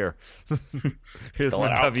 Mom, here's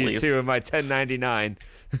my W-2 and my 1099.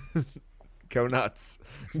 Go nuts.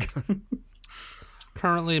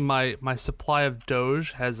 Currently, my supply of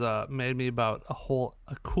Doge has made me about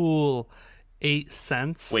a cool 8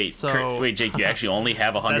 cents. Wait, Jake, you actually only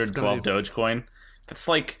have 112 Dogecoin? That's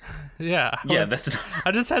like... Yeah. That's...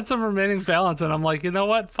 I just had some remaining balance, and I'm like, you know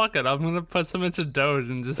what? Fuck it. I'm going to put some into Doge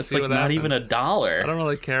and just see what happens. That's not even $1. I don't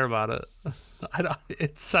really care about it.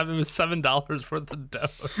 It was $7 worth of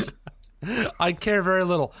Doge. I care very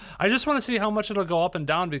little. I just want to see how much it'll go up and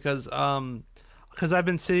down because I've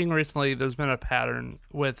been seeing recently there's been a pattern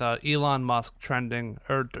with Elon Musk trending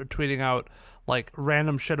or tweeting out like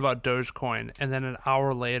random shit about Dogecoin, and then an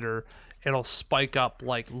hour later it'll spike up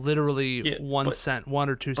like literally 1 cent, 1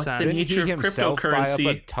 or 2 cents. Didn't he himself cryptocurrency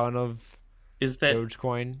buy up a ton of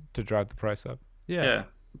Dogecoin to drive the price up? Yeah.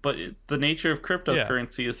 But the nature of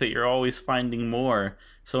cryptocurrency is that you're always finding more.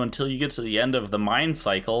 So until you get to the end of the mine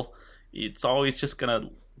cycle, it's always just going to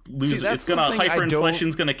lose.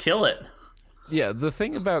 Hyperinflation's going to kill it. Yeah, the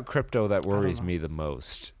thing about crypto that worries me the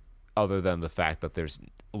most, other than the fact that there's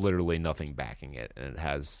literally nothing backing it and it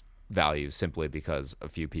has value simply because a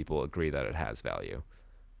few people agree that it has value,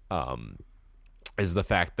 is the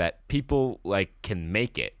fact that people can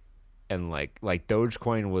make it. And like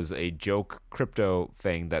Dogecoin was a joke crypto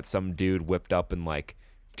thing that some dude whipped up in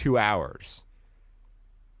 2 hours.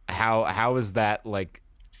 How is that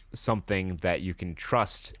something that you can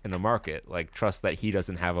trust in a market? Trust that he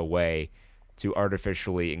doesn't have a way to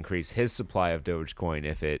artificially increase his supply of Dogecoin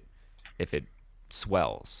if it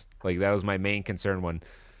swells. That was my main concern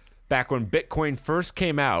back when Bitcoin first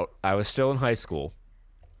came out. I was still in high school.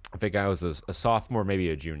 I think I was a sophomore, maybe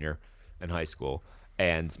a junior in high school.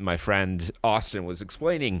 And my friend Austin was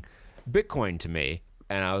explaining Bitcoin to me,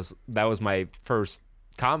 and that was my first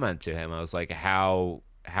comment to him. I was like, how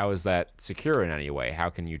is that secure in any way? How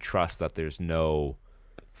can you trust that there's no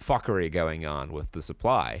fuckery going on with the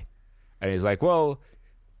supply? And he's like, well,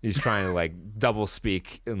 he's trying to double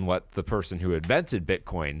speak in what the person who invented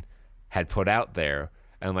Bitcoin had put out there.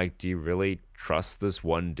 And I'm like, do you really trust this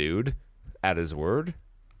one dude at his word?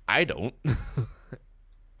 I don't.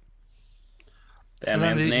 That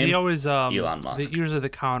man's name? He always, Elon Musk. Usually the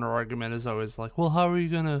counter argument is always like, well, how are you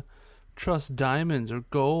going to trust diamonds or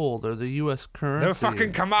gold or the U.S. currency. They're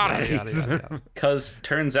fucking commodities. Because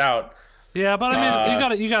turns out, Yeah, but I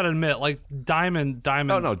mean, you gotta admit, like diamond.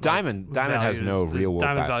 Oh no, diamond has no real world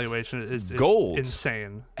diamond value. valuation is Gold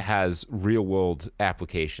insane. has real world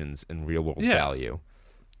applications and real world value.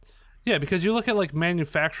 Yeah, because you look at like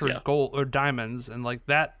manufactured gold or diamonds, and like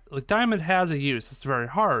that, like diamond has a use. It's very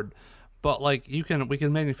hard, but like we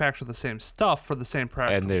can manufacture the same stuff for the same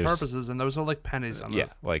practical purposes, and those are like pennies on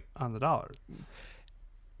the dollar.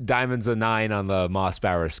 Diamond's a 9 on the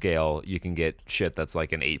Mossbauer scale. You can get shit that's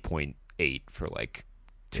like an 8.8 for like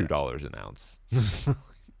 $2 an ounce.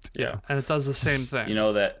 yeah, and it does the same thing. You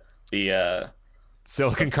know that the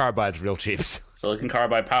silicon carbide's real cheap. Silicon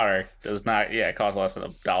carbide powder does not. Yeah, it costs less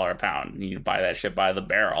than $1 a pound. You can buy that shit by the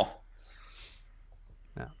barrel.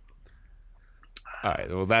 Yeah. All right.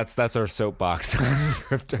 Well, that's our soapbox on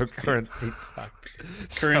cryptocurrency talk.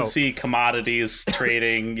 Currency, commodities,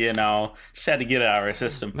 trading. You know, just had to get it out of our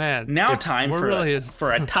system. Man, now time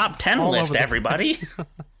for a top 10 list, everybody.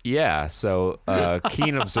 Yeah. So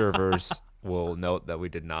keen observers will note that we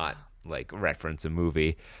did not reference a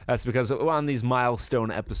movie. That's because on these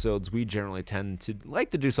milestone episodes, we generally tend to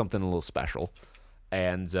like to do something a little special.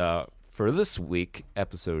 And for this week,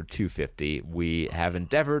 episode 250, we have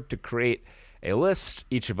endeavored to create a list.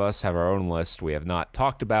 Each of us have our own list. We have not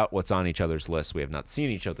talked about what's on each other's list. We have not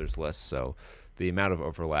seen each other's lists, so the amount of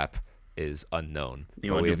overlap is unknown.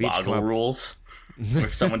 You want to do boggle rules?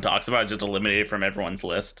 If someone talks about it, just eliminate it from everyone's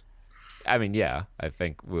list? I mean, yeah. I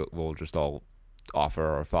think we'll just all offer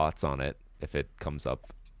our thoughts on it if it comes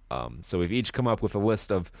up. So we've each come up with a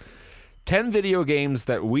list of 10 video games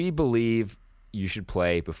that we believe you should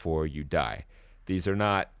play before you die. These are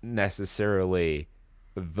not necessarily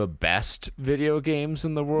the best video games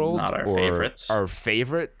in the world, not our or favorites. Our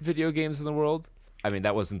favorite video games in the world. I mean,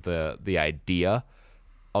 that wasn't the idea.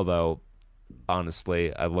 Although,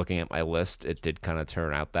 honestly, looking at my list, it did kind of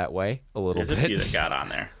turn out that way a little bit. There's a few that got on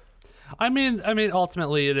there. I mean,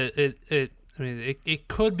 ultimately, it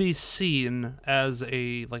could be seen as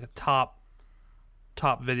a top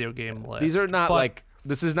video game list. These are not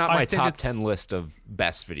this is not my top 10 list of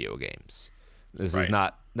best video games. This is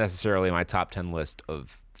not necessarily my top 10 list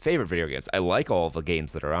of favorite video games. I like all the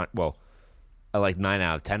games that are on. Well, I like 9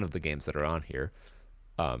 out of 10 of the games that are on here.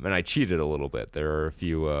 And I cheated a little bit. There are a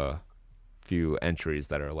few entries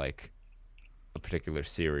that are like a particular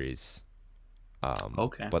series.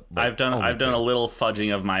 Okay, but I've done a little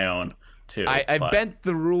fudging of my own too. I bent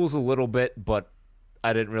the rules a little bit, but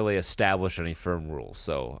I didn't really establish any firm rules,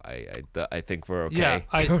 so I think we're okay. Yeah,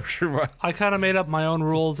 I kind of made up my own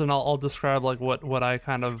rules, and I'll describe like what I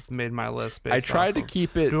kind of made my list based. I tried to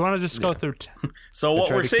keep it. Do we want to just go through? So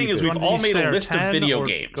what we're saying is we've all made a list of video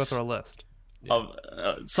games. Go through a list of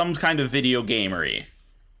some kind of video gamery.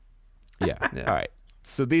 Yeah. All right.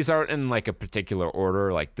 So these aren't in like a particular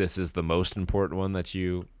order. Like this is the most important one that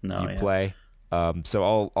you play.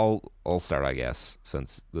 So I'll start, I guess,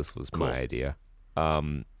 since this was my idea.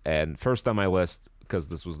 And first on my list, because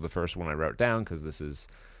this was the first one I wrote down, because this is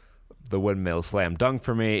the windmill slam dunk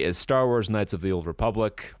for me, is Star Wars Knights of the Old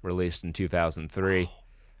Republic, released in 2003.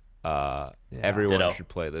 Everyone Ditto. should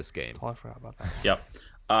play this game. Oh, I forgot about that. Yep.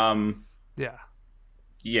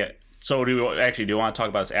 Yeah. So do you want to talk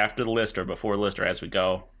about this after the list or before the list or as we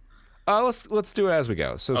go? Let's do it as we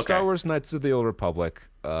go. So Star Wars Knights of the Old Republic,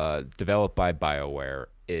 developed by BioWare,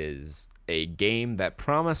 is a game that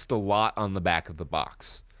promised a lot on the back of the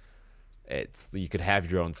box. You could have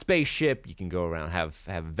your own spaceship, you can go around have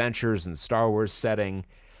adventures in Star Wars setting,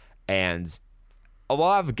 and a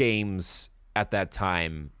lot of games at that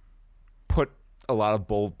time put a lot of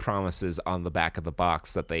bold promises on the back of the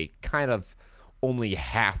box that they kind of only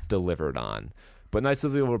half delivered on. But Knights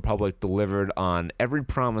of the Old Republic delivered on every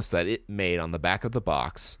promise that it made on the back of the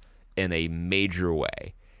box in a major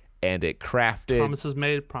way. And it crafted... Promises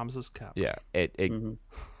made, promises kept. Yeah. It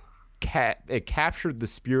captured the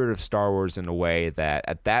spirit of Star Wars in a way that,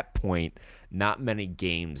 at that point, not many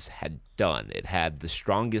games had done. It had the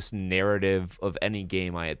strongest narrative of any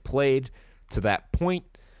game I had played to that point,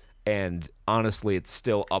 and honestly, it's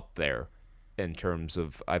still up there in terms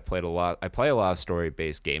of... I play a lot of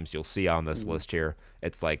story-based games. You'll see on this list here,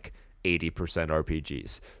 it's like 80%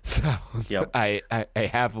 RPGs. So I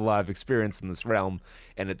have a lot of experience in this realm,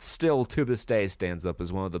 and it still, to this day, stands up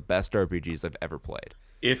as one of the best RPGs I've ever played.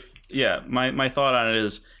 My thought on it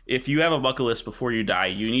is, if you have a bucket list before you die,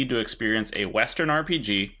 you need to experience a Western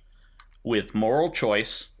RPG with moral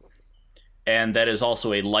choice, and that is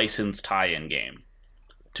also a licensed tie-in game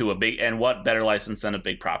to a big... And what better license than a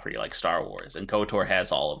big property like Star Wars? And KOTOR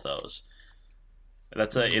has all of those.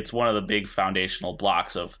 It's one of the big foundational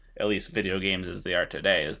blocks of at least video games as they are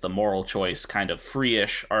today, is the moral choice kind of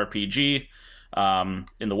free-ish RPG.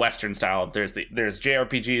 In the Western style, there's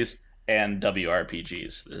JRPGs and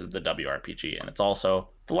WRPGs. This is the WRPG, and it's also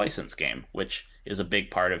the licensed game, which is a big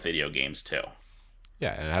part of video games too.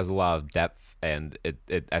 Yeah, and it has a lot of depth, and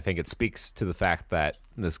I think it speaks to the fact that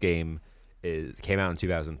this game came out in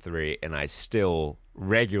 2003, and I still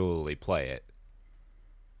regularly play it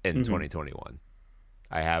in 2021.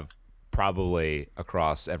 I have probably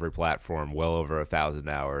across every platform well over 1,000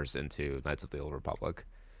 hours into Knights of the Old Republic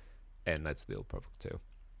and Knights of the Old Republic 2.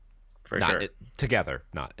 For sure. Together,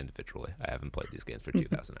 not individually. I haven't played these games for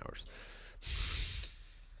 2,000 hours.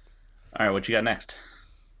 All right, what you got next?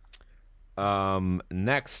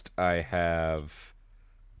 Next, I have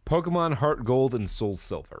Pokemon Heart Gold and Soul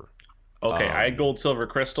Silver. Okay, I had Gold, Silver,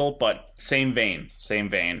 Crystal, but same vein.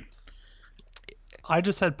 I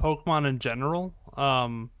just had Pokemon in general,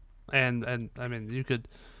 and I mean you could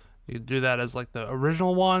do that as like the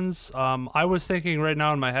original ones. I was thinking right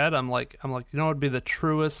now in my head, I'm like you know what would be the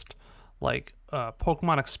truest like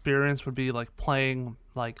Pokemon experience would be like playing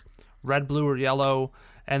like Red, Blue, or Yellow,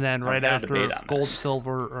 and then right after Gold,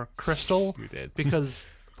 Silver, or Crystal, because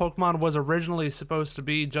Pokemon was originally supposed to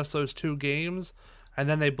be just those two games, and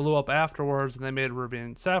then they blew up afterwards and they made Ruby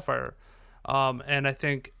and Sapphire, and I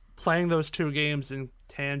think playing those two games in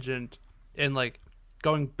tangent and like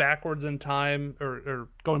going backwards in time or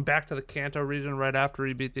going back to the Kanto region right after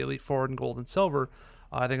you beat the Elite Four in Gold and Silver,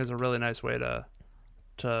 I think is a really nice way to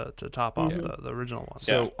top off the original one.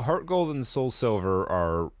 So Heart Gold and Soul Silver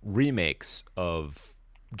are remakes of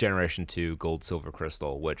Generation 2 Gold, Silver,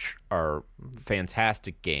 Crystal, which are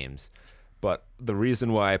fantastic games. But the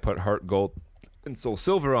reason why I put Heart Gold and Soul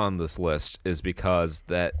Silver on this list is because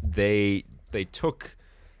that they took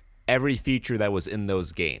every feature that was in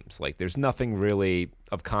those games. Like, there's nothing really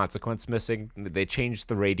of consequence missing. They changed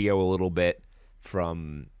the radio a little bit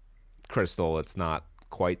from Crystal. It's not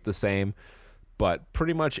quite the same. But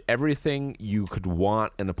pretty much everything you could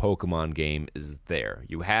want in a Pokemon game is there.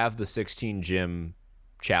 You have the 16 gym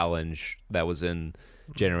challenge that was in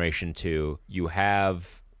Generation 2. You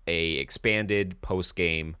have a expanded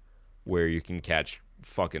post-game where you can catch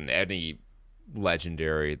fucking any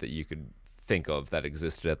legendary that you could think of that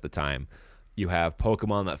existed at the time. You have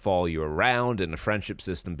Pokemon that follow you around and a friendship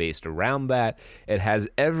system based around that. It has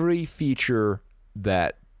every feature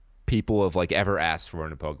that people have like ever asked for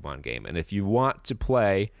in a Pokemon game. And if you want to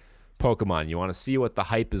play Pokemon, you want to see what the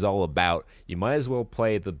hype is all about, you might as well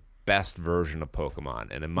play the best version of Pokemon.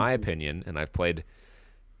 And in my opinion, and I've played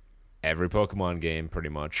every Pokemon game pretty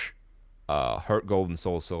much, Heart Gold and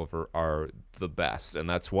Soul Silver are the best. And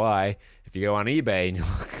that's why if you go on eBay and you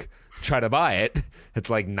try to buy it, it's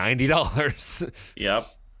like $90.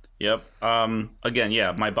 Yep. Again,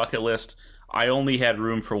 yeah, my bucket list, I only had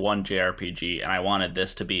room for one JRPG, and I wanted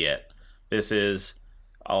this to be it. This is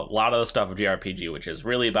a lot of the stuff of JRPG, which is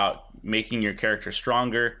really about making your character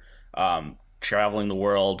stronger, traveling the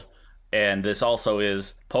world, and this also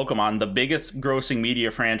is Pokemon, the biggest grossing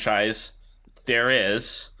media franchise there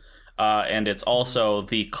is, and it's also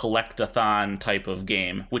the collect-a-thon type of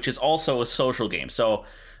game, which is also a social game. So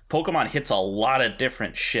Pokemon hits a lot of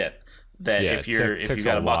different shit that if you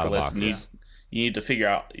got a bucket list, you need to figure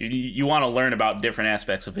out. You want to learn about different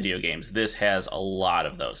aspects of video games. This has a lot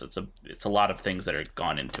of those. It's a lot of things that are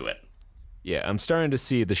gone into it. Yeah, I'm starting to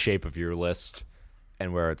see the shape of your list,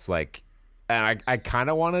 and where it's like, and I kind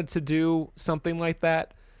of wanted to do something like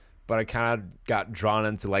that, but I kind of got drawn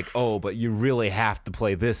into like, oh, but you really have to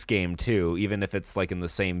play this game too, even if it's like in the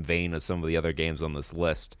same vein as some of the other games on this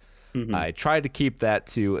list. Mm-hmm. I tried to keep that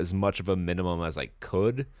to as much of a minimum as I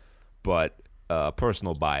could, but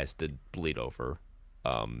personal bias did bleed over.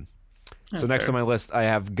 So next on my list, I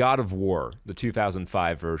have God of War, the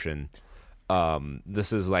 2005 version.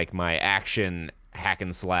 This is like my action hack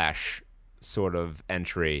and slash sort of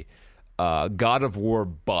entry. God of War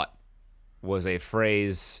butt was a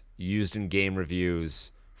phrase used in game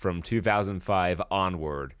reviews from 2005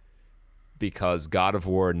 onward because God of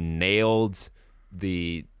War nailed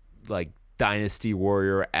the like Dynasty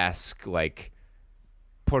Warrior-esque like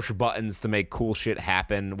push buttons to make cool shit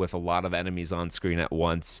happen with a lot of enemies on screen at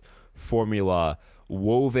once formula,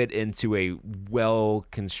 wove it into a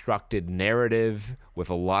well-constructed narrative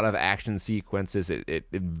with a lot of action sequences. It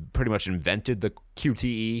pretty much invented the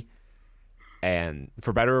QTE, and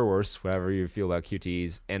for better or worse, whatever you feel about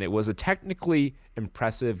QTEs. And it was a technically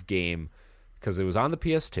impressive game because it was on the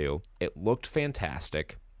PS2. It looked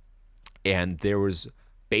fantastic, and there was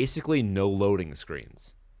basically no loading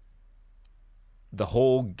screens. The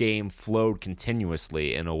whole game flowed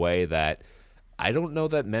continuously in a way that I don't know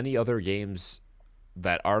that many other games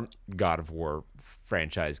that aren't God of War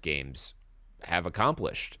franchise games have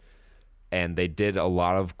accomplished. And they did a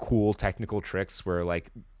lot of cool technical tricks where, like,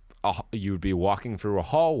 you would be walking through a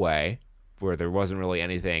hallway where there wasn't really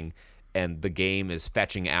anything, and the game is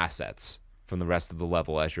fetching assets from the rest of the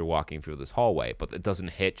level as you're walking through this hallway. But it doesn't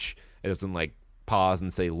hitch. It doesn't, like, pause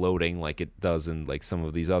and say loading like it does in, like, some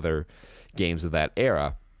of these other games of that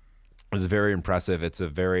era. It's very impressive. It's a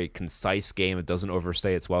very concise game. It doesn't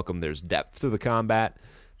overstay its welcome. There's depth to the combat.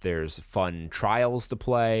 There's fun trials to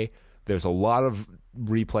play. There's a lot of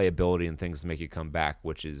replayability and things to make you come back,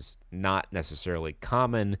 which is not necessarily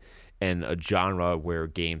common in a genre where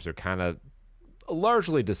games are kind of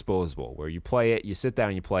largely disposable, where you play it, you sit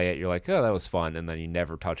down, you play it, you're like, oh, that was fun, and then you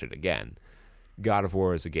never touch it again. God of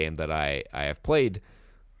War is a game that I have played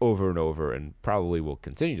over and over and probably will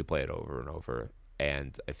continue to play it over and over.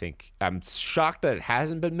 And I think I'm shocked that it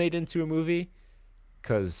hasn't been made into a movie,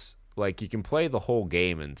 because, like, you can play the whole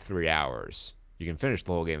game in 3 hours. You can finish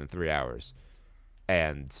the whole game in 3 hours.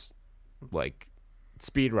 And, like,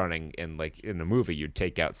 speedrunning in a movie, you'd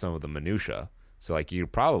take out some of the minutia. So, like,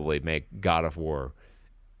 you'd probably make God of War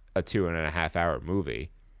a 2.5 hour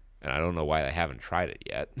movie. And I don't know why they haven't tried it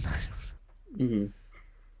yet.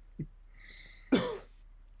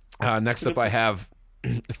 Next up, I have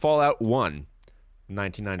Fallout 1.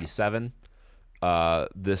 1997.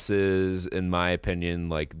 This is, in my opinion,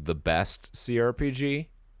 like, the best CRPG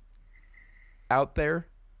out there.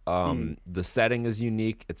 The setting is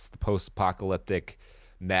unique. It's the post-apocalyptic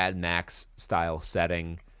Mad Max style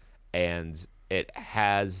setting, and it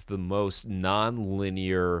has the most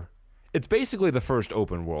non-linear. It's basically the first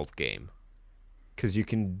open world game, because you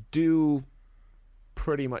can do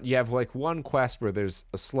pretty much. You have, like, one quest where there's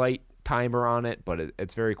a slight timer on it, but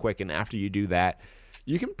it's very quick, and after you do that,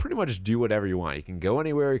 you can pretty much do whatever you want. You can go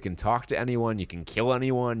anywhere, you can talk to anyone, you can kill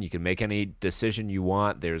anyone, you can make any decision you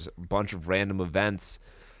want. There's a bunch of random events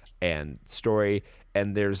and story,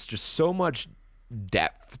 and there's just so much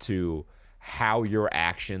depth to how your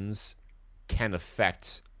actions can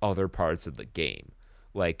affect other parts of the game.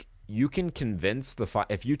 Like, you can convince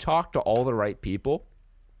if you talk to all the right people,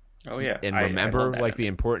 and remember the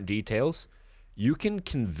important details, you can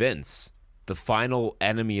convince the final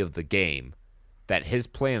enemy of the game that his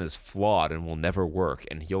plan is flawed and will never work,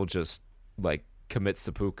 and he'll just, like, commit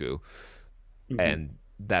seppuku, and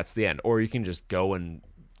that's the end. Or you can just go in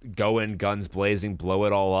guns blazing, blow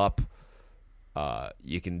it all up.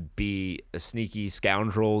 You can be a sneaky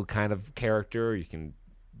scoundrel kind of character. You can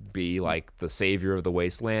be, like, the savior of the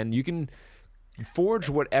wasteland. You can forge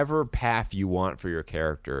whatever path you want for your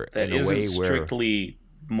character that in a way isn't strictly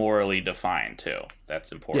morally defined too.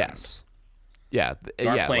 That's important. Yes. Yeah. You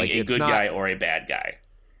aren't playing a good guy or a bad guy.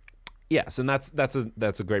 Yes, and that's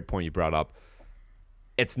a great point you brought up.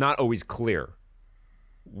 It's not always clear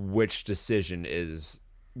which decision is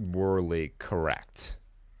morally correct.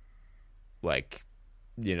 Like,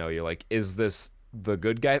 you know, you're like, is this the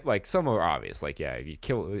good guy? Like, some are obvious. Like, yeah, if you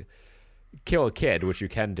kill a kid, which you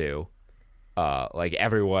can do, like,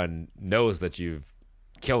 everyone knows that you've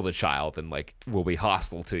killed a child and, like, will be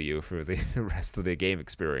hostile to you for the rest of the game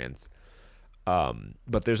experience.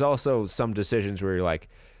 But there's also some decisions where you're like,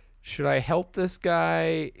 should I help this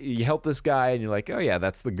guy? You help this guy and you're like, oh yeah,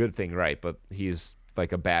 that's the good thing, right? But he's,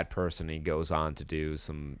 like, a bad person and he goes on to do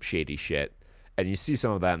some shady shit. And you see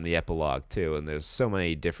some of that in the epilogue too, and there's so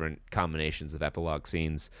many different combinations of epilogue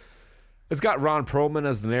scenes. It's got Ron Perlman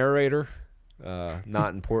as the narrator.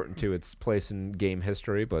 Not important to its place in game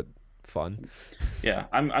history, but fun. Yeah,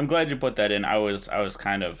 I'm glad you put that in. I was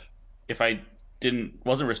kind of, if I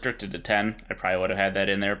wasn't restricted to 10, I probably would have had that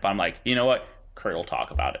in there. But I'm like, you know what? Kurt will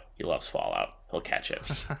talk about it. He loves Fallout. He'll catch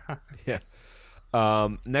it. Yeah.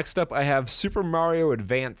 Next up, I have Super Mario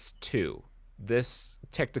Advance 2. This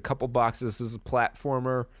ticked a couple boxes. This is a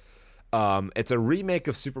platformer. It's a remake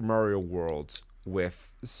of Super Mario World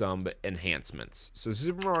with some enhancements. So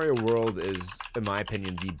Super Mario World is, in my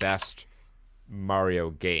opinion, the best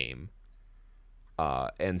Mario game.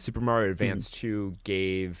 And Super Mario Advance 2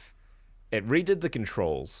 it redid the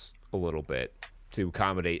controls a little bit to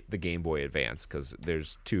accommodate the Game Boy Advance, because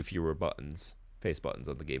there's too fewer face buttons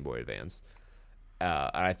on the Game Boy Advance.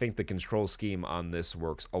 I think the control scheme on this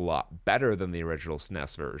works a lot better than the original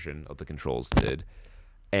SNES version of the controls did.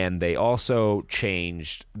 And they also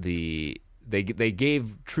changed they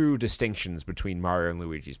gave true distinctions between Mario and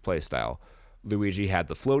Luigi's playstyle. Luigi had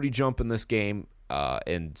the floaty jump in this game.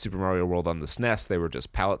 In Super Mario World on the SNES, they were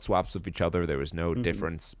just palette swaps of each other. There was no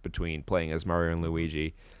difference between playing as Mario and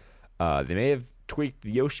Luigi. They may have tweaked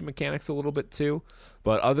the Yoshi mechanics a little bit too.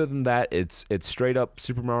 But other than that, it's straight up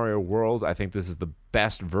Super Mario World. I think this is the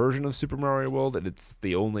best version of Super Mario World, and it's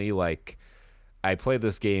the only, like, I played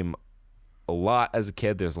this game a lot as a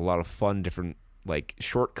kid. There's a lot of fun different, like,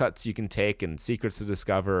 shortcuts you can take and secrets to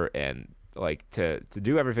discover, and like to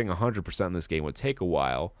do everything 100% in this game would take a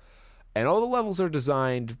while. And all the levels are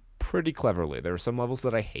designed pretty cleverly. There are some levels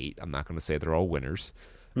that I hate. I'm not going to say they're all winners.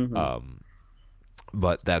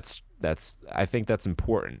 But that's I think that's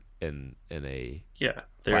important in a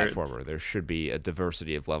platformer. There should be a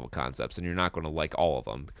diversity of level concepts, and you're not going to like all of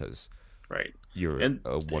them because you're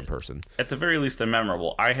one person. At the very least, they're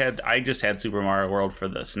memorable. I just had Super Mario World for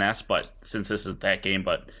the SNES, but since this is that game,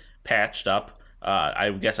 but patched up,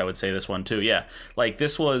 I guess I would say this one too. Yeah, like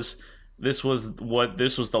this was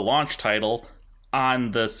the launch title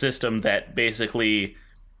on the system that basically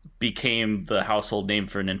became the household name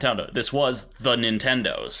for Nintendo. This was the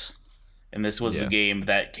Nintendo's, and this was the game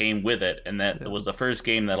that came with it, and that was the first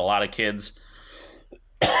game that a lot of kids,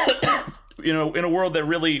 in a world that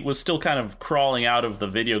really was still kind of crawling out of the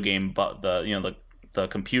video game, but the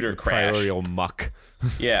computer crash, primordial muck,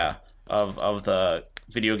 of the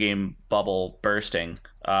video game bubble bursting.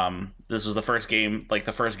 This was the first game, like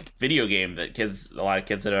the first video game that a lot of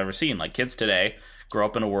kids had ever seen. Like, kids today grow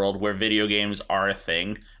up in a world where video games are a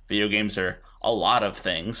thing. Video games are a lot of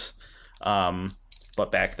things.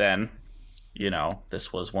 But back then,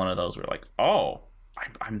 this was one of those where, like, oh,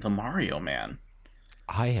 I'm the Mario man.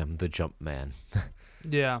 I am the jump man.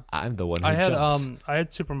 Yeah. I'm the one who jumps. I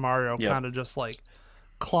had Super Mario kind of just, like,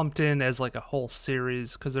 clumped in as, like, a whole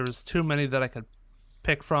series because there was too many that I could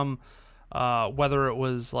pick from, whether it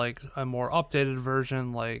was, like, a more updated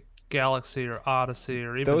version, like Galaxy or Odyssey,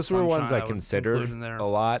 or even those were Sunshine, ones I considered a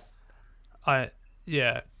lot.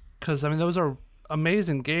 Because those are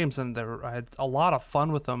amazing games, and I had a lot of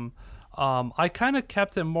fun with them. I kind of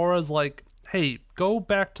kept it more as like, hey, go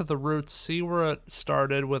back to the roots, see where it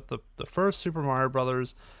started with the first Super Mario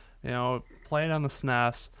Brothers, playing on the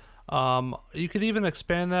SNES. You could even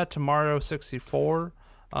expand that to Mario 64,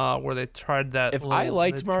 where they tried that. If I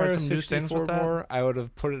liked Mario 64 more, I would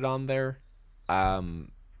have put it on there.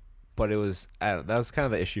 But it was, that was kind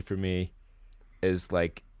of the issue for me, is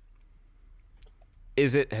like,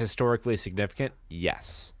 is it historically significant?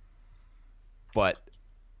 Yes. But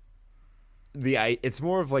it's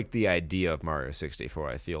more of like the idea of Mario 64,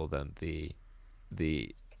 I feel, than the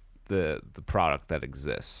product that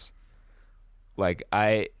exists. Like,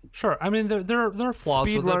 sure. I mean, there are flaws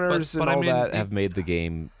with speedrunners it, and but all that have made the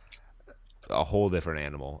game a whole different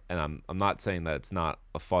animal. And I'm not saying that it's not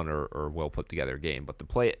a fun or well put together game, but to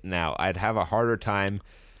play it now, I'd have a harder time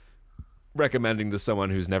recommending to someone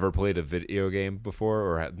who's never played a video game before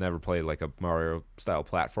or had never played like a Mario style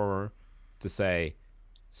platformer to say,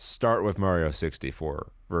 start with Mario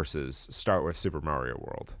 64 versus start with Super Mario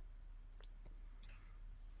World.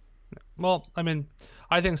 Well, I mean,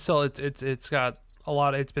 I think still it's got a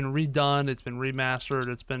lot. It's been redone, it's been remastered,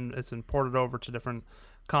 it's been ported over to different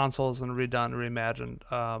consoles and redone, reimagined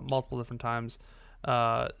multiple different times.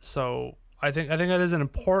 So I think that is an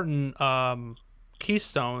important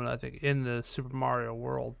keystone, I think, in the Super Mario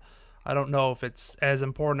world. I don't know if it's as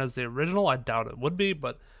important as the original. I doubt it would be,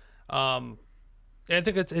 but I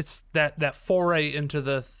think it's that foray into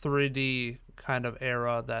the 3D kind of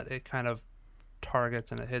era that it kind of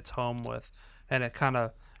targets and it hits home with, and it kind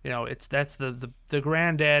of, that's the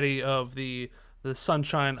granddaddy of the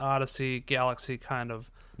Sunshine, Odyssey, Galaxy kind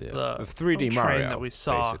of the 3D train Mario that we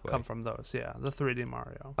saw basically come from those. Yeah, the 3D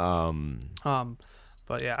Mario.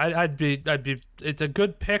 But yeah, I'd be. It's a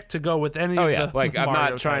good pick to go with any. Of the like I'm Mario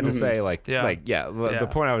not trying to say like the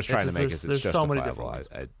point I was trying to make is it's so many justifiable.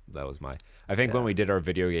 different That was my. I think when we did our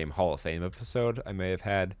video game Hall of Fame episode, I may have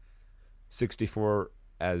had 64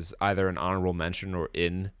 as either an honorable mention or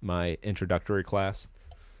in my introductory class,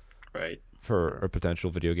 right, for a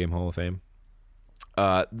potential video game Hall of Fame.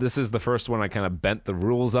 This is the first one I kind of bent the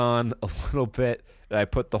rules on a little bit, and I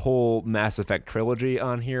put the whole Mass Effect trilogy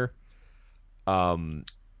on here.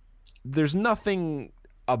 There's nothing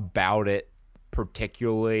about it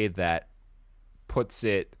particularly that puts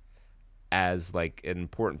it as like an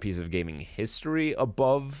important piece of gaming history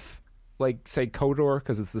above, like, say, KOTOR,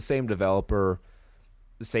 because it's the same developer,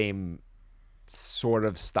 the same sort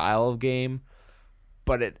of style of game,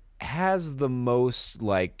 but it has the most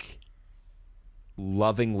like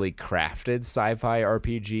lovingly crafted sci-fi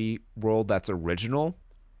RPG world that's original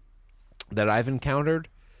that I've encountered.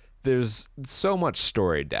 There's so much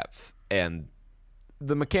story depth, and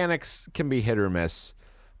the mechanics can be hit or miss,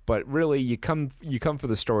 but really you come for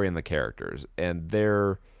the story and the characters, and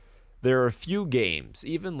they're there are a few games,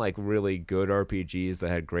 even like really good RPGs that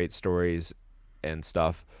had great stories and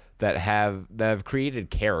stuff, that have created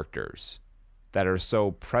characters that are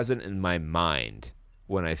so present in my mind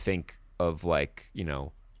when I think of, like, you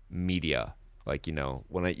know, media. Like, you know,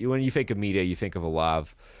 when you think of media, you think of a lot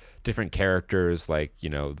of different characters, like, you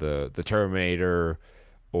know, the Terminator,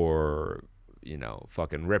 or, you know,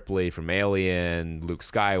 fucking Ripley from Alien, Luke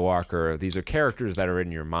Skywalker. These are characters that are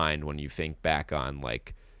in your mind when you think back on,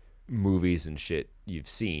 like, movies and shit you've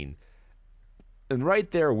seen. And right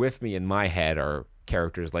there with me in my head are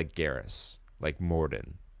characters like Garrus, like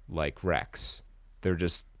Morden, like Rex.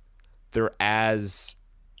 They're as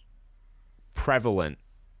prevalent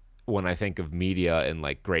when I think of media and,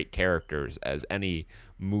 like, great characters as any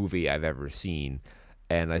movie I've ever seen.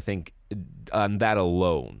 And I think on that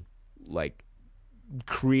alone, like,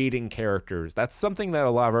 creating characters, that's something that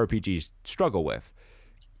a lot of RPGs struggle with.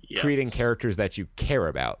 Yes. Creating characters that you care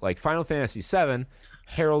about. Like Final Fantasy VII,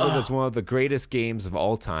 heralded as one of the greatest games of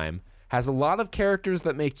all time, has a lot of characters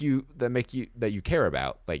that you care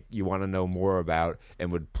about, like you want to know more about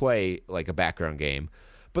and would play like a background game.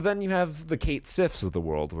 But then you have the Kate Sifs of the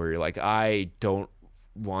world where you're like, I don't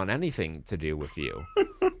want anything to do with you.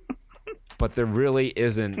 But there really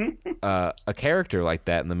isn't a character like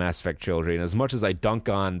that in the Mass Effect trilogy. And as much as I dunk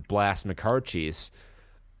on Blas McCarthy's,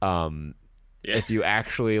 if you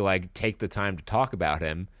actually, like, take the time to talk about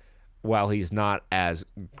him, while he's not as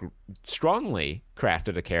strongly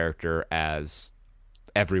crafted a character as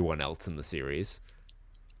everyone else in the series,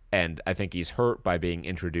 and I think he's hurt by being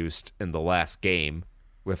introduced in the last game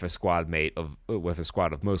with a squad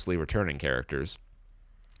of mostly returning characters.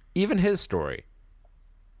 Even his story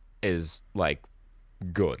is, like,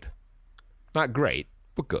 good. Not great,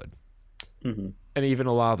 but good. Mm-hmm. And even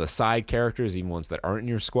a lot of the side characters, even ones that aren't in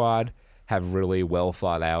your squad, have really well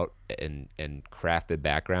thought out and crafted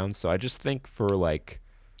backgrounds. So I just think for, like,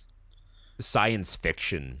 science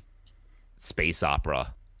fiction, space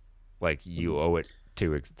opera, like, you owe it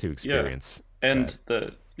to experience. Yeah. And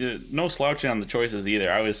the no slouching on the choices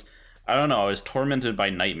either. I was tormented by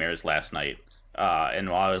nightmares last night. And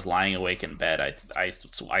while I was lying awake in bed, I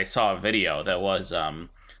saw a video that was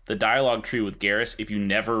the dialogue tree with Garrus.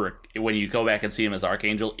 When you go back and see him as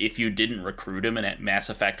Archangel, if you didn't recruit him in Mass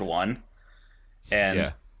Effect 1,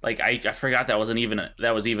 and like I forgot that was even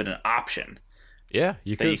an option. Yeah,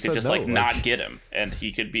 you could just no, like not get him, and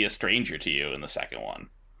he could be a stranger to you in the second one.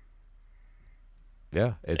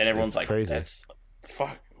 Yeah, and everyone's like, crazy. That's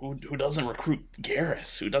fuck. Who doesn't recruit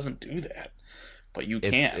Garrus? Who doesn't do that? But you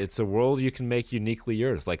can. It's a world you can make uniquely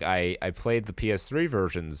yours. Like, I played the PS3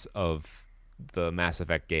 versions of the Mass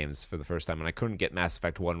Effect games for the first time, and I couldn't get Mass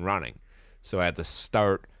Effect 1 running. So I had to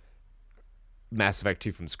start Mass Effect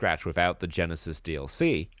 2 from scratch without the Genesis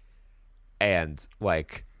DLC. And,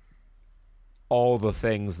 like, all the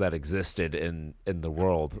things that existed in the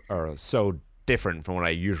world are so different from what I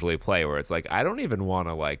usually play, where it's like, I don't even want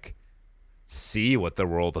to, like, see what the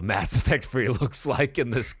world of Mass Effect 3 looks like in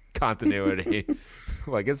this continuity.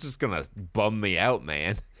 Like, it's just gonna bum me out,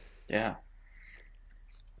 man. Yeah.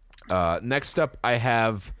 Next up, I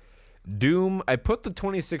have Doom. I put the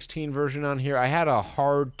 2016 version on here. I had a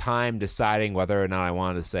hard time deciding whether or not I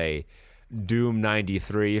wanted to say Doom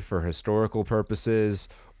 93 for historical purposes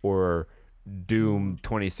or Doom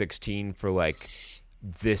 2016 for, like,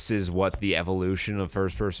 this is what the evolution of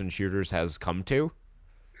first-person shooters has come to.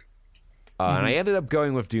 And I ended up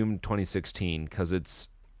going with Doom 2016 because it's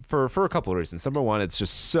for a couple of reasons. Number one, it's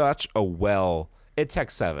just such a it Tech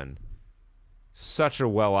 7, such a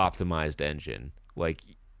well-optimized engine. Like,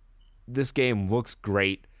 this game looks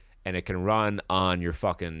great, and it can run on your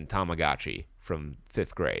fucking Tamagotchi from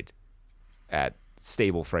 5th grade at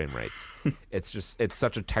stable frame rates. It's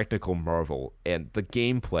such a technical marvel, and the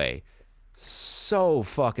gameplay, so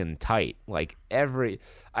fucking tight. Like,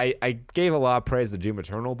 I gave a lot of praise to Doom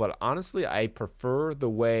Eternal, but honestly I prefer the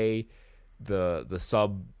way the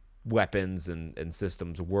sub weapons and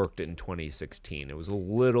systems worked in 2016. It was a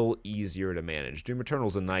little easier to manage. Doom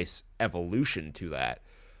Eternal's a nice evolution to that,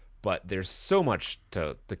 but there's so much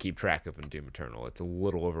to keep track of in Doom Eternal. It's a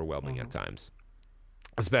little overwhelming at times,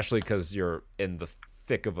 especially because you're in the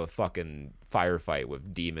thick of a fucking firefight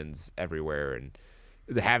with demons everywhere, and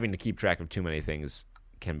having to keep track of too many things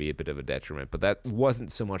can be a bit of a detriment. But that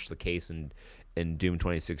wasn't so much the case in Doom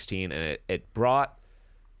 2016, and it brought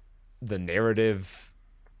the narrative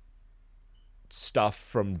stuff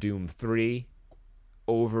from Doom 3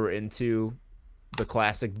 over into the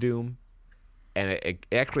classic Doom, and it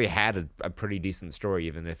actually had a pretty decent story,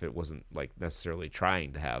 even if it wasn't, like, necessarily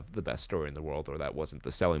trying to have the best story in the world, or that wasn't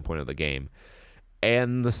the selling point of the game.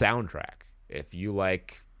 And the soundtrack, if you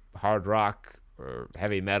like hard rock or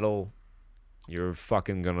heavy metal, you're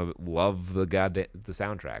fucking gonna love the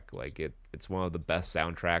soundtrack. Like it's one of the best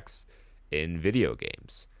soundtracks in video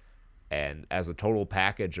games. And as a total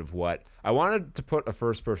package of what I wanted to put a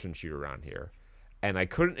first-person shooter around here, and I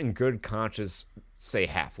couldn't in good conscience say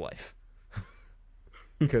Half-Life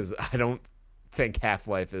because I don't think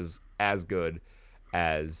Half-Life is as good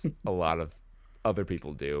as a lot of other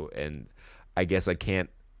people do, and I guess I can't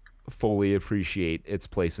fully appreciate its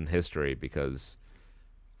place in history because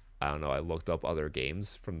I don't know. I looked up other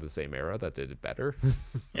games from the same era that did it better.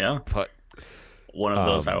 Yeah, but one of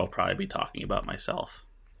those I will probably be talking about myself.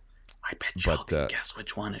 I bet y'all can guess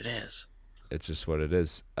which one it is. It's just what it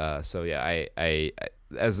is. So yeah, I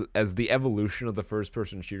as the evolution of the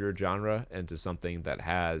first-person shooter genre into something that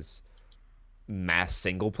has mass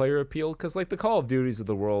single-player appeal, because like the Call of Duties of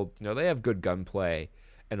the world, you know, they have good gunplay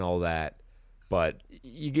and all that, but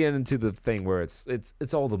you get into the thing where it's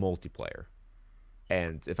all the multiplayer.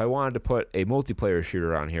 And if I wanted to put a multiplayer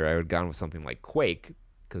shooter on here, I would have gone with something like Quake,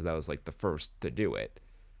 because that was like the first to do it.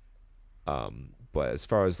 But as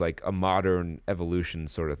far as like a modern evolution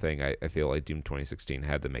sort of thing, I feel like Doom 2016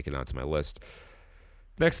 had to make it onto my list.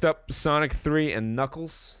 Next up, Sonic 3 and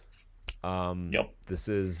Knuckles. Yep. This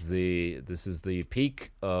is the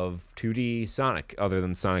peak of 2D Sonic, other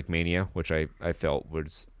than Sonic Mania, which I felt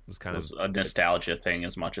was kind of a nostalgia thing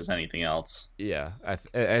as much as anything else. Yeah,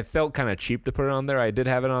 I felt kind of cheap to put it on there. I did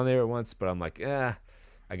have it on there once, but I'm like, I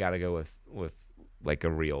gotta go with like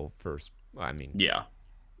a real first. I mean, yeah,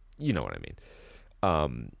 you know what I mean.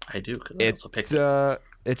 I do, because I also picked it.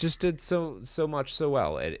 It just did so much so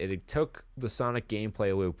well. It took the Sonic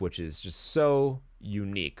gameplay loop, which is just so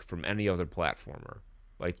unique from any other platformer.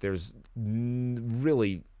 Like there's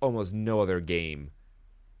really almost no other game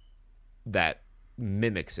that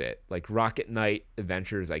mimics it. Like Rocket Knight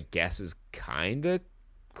Adventures, I guess, is kind of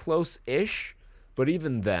close-ish, but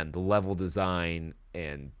even then, the level design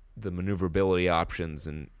and the maneuverability options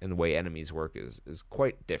and the way enemies work is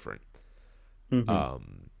quite different. Mm-hmm.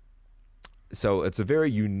 So it's a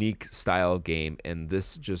very unique style game, and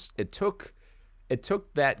this just it took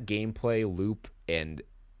that gameplay loop and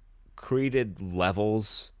created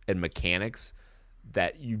levels and mechanics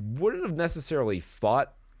that you wouldn't have necessarily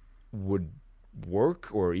thought would work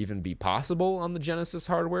or even be possible on the Genesis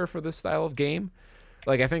hardware for this style of game.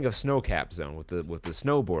 Like I think of Snowcap Zone with the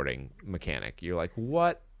snowboarding mechanic. You're like,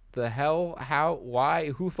 what the hell? How? Why?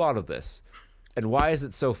 Who thought of this? And why is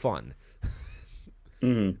it so fun?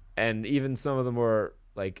 Mm-hmm. And even some of the more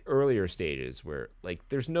like earlier stages where like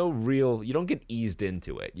there's no real, you don't get eased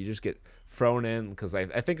into it. You just get thrown in, because I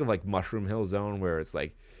think of like Mushroom Hill Zone where it's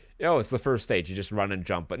like, oh, it's the first stage, you just run and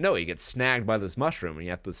jump, but no, you get snagged by this mushroom and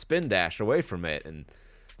you have to spin dash away from it. And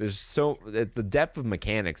there's the depth of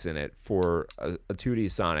mechanics in it for a 2D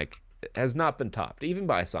Sonic has not been topped, even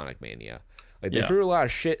by Sonic Mania. Like they threw a lot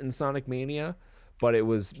of shit in Sonic Mania, but it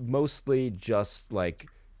was mostly just like,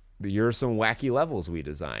 here's some wacky levels we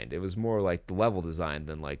designed. It was more like the level design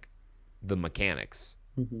than like the mechanics.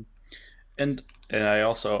 Mm-hmm. And I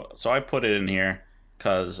also, so I put it in here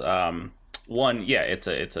because one, yeah, it's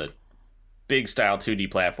a big style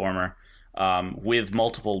 2D platformer with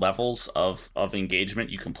multiple levels of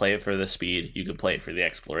engagement. You can play it for the speed, you can play it for the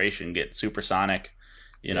exploration, get supersonic.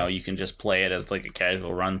 You know, you can just play it as like a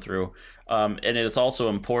casual run through. And it's also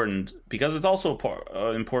important because it's also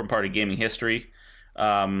an important part of gaming history.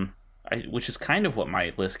 Which is kind of what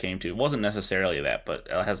my list came to. It wasn't necessarily that, but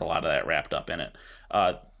it has a lot of that wrapped up in it.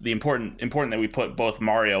 The important that we put both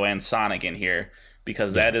Mario and Sonic in here,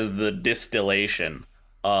 because that is the distillation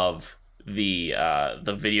of the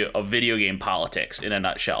video game politics in a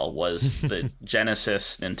nutshell, was the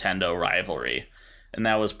Genesis Nintendo rivalry, and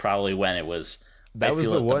that was probably when it was. That was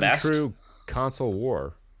the one true console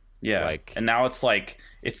war. Yeah, and now it's like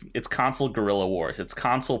it's console guerrilla wars. It's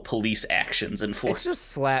console police actions and It's just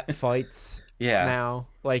slap fights. Yeah. Now,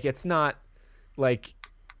 like it's not like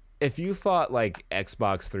if you thought like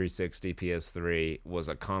Xbox 360, PS3 was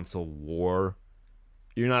a console war,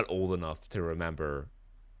 you're not old enough to remember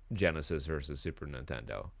Genesis versus Super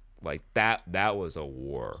Nintendo. Like that was a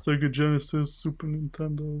war. Sega Genesis, Super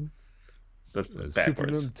Nintendo. That's backwards. Super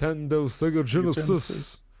Nintendo, Sega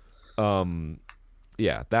Genesis.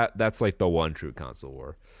 Yeah, that's like the one true console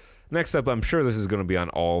war. Next up, I'm sure this is going to be on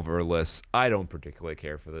all of our lists. I don't particularly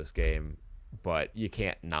care for this game, but you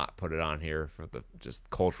can't not put it on here for the just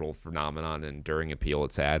cultural phenomenon and enduring appeal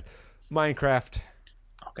it's had. Minecraft.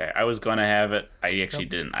 Okay, I was going to have it. I actually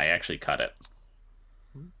didn't. I actually cut it.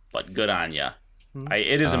 But good on ya.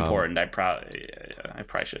 It is important. I probably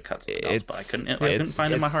should have cut something else, but I couldn't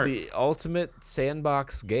find it in my heart. It's the ultimate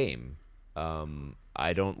sandbox game.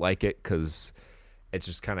 I don't like it because it's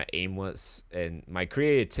just kind of aimless, and my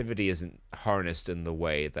creativity isn't harnessed in the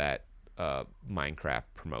way that Minecraft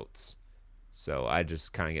promotes. So I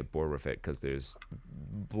just kind of get bored with it because there's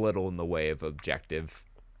little in the way of objective.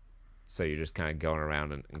 So you're just kind of going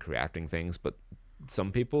around and crafting things. But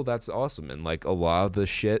some people, that's awesome. And like a lot of the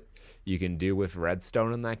shit you can do with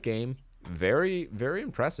redstone in that game, very, very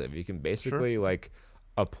impressive. You can basically like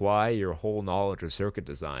apply your whole knowledge of circuit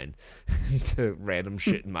design to random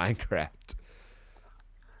shit in Minecraft.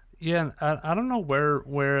 Yeah, and I don't know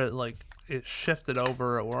where it, like, it shifted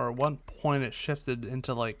over, or at one point it shifted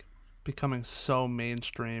into like becoming so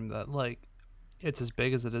mainstream that like it's as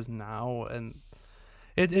big as it is now, and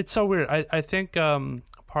it's so weird. I think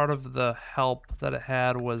part of the help that it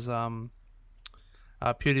had was PewDiePie.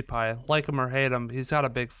 Like him or hate him, he's got a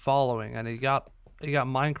big following, and he got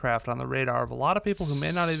Minecraft on the radar of a lot of people who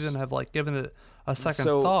may not even have like given it a second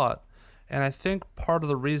thought. And I think part of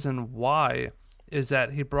the reason why is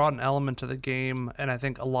that he brought an element to the game, and I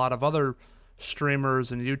think a lot of other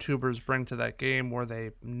streamers and YouTubers bring to that game where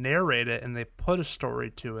they narrate it and they put a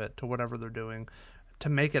story to it, to whatever they're doing, to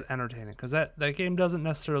make it entertaining. Because that game doesn't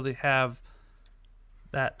necessarily have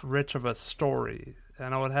that rich of a story. I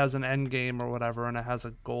know it has an end game or whatever, and it has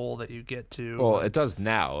a goal that you get to. Well, it does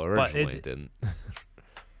now. Originally, it didn't.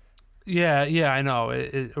 Yeah, I know.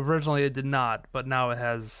 Originally it did not, but now it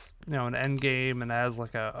has, an end game and it has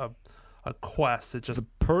like a quest. It just the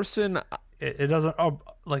person. It doesn't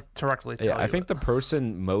directly tell you. I think the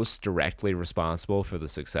person most directly responsible for the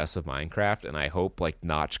success of Minecraft, and I hope like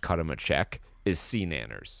Notch cut him a check, is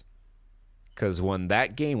C-Nanners. Because when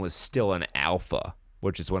that game was still an alpha,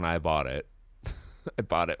 which is when I bought it, I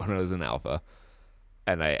bought it when it was an alpha,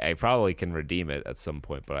 and I probably can redeem it at some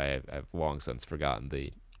point, but I've long since forgotten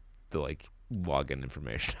the like login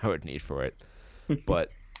information I would need for it. But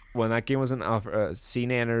when that game was an alpha,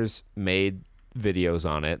 C-Nanners made videos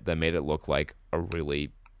on it that made it look like a really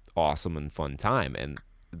awesome and fun time, and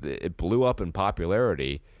it blew up in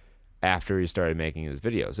popularity after he started making his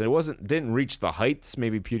videos. And it didn't reach the heights.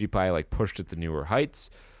 Maybe PewDiePie like pushed it to newer heights,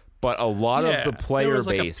 but a lot of the player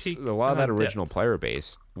base, a lot of that original player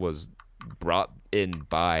base was brought in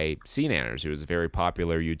by C-Nanners, who was a very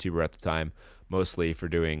popular YouTuber at the time, mostly for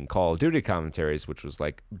doing Call of Duty commentaries, which was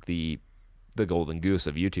like the golden goose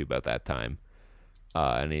of YouTube at that time.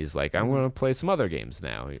 And he's like, I'm going to play some other games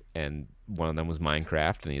now. And one of them was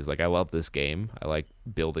Minecraft. And he's like, I love this game. I like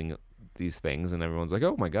building these things. And everyone's like,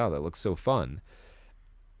 oh my God, that looks so fun.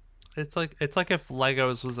 It's like if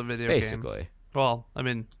Legos was a video game. Basically. Well, I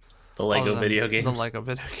mean, the Lego video games. The Lego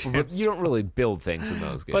video games. But you don't really build things in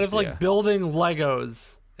those games. But if building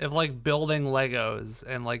Legos, and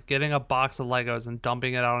like getting a box of Legos and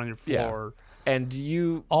dumping it out on your floor. Yeah. And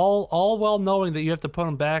you all well knowing that you have to put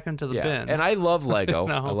them back into the bin. And I love Lego.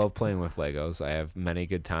 I love playing with Legos. I have many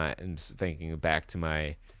good times thinking back to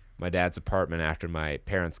my dad's apartment after my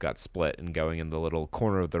parents got split, and going in the little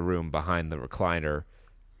corner of the room behind the recliner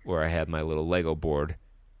where I had my little Lego board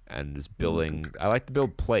and just building. I like to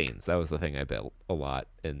build planes. That was the thing I built a lot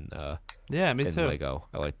in me too. Lego.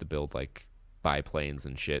 I like to build like biplanes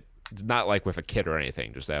and shit. Not like with a kit or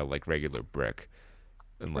anything, just out of like regular brick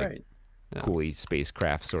and like cool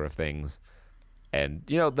spacecraft sort of things. And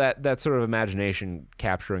that sort of imagination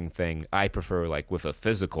capturing thing I prefer like with a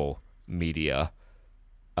physical media,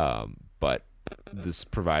 but this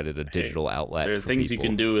provided a digital outlet. There are things people. You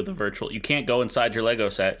can do with the virtual. You can't go inside your Lego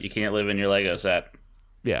set. You can't live in your Lego set.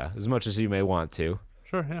 Yeah, as much as you may want to.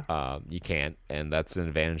 Sure, yeah. You can't, and that's an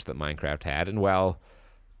advantage that Minecraft had. And while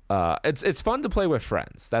it's fun to play with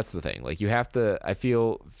friends, that's the thing. Like you have to, I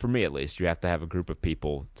feel, for me at least, you have to have a group of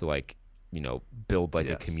people to like build like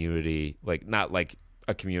a community, like not like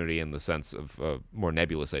a community in the sense of a more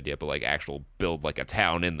nebulous idea, but like actual build like a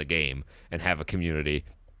town in the game and have a community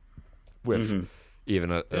with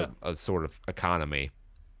even a sort of economy.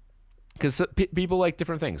 Because people like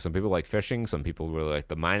different things. Some people like fishing. Some people really like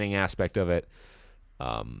the mining aspect of it.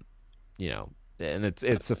 And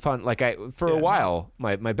it's a fun. Like for a while,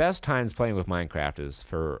 my best times playing with Minecraft is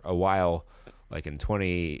for a while. Like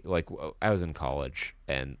I was in college,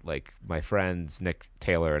 and like my friends Nick,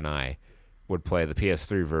 Taylor, and I would play the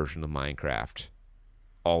PS3 version of Minecraft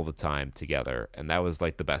all the time together, and that was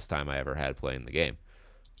like the best time I ever had playing the game.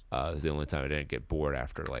 It was the only time I didn't get bored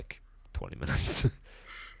after like 20 minutes.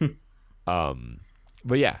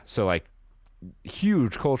 But yeah, so like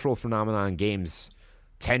huge cultural phenomenon. Games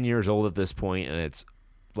 10 years old at this point, and it's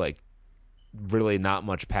like really not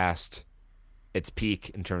much past its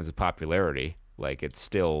peak in terms of popularity. Like it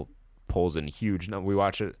still pulls in huge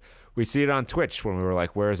numbers. We see it on Twitch when we were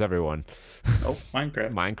like, "Where's everyone?" Oh,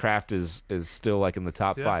 Minecraft. Minecraft is still like in the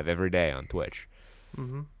top 5 every day on Twitch,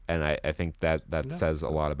 and I think that says a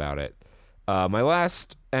lot about it. My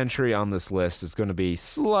last entry on this list is going to be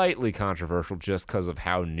slightly controversial just because of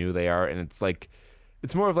how new they are, and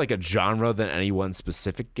it's more of like a genre than any one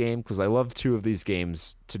specific game, because I love 2 of these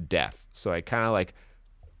games to death. So I kind of like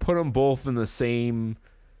put them both in the same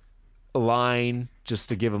line just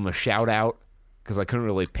to give them a shout out, because I couldn't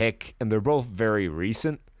really pick, and they're both very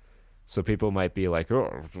recent. So people might be like,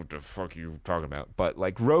 "Oh, what the fuck are you talking about?" But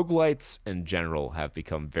like roguelites in general have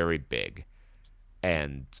become very big.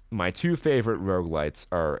 And my 2 favorite roguelites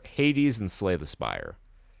are Hades and Slay the Spire.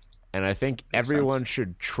 And I think everyone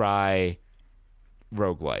should try a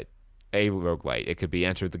roguelite. It could be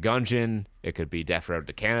Enter the Gungeon, it could be Death Road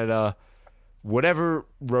to Canada. Whatever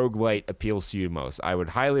roguelite appeals to you most. I would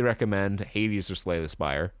highly recommend Hades or Slay the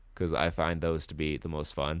Spire, because I find those to be the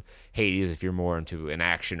most fun. Hades if you're more into an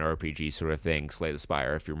action RPG sort of thing. Slay the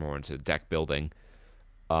Spire if you're more into deck building.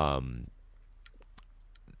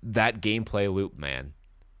 That gameplay loop, man,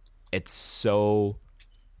 it's so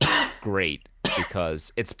great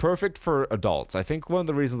because it's perfect for adults. I think one of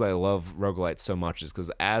the reasons I love roguelites so much is because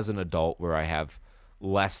as an adult, where I have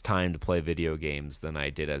less time to play video games than I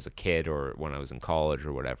did as a kid or when I was in college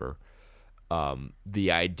or whatever, the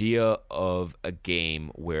idea of a game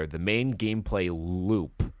where the main gameplay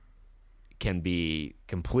loop can be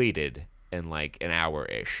completed in like an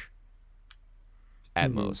hour-ish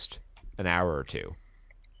at most, an hour or 2,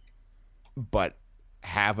 but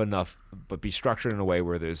be structured in a way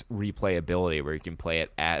where there's replayability, where you can play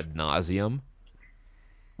it ad nauseum,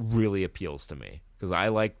 really appeals to me, because I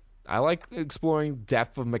like exploring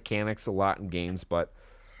depth of mechanics a lot in games, but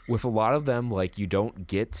with a lot of them, like, you don't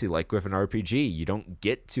get to, like with an RPG, you don't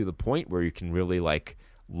get to the point where you can really like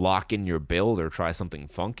lock in your build or try something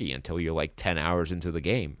funky until you're like 10 hours into the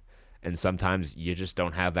game, and sometimes you just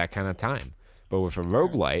don't have that kind of time. But with a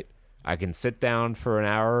roguelite, I can sit down for an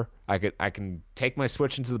hour. I can take my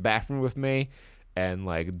Switch into the bathroom with me and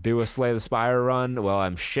like do a Slay the Spire run while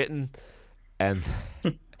I'm shitting, and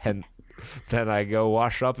then I go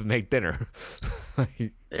wash up and make dinner.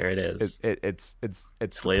 There it is. It's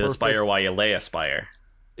Slay the Spire while you lay a spire.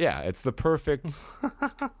 Yeah, it's the perfect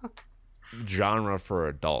genre for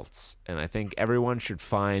adults, and I think everyone should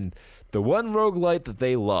find the one roguelite that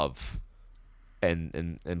they love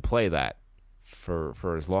and play that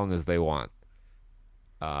for as long as they want.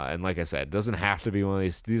 And like I said, it doesn't have to be one of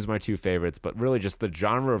these. These are my 2 favorites, but really just the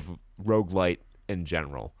genre of roguelite in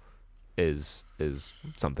general is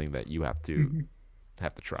something that you have to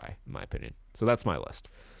try, in my opinion. So that's my list.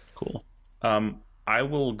 Cool. I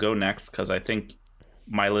will go next because I think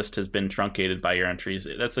my list has been truncated by your entries.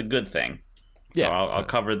 That's a good thing. So yeah, I'll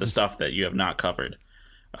cover the stuff that you have not covered.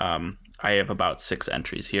 I have about 6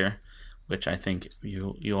 entries here, which I think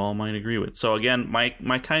you all might agree with. So again,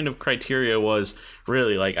 my kind of criteria was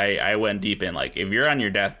really like I went deep in, like, if you're on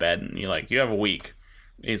your deathbed and you have a week.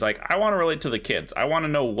 He's like, I want to relate to the kids. I want to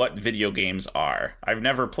know what video games are. I've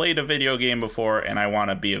never played a video game before, and I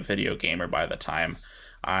want to be a video gamer by the time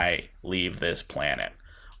I leave this planet.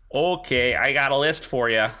 Okay, I got a list for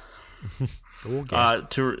you. Okay.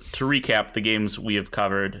 To recap, the games we have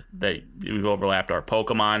covered that we've overlapped are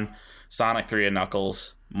Pokemon, Sonic 3 and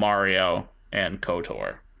Knuckles, Mario, and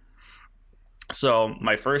KOTOR. So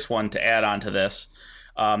my first one to add on to this,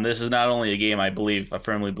 this is not only a game I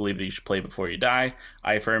firmly believe that you should play before you die.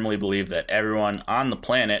 I firmly believe that everyone on the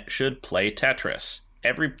planet should play Tetris.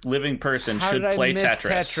 Every living person should play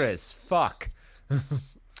Tetris. Fuck.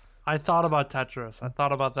 I thought about Tetris. I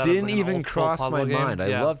thought about that. Didn't as like even cross my mind.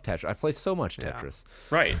 Game. I love Tetris. I play so much Tetris.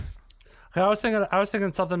 Yeah. Right. I was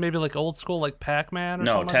thinking something maybe like old school, like Pac-Man. Or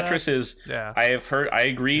no, something Tetris like that. is. Yeah. I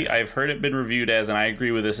agree. I've heard it been reviewed as, and I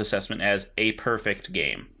agree with this assessment as, a perfect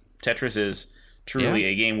game. Tetris is truly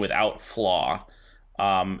a game without flaw.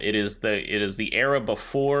 It is the era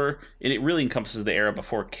before. It really encompasses the era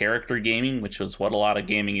before character gaming, which is what a lot of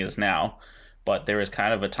gaming is now. But there was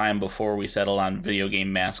kind of a time before we settled on video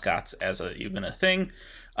game mascots as even a thing.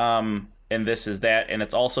 And this is that. And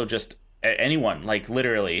it's also just anyone, like,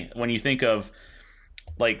 literally, when you think of,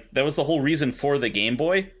 like, that was the whole reason for the Game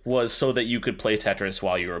Boy, was so that you could play Tetris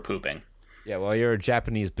while you were pooping. Yeah, while you're a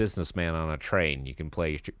Japanese businessman on a train, you can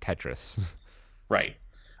play Tetris. Right.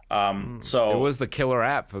 So it was the killer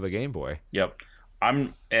app for the Game Boy. Yep.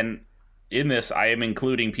 And in this, I am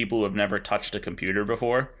including people who have never touched a computer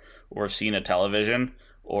before, or seen a television,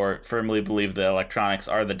 or firmly believe the electronics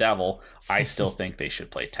are the devil. I still think they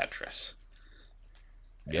should play Tetris.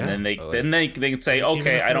 Yeah. And then they can say,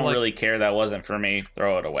 okay, I don't really care. That wasn't for me.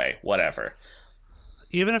 Throw it away. Whatever.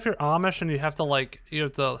 even if you're Amish and you have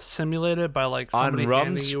to simulate it by like somebody on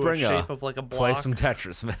handing you a shape of like a block. Play some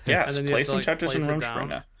Tetris, man. Yes, and then play you have some to, like, Tetris and place it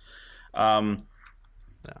Rumspringa.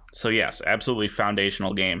 So yes, absolutely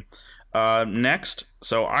foundational game. Next,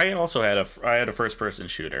 so I also had a first person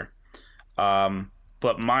shooter,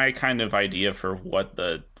 but my kind of idea for what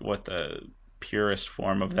the purest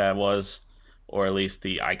form of that was, or at least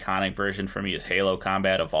the iconic version for me, is Halo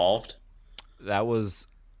Combat Evolved. That was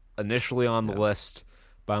initially on the list,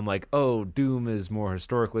 but I'm like, oh, Doom is more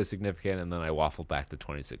historically significant, and then I waffled back to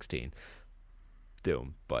 2016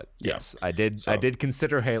 Doom. But yes, I did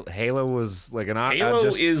consider Halo was like Halo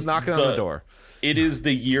just is knocking on the door. It is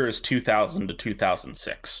the years 2000 to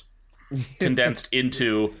 2006 condensed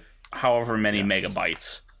into however many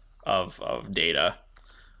megabytes of data.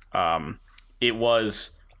 It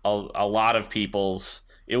was a lot of people's.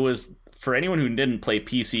 It was, for anyone who didn't play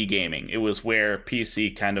PC gaming, it was where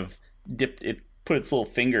PC kind of put its little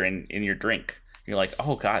finger in your drink. You're like,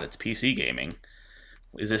 oh god, it's PC gaming.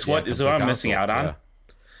 Is this what I'm missing out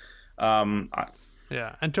on?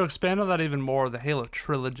 Yeah, and to expand on that even more, the Halo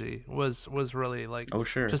trilogy was really like,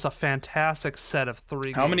 just a fantastic set of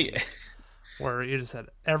 3 How games many? where you just said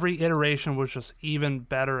every iteration was just even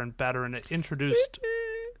better and better, and it introduced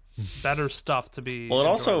better stuff to be. Well, it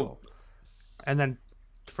also, and then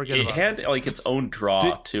forget about it had like its own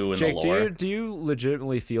draw too in Jake, the lore. do you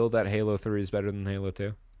legitimately feel that Halo 3 is better than Halo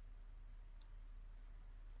 2?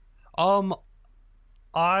 I'm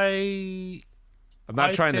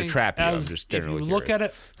not trying to trap you. I'm just generally if you curious. look at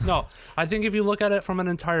it, I think if you look at it from an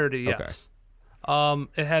entirety, yes.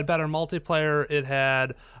 It had better multiplayer. It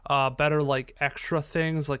had better like extra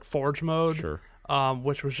things like Forge mode,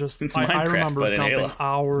 which was just It's I Minecraft, remember but in dumping Halo.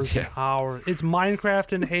 hours and hours. It's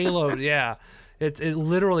Minecraft and Halo, yeah. It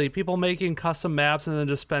literally people making custom maps and then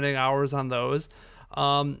just spending hours on those.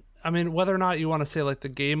 I mean, whether or not you want to say like the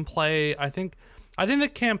gameplay, I think the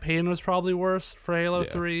campaign was probably worse for Halo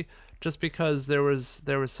 3. Just because there was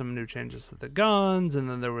some new changes to the guns, and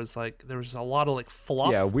then there was a lot of like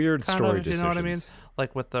fluff. Yeah, weird story decisions. You know what I mean?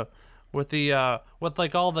 Like with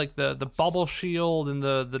like all like the bubble shield and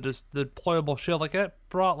the deployable shield. Like it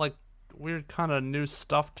brought like weird kind of new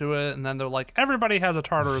stuff to it. And then they're like, everybody has a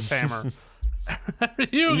Tartarus hammer.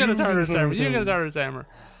 You get a Tartarus hammer. You get a Tartarus hammer.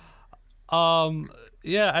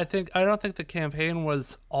 Yeah, I don't think the campaign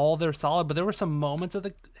was all there solid, but there were some moments of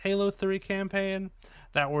the Halo 3 campaign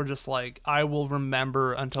that were just like I will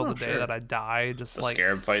remember until the day that I die. Just the like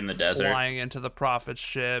scarab fight in the desert, flying into the Prophet's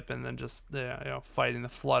ship, and then just fighting the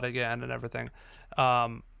Flood again and everything.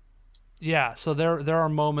 Yeah, so there are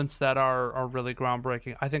moments that are really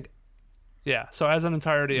groundbreaking. I think, yeah. So as an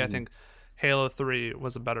entirety, I think Halo 3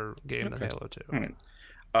 was a better game than Halo 2.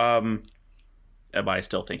 But I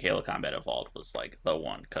still think Halo Combat Evolved was like the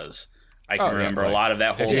one, because I can remember a lot of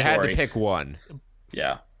that whole if you story. had to pick one.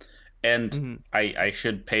 Yeah. And I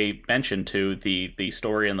should pay mention to the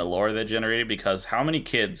story and the lore that generated, because how many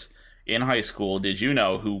kids in high school did you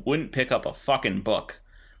know who wouldn't pick up a fucking book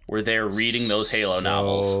were there reading those Halo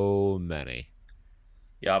novels? So many.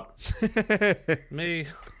 Yup. Me.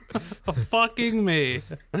 Fucking me.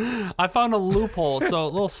 I found a loophole. So a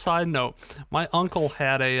little side note, my uncle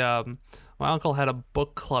had a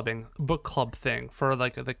book club thing for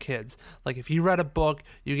like the kids. Like if you read a book,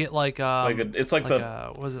 you get like it's like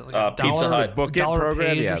the was it like a Pizza dollar, Hut Book It dollar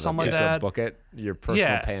program, page yeah, or something like that. Book It, your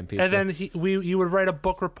personal pan pizza. And then you would write a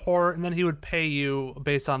book report, and then he would pay you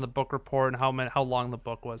based on the book report and how long the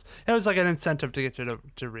book was. It was like an incentive to get you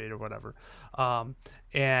to read or whatever.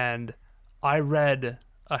 And I read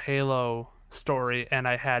a Halo story, and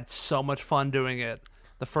I had so much fun doing it.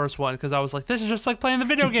 The first one, because I was like, this is just like playing the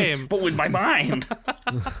video game. but with my mind.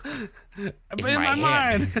 in my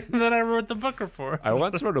mind. And then I wrote the book report. I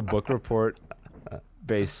once wrote a book report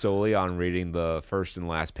based solely on reading the first and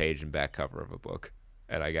last page and back cover of a book,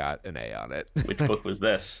 and I got an A on it. Which book was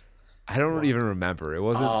this? I don't even remember. It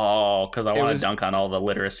wasn't. Oh, because I want to dunk on all the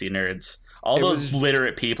literacy nerds, all those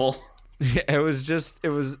literate people.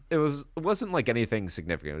 It wasn't like anything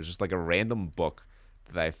significant. It was just like a random book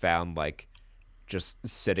that I found like just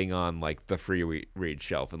sitting on like the free read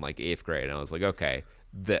shelf in like 8th grade, and I was like, okay,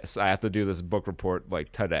 I have to do this book report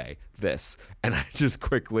like today, and I just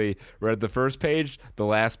quickly read the first page, the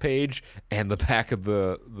last page, and the back of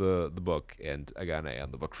the book, and I got an A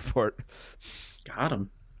on the book report. Got him.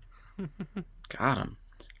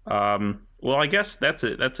 Well, I guess that's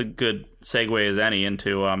a good segue as any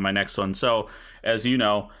into my next one. So as you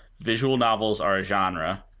know, visual novels are a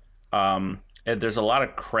genre, and there's a lot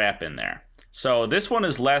of crap in there. So this one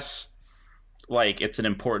is less like it's an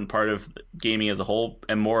important part of gaming as a whole,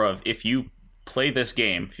 and more of if you play this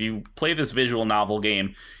game, if you play this visual novel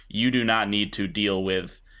game, you do not need to deal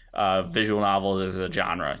with visual novels as a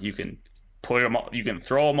genre. You can put them all, you can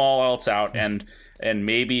throw them all else out, and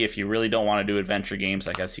maybe if you really don't want to do adventure games,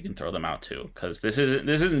 I guess you can throw them out too, because this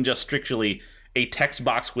isn't just strictly a text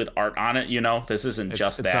box with art on it. This isn't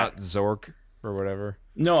just that. It's not Zork or whatever.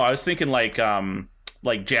 No, I was thinking like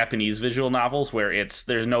Japanese visual novels where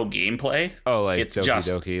there's no gameplay. Oh, like it's Doki just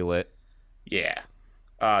Doki Lit. Yeah.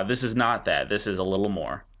 This is not that. This is a little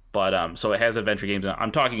more. But so it has adventure games.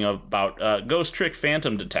 I'm talking about Ghost Trick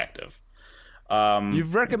Phantom Detective.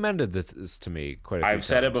 You've recommended this to me quite a few times. I've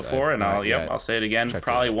said it before, and I'll say it again.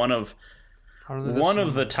 Probably one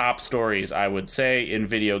of the top stories, I would say, in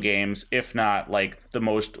video games, if not like the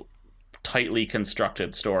most tightly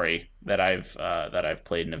constructed story that I've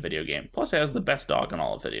played in a video game. Plus, it has the best dog in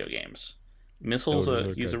all of video games. Missile's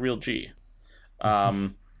he's a real G.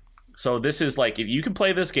 So this is like, if you can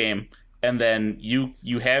play this game, and then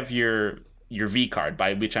you have your V card,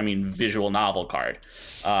 by which I mean visual novel card,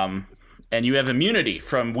 and you have immunity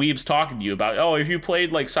from weebs talking to you about, oh, if you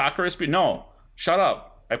played like Sakura, no, shut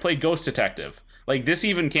up, I played Ghost Detective. Like, this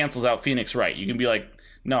even cancels out Phoenix Wright. You can be like,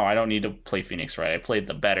 no, I don't need to play Phoenix Wright. I played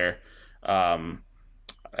the better,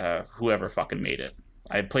 whoever fucking made it.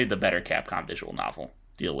 I played the better Capcom visual novel.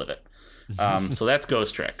 Deal with it. So that's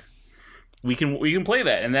Ghost Trick. We can play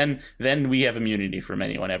that, and then we have immunity from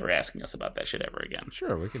anyone ever asking us about that shit ever again.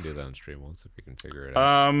 Sure, we can do that on stream once if we can figure it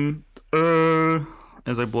out.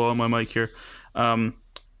 As I blow on my mic here,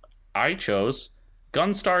 I chose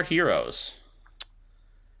Gunstar Heroes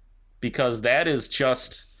because it's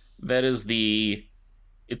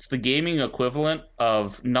the gaming equivalent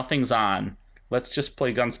of Nothing's On. Let's just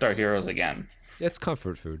play Gunstar Heroes again. It's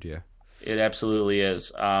comfort food, yeah. It absolutely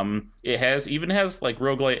is. It has like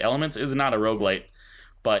roguelite elements. It's not a roguelite,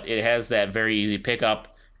 but it has that very easy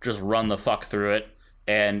pickup. Just run the fuck through it,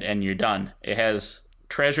 and you're done. It has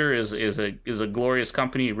Treasure is a glorious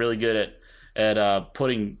company, really good at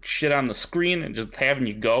putting shit on the screen and just having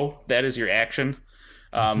you go. That is your action.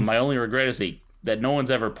 My only regret is that no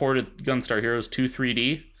one's ever ported Gunstar Heroes to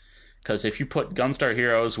 3D, because if you put Gunstar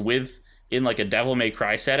Heroes in like a Devil May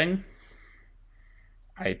Cry setting,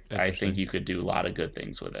 I think you could do a lot of good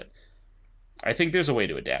things with it. I think there's a way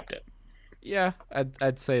to adapt it. Yeah,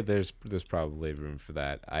 I'd say there's probably room for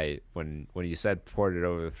that. When you said ported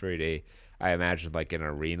over the 3D, I imagined like an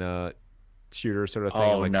arena shooter sort of thing.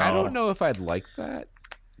 Oh, no. I don't know if I'd like that.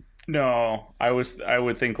 No, I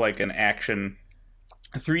would think like a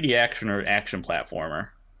 3D action or action platformer.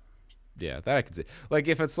 Yeah, that I can see. Like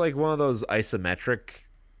if it's like one of those isometric,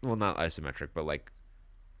 well, not isometric, but like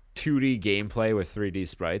 2D gameplay with 3D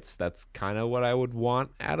sprites, that's kind of what I would want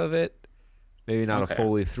out of it. Maybe not a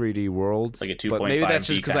fully 3D world, like a 2.5D, but maybe that's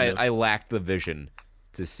just because I lacked the vision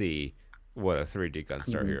to see what a 3D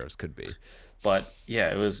Gunstar Heroes could be. But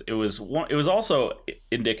yeah, it was also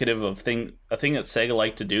indicative of a thing that Sega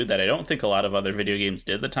liked to do that I don't think a lot of other video games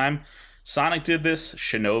did at the time. Sonic did this,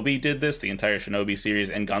 Shinobi did this, the entire Shinobi series,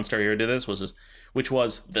 and Gunstar Hero did this, which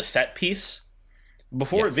was the set piece.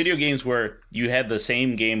 Before, yes, video games where you had the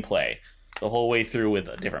same gameplay the whole way through with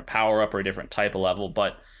a different power-up or a different type of level,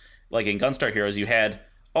 but like in Gunstar Heroes, you had,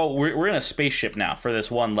 we're in a spaceship now for this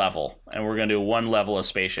one level, and we're going to do one level of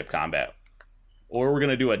spaceship combat. Or we're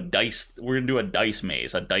going to do a dice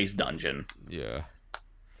maze, a dice dungeon. Yeah.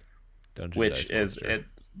 Which is,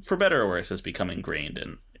 for better or worse, has become ingrained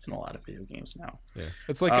in a lot of video games now. Yeah.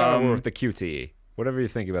 It's like God of War with the QTE. Whatever you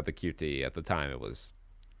think about the QTE, at the time it was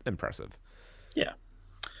impressive. Yeah.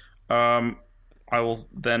 My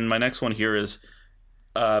next one here is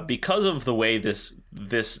because of the way this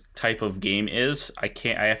type of game is, I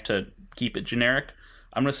have to keep it generic.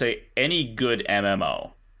 I'm going to say any good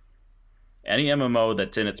MMO. Any MMO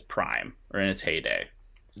that's in its prime or in its heyday.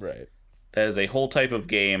 Right. That is a whole type of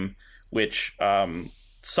game which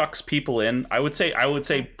sucks people in. I would say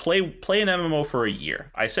play an MMO for a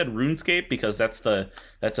year. I said RuneScape because that's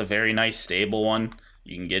a very nice stable one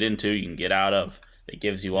you can get into, you can get out of. It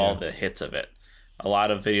gives you all the hits of it. A lot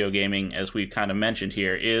of video gaming, as we kind of mentioned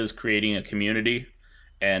here, is creating a community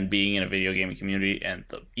and being in a video gaming community. And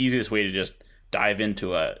the easiest way to just dive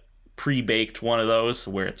into a pre-baked one of those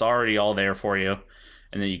where it's already all there for you,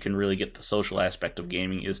 and then you can really get the social aspect of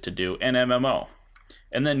gaming, is to do an MMO.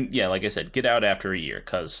 And then, yeah, like I said, get out after a year,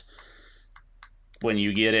 because when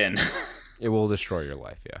you get in... it will destroy your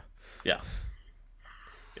life, yeah. Yeah.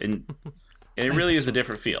 And it really is a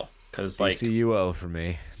different feel. Because like CUO for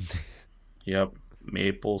me. Yep,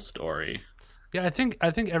 Maple Story. Yeah, I think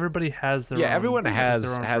everybody has their. Yeah, own, everyone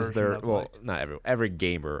has their. Well, like... not every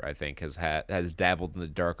gamer I think has dabbled in the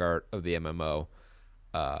dark art of the MMO.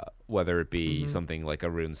 whether it be something like a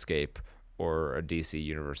RuneScape or a DC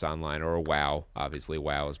Universe Online or a WoW. Obviously,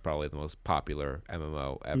 WoW is probably the most popular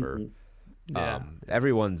MMO ever. Yeah.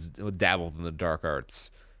 Everyone's dabbled in the dark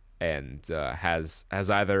arts and has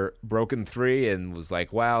either broken 3 and was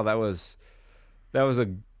like, wow, that was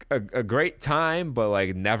a great time, but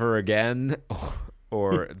like never again,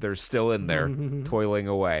 or they're still in there toiling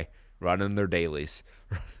away, running their dailies.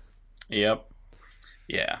 Yep.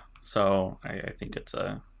 Yeah. So I think it's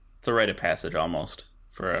a rite of passage almost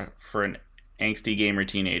for an angsty gamer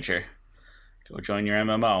teenager. Go join your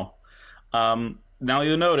MMO. Now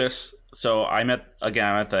you'll notice. So I'm at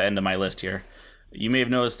the end of my list here. You may have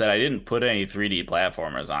noticed that I didn't put any 3D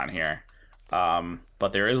platformers on here,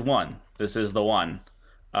 but there is one. This is the one,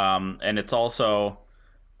 and it's also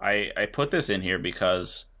I put this in here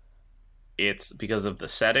because it's because of the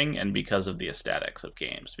setting and because of the aesthetics of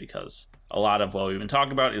games. Because a lot of what we've been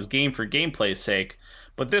talking about is game for gameplay's sake,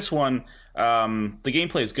 but this one, the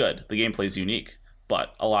gameplay is good. The gameplay is unique.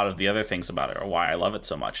 But a lot of the other things about it are why I love it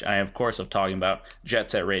so much. And I, of course, am talking about Jet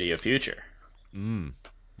Set Radio Future.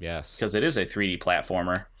 Yes. Because it is a 3D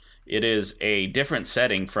platformer. It is a different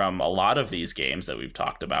setting from a lot of these games that we've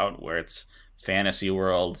talked about, where it's fantasy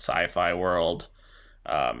world, sci-fi world,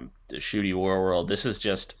 the shooty war world. This is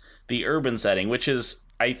just the urban setting, which is,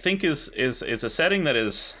 I think, is a setting that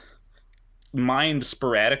is mined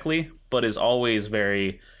sporadically, but is always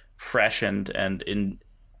very fresh and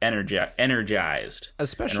energized,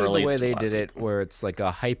 especially the way they did it, where it's like a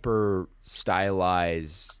hyper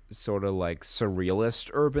stylized sort of like surrealist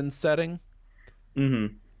urban setting.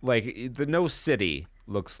 Like the no city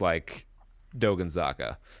looks like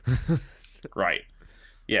Dogenzaka. Right.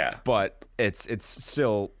 Yeah, but it's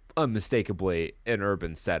still unmistakably an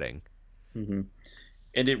urban setting. And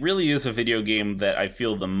it really is a video game that I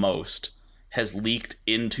feel the most has leaked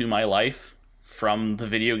into my life from the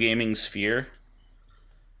video gaming sphere.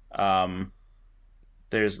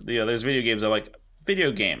 There's video games I like,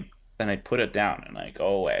 video game, then I put it down and I go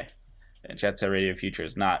away. And Jet Set Radio Future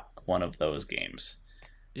is not one of those games.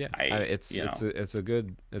 Yeah, it's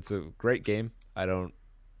a great game.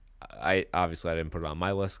 I obviously I didn't put it on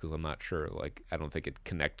my list because I'm not sure. Like, I don't think it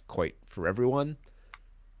connect quite for everyone,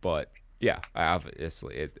 but yeah,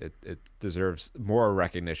 obviously it deserves more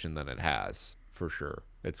recognition than it has for sure.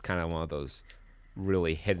 It's kind of one of those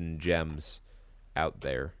really hidden gems out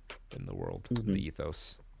there in the world, in the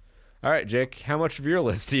ethos. All right, Jake, how much of your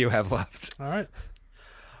list do you have left? All right.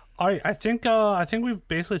 I think we've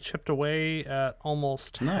basically chipped away at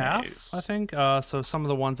almost half. I think so. Some of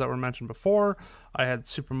the ones that were mentioned before, I had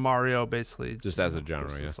Super Mario, basically just as a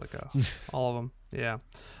genre, yeah. Like all of them, yeah.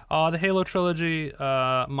 The Halo trilogy,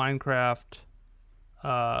 Minecraft,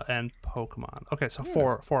 and Pokemon. Okay, so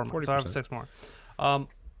four more. So I have 6 more.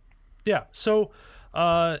 Yeah. So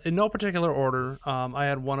in no particular order, I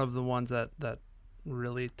had one of the ones that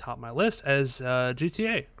really topped my list as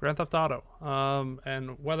GTA, Grand Theft Auto,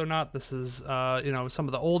 and whether or not this is some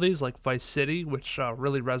of the oldies like Vice City, which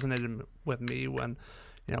really resonated with me when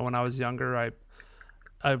I was younger.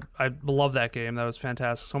 I love that game. That was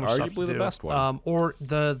fantastic. So much stuff to do. Arguably the best one. Or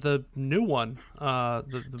the new one,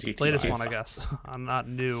 the latest one, I guess. Not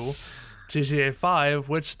new, GTA 5,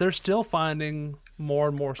 which they're still finding more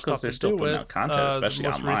and more stuff to do with. Out content, especially the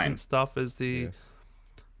most online. recent stuff is the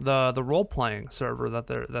role playing server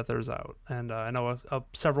that there's out, and I know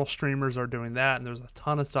several streamers are doing that, and there's a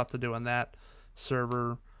ton of stuff to do on that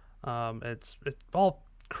server. It's all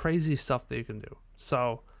crazy stuff that you can do.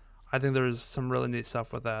 So I think there's some really neat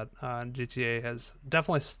stuff with that. GTA has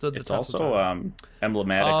definitely stood the test. It's also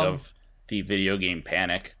emblematic of the video game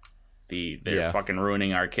panic. They're fucking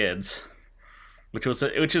ruining our kids. Which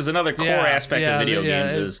is another core aspect of video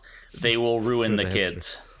games is they will ruin the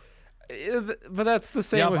kids. But that's the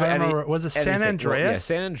same with was it San Andreas? Well, yeah,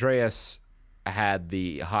 San Andreas had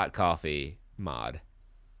the hot coffee mod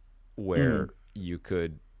where you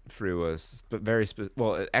could, through a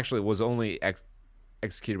it actually was only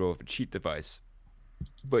executable with a cheat device,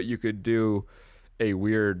 but you could do a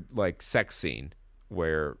weird like sex scene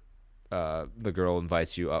where the girl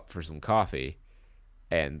invites you up for some coffee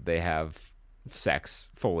and they have sex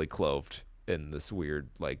fully clothed in this weird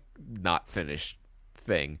like not finished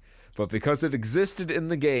thing. But because it existed in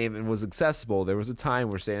the game and was accessible, there was a time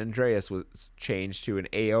where San Andreas was changed to an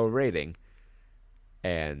AO rating,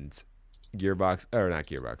 and Rockstar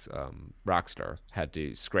had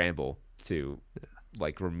to scramble to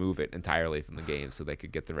like remove it entirely from the game so they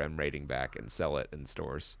could get their M rating back and sell it in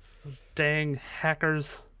stores. Dang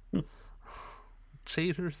hackers.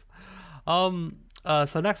 Cheaters.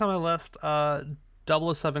 So next on my list,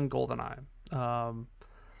 007 GoldenEye.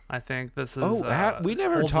 I think this is. We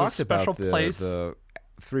never holds a talked special about the place.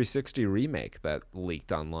 360 remake that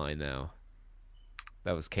leaked online now.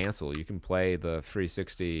 That was canceled. You can play the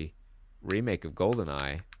 360 remake of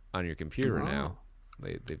GoldenEye on your computer now.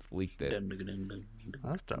 They've leaked it.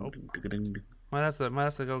 That's dope. Might have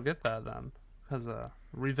to go get that then, because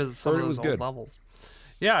revisit some of those old levels.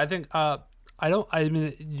 Yeah, I think I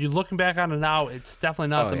mean, you looking back on it now, it's definitely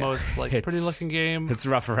not the most pretty looking game. It's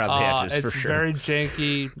rough around the edges for sure. It's very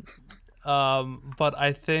janky. But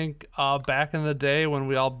I think back in the day when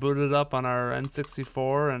we all booted up on our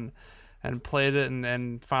N64 and played it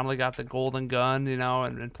and finally got the golden gun,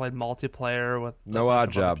 and played multiplayer with no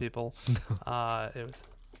odd job people. It was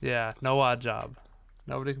no odd job.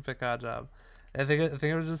 Nobody can pick odd job. I think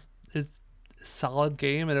it was just a solid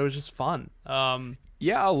game, and it was just fun.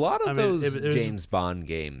 Yeah, a lot of those James Bond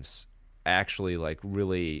games actually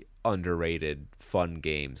really underrated fun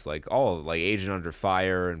games. Like Agent Under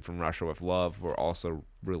Fire and From Russia with Love were also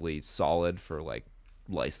really solid for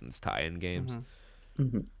licensed tie-in games.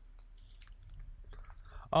 Mm-hmm.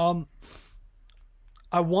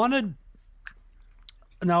 I wanted.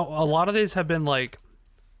 Now a lot of these have been an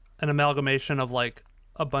amalgamation of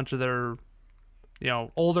a bunch of their,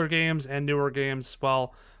 older games and newer games.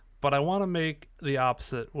 Well. But I want to make the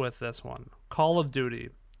opposite with this one. Call of Duty.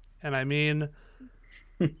 And I mean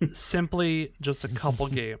simply just a couple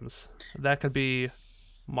games. That could be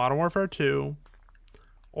Modern Warfare 2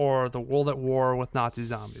 or The World at War with Nazi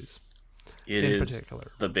Zombies. It in is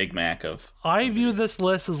particular. The Big Mac of... I view this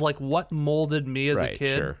list as what molded me as a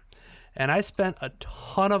kid. Sure. And I spent a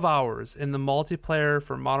ton of hours in the multiplayer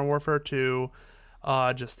for Modern Warfare 2,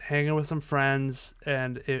 just hanging with some friends,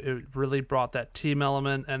 and it really brought that team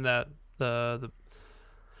element and that the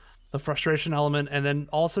frustration element, and then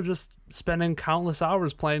also just spending countless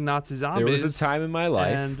hours playing Nazi zombies. There was a time in my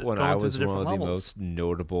life when I was one of the levels. most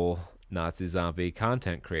notable Nazi zombie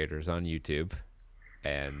content creators on YouTube,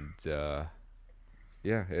 and it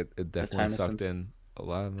definitely sucked in a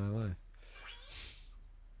lot of my life.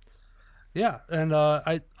 Yeah, and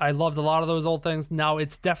I loved a lot of those old things. Now,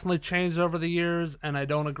 it's definitely changed over the years, and I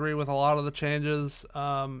don't agree with a lot of the changes.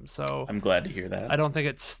 So I'm glad to hear that. I don't think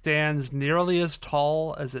it stands nearly as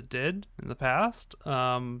tall as it did in the past.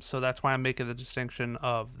 So that's why I'm making the distinction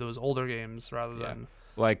of those older games rather than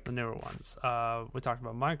the newer ones. We talked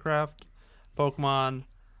about Minecraft, Pokemon.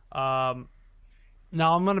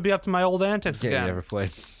 Now I'm going to be up to my old antics again. You never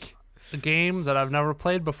played. A game that I've never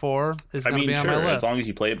played before is going to be on my list. As long as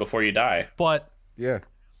you play it before you die. But yeah,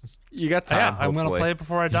 you got time. Yeah, I'm going to play it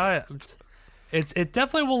before I die. It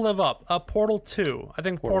definitely will live up. Portal 2. I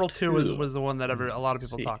think Portal 2 was the one that a lot of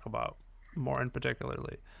people talk about more in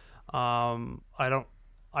particularly. I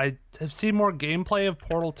have seen more gameplay of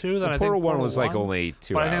Portal 2 than I think Portal 1 was 1. Only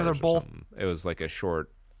 2 hours. I think they're both. It was a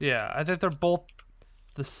short. Yeah, I think they're both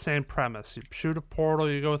the same premise. You shoot a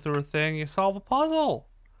portal, you go through a thing, you solve a puzzle.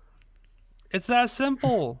 It's that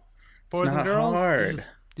simple, boys and girls. Hard.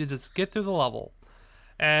 You just get through the level.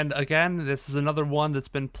 And again, this is another one that's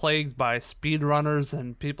been plagued by speedrunners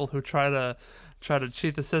and people who try to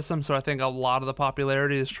cheat the system. So I think a lot of the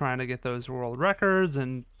popularity is trying to get those world records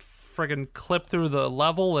and friggin' clip through the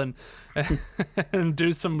level and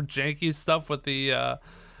do some janky stuff with the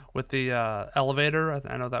elevator.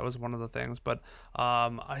 I know that was one of the things, but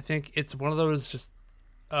I think it's one of those just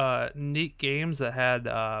neat games that had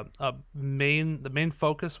the main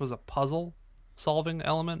focus was a puzzle solving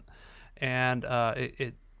element, and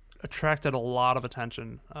it attracted a lot of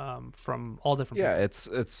attention from all different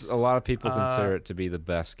people. It's a lot of people consider it to be the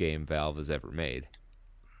best game Valve has ever made,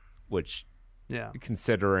 which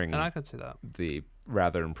considering and I could see that the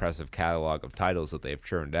rather impressive catalog of titles that they've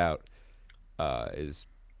churned out is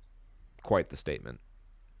quite the statement.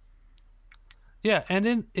 Yeah,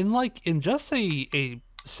 and in just a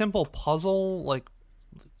simple puzzle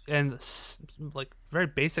and very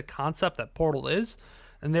basic concept that Portal is,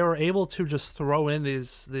 and they were able to just throw in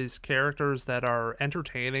these characters that are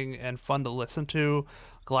entertaining and fun to listen to.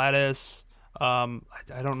 Gladys, I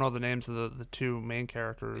don't know the names of the two main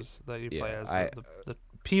characters that you play as. The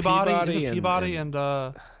Peabody, is it Peabody and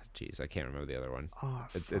jeez, I can't remember the other one.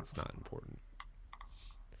 It's not important.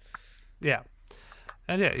 Yeah.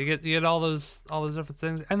 And you get all those different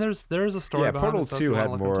things, and there's a story. Yeah, behind Portal it, so 2 if you had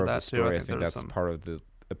wanna look more into of a that story. too, I think that's part of the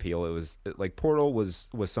appeal. It was Portal was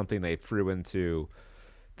something they threw into.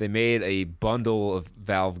 They made a bundle of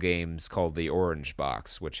Valve games called the Orange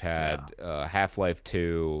Box, which had Half-Life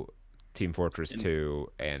 2, Team Fortress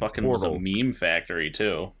 2, and fucking Portal. Was a meme factory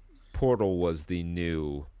too. Portal was the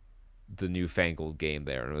newfangled game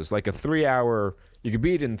there, and it was a 3-hour. You could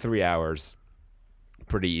beat it in 3 hours,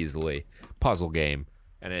 pretty easily. Puzzle game.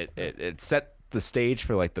 and it set the stage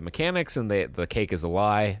for like the mechanics, and the cake is a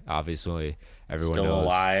lie. Obviously, everyone Still knows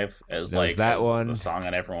alive as like that as one. the song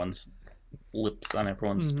on everyone's lips on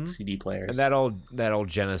everyone's CD players. And that all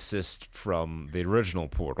genesis from the original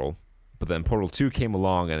Portal, but then Portal 2 came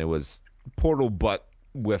along, and it was Portal, but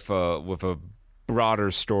with a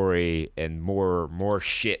broader story and more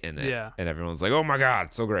shit in it. Yeah. And everyone's like, "Oh my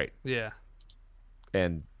god, so great!" Yeah.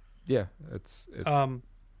 And yeah, it's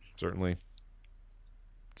certainly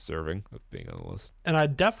deserving of being on the list. And I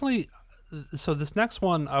definitely, so this next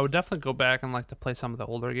one, I would definitely go back and like to play some of the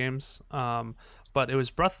older games. But it was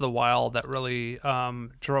Breath of the Wild that really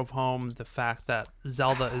drove home the fact that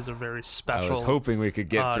Zelda is a very special. I was hoping we could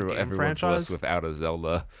get through game everyone's franchise. list without a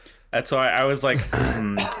Zelda. That's why I was like,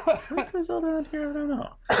 "Where's Zelda on here? I don't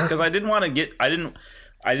know," because I didn't want to get. I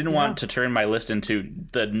didn't want to turn my list into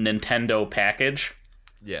the Nintendo package.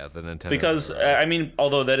 Yeah, the Nintendo. Because I mean,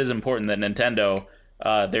 although that is important, that Nintendo,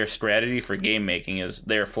 their strategy for game making is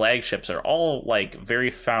their flagships are all like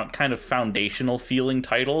very kind of foundational feeling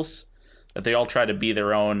titles that they all try to be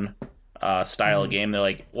their own style of game. They're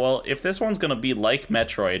like, well, if this one's gonna be like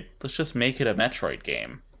Metroid, let's just make it a Metroid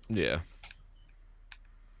game. Yeah.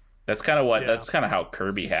 That's kind of that's kind of how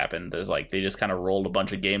Kirby happened. There's like they just kind of rolled a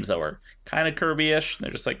bunch of games that were kind of Kirby-ish. And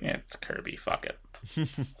they're just like, yeah, it's Kirby, fuck it.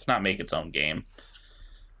 Let's not make its own game.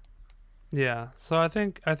 Yeah, so I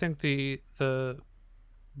think the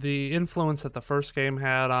influence that the first game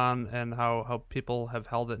had on and how people have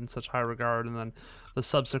held it in such high regard, and then the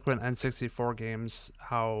subsequent N64 games,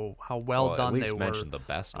 how well done at least they were. mention the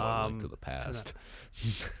best one, Link to the Past.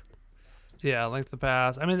 Yeah, Link to the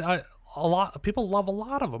Past. I mean, a lot people love a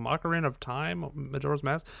lot of them. Ocarina of Time, Majora's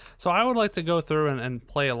Mask. So I would like to go through and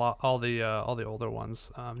play all the older ones.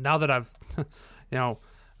 Now that I've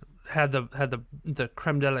had the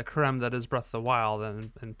creme de la creme that is Breath of the Wild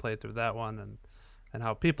and played through that one and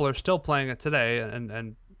how people are still playing it today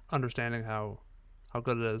and understanding how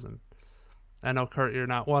good it is. And I know, Kurt, you're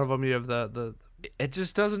not one of them. You have the It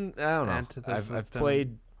just doesn't. I don't know. I've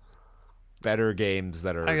played better games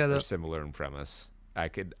that are similar in premise. I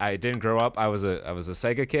didn't grow up. I was a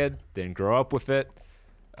Sega kid. Didn't grow up with it.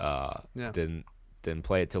 Didn't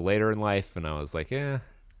play it till later in life, and I was like,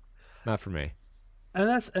 not for me. And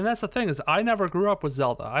that's the thing, is I never grew up with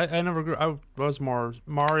Zelda. I never grew. I was more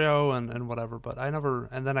Mario and whatever, but I never.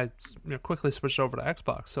 And then I quickly switched over to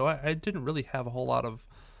Xbox, so I didn't really have a whole lot of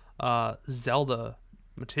Zelda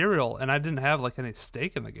material, and I didn't have like any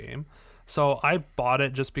stake in the game. So I bought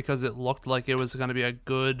it just because it looked like it was going to be a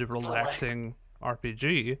good, relaxing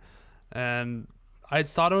RPG, and I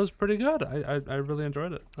thought it was pretty good. I really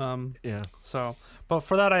enjoyed it. So, but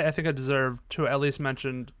for that, I think I deserve to at least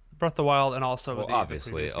mention Breath of the Wild, and also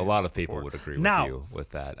obviously a lot of people would agree with you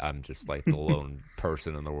with that. I'm just like the lone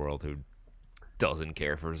person in the world who doesn't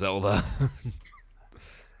care for Zelda.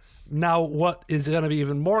 Now, what is going to be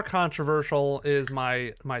even more controversial is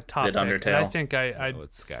my top pick. Undertale? And I think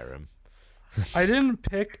it's Skyrim. I didn't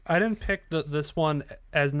pick this one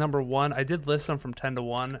as number one. I did list them from 10 to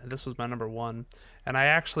 1. This was my number one, and I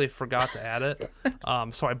actually forgot to add it.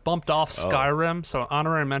 So I bumped off Skyrim. So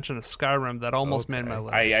honorary mention of Skyrim that almost made my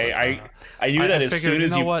list. I knew that as soon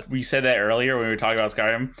as we said that earlier when we were talking about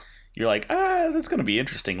Skyrim. You're like, that's going to be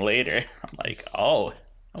interesting later. I'm like, oh,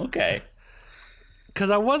 okay. Because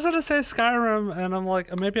I was going to say Skyrim, and I'm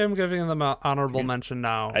like, maybe I'm giving them an honorable mention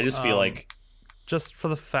now. I just feel like, just for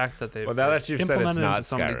the fact that they've now that you've said it's not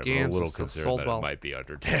so many Skyrim, games, I'm a little concerned that it might be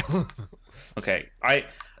Undertale. okay,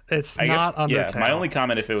 it's I not guess, Undertale. Yeah, my only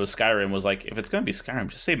comment if it was Skyrim was like, if it's going to be Skyrim,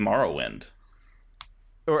 just say Morrowind.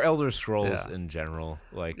 Or Elder Scrolls in general.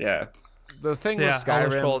 Like, the thing with Skyrim,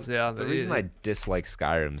 Elder Scrolls, the reason I dislike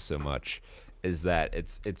Skyrim so much is that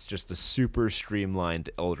it's just a super streamlined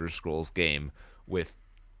Elder Scrolls game with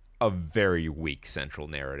a very weak central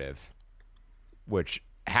narrative, which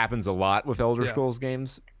happens a lot with Elder Scrolls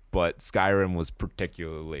games, but Skyrim was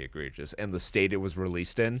particularly egregious, and the state it was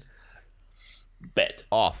released in,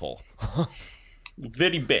 awful.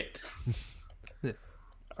 Very bad. All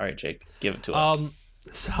right, Jake, give it to us.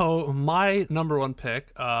 So my number one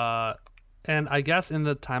pick, and I guess in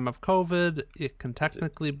the time of COVID, it can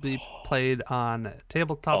technically be played on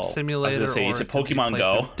Tabletop Simulator. I was gonna say, is it Pokemon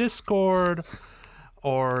Go? Discord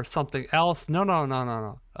or something else.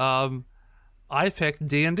 No. I picked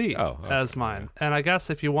D&D as mine. And I guess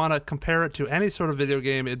if you want to compare it to any sort of video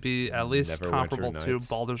game, it'd be at least comparable to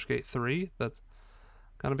Baldur's Gate 3 that's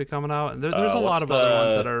going to be coming out. And there's a lot of other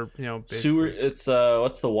ones that are, sewer. It's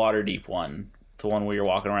what's the Waterdeep one? The one where you're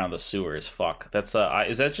walking around the sewers. Fuck. That's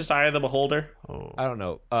is that just Eye of the Beholder? I don't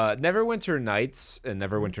know. Neverwinter Nights and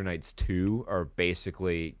Neverwinter Nights 2 are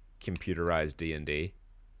basically computerized D&D.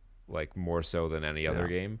 like more so than any other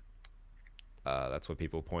game. That's what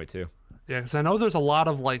people point to. Yeah, because I know there's a lot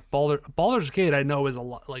of like Baldur's Gate. I know is a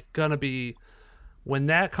lot like gonna be when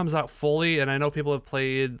that comes out fully, and I know people have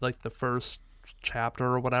played like the first chapter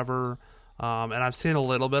or whatever, and I've seen a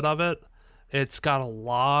little bit of it. It's got a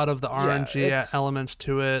lot of the RNG elements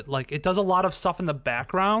to it. Like it does a lot of stuff in the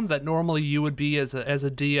background that normally you would be as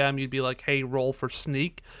a DM, you'd be like, hey, roll for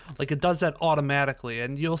sneak. Like it does that automatically,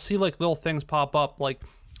 and you'll see like little things pop up like,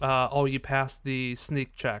 oh, you passed the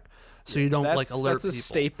sneak check. So you don't like alert people. That's a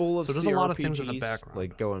staple of so there's CRPGs, a lot of things in the background.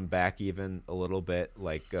 like going back even a little bit,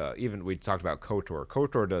 like even we talked about KOTOR.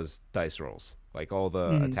 KOTOR does dice rolls, like all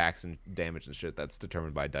the attacks and damage and shit. That's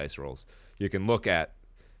determined by dice rolls. You can look at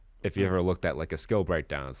if you ever looked at like a skill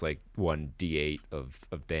breakdown. It's like 1d8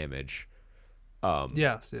 of damage.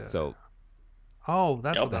 Yes. Yeah. So. Oh,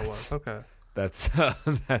 that's what that was. Okay. That's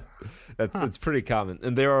it's pretty common,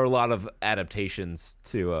 and there are a lot of adaptations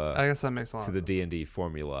to. I guess that makes a lot to the D&D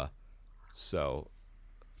formula. So,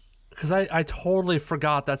 because I totally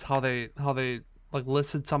forgot that's how they like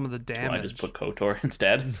listed some of the damage. Well, I just put KOTOR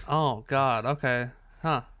instead. Oh God, okay,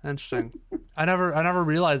 interesting. I never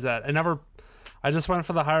realized that. I just went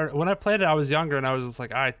for the higher. When I played it, I was younger, and I was just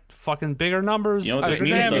like, fucking bigger numbers. You know what this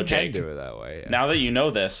means, though, Jake? Do it that way. Yeah. Now that you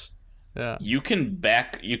know this, you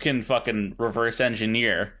can fucking reverse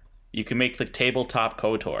engineer. You can make the tabletop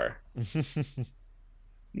KOTOR.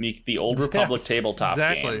 Make the Old Republic tabletop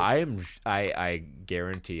game. I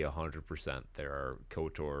guarantee 100% there are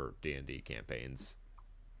KOTOR D&D campaigns.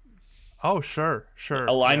 Oh sure.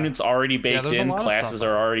 Alignment's already baked in. Classes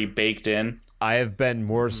are already baked in. I have been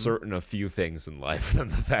more certain of few things in life than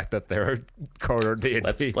the fact that there are KOTOR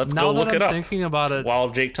D&D. Let's now go look it up. Thinking about it,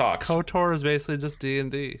 while Jake talks. KOTOR is basically just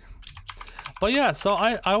D&D. But yeah, so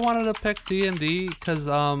I wanted to pick D&D because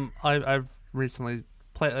I've recently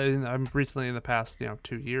I'm recently in the past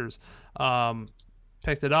 2 years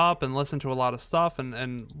picked it up and listened to a lot of stuff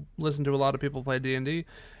and listened to a lot of people play D&D,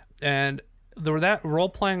 and that role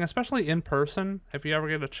playing, especially in person, if you ever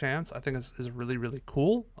get a chance, I think is really, really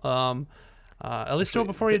cool. At least do it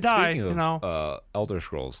before you die. Elder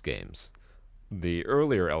Scrolls games, the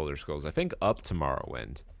earlier Elder Scrolls, I think up to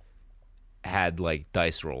Morrowind, had like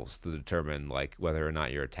dice rolls to determine like whether or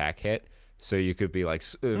not your attack hit. So you could be like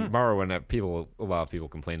Morrowind. A lot of people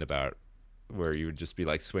complained about where you would just be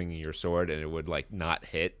like swinging your sword and it would like not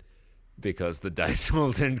hit because the dice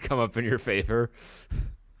roll didn't come up in your favor.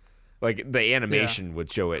 Like the animation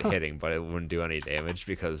would show it hitting, but it wouldn't do any damage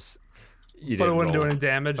because you didn't. But it wouldn't do any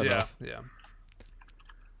damage. Enough. Yeah.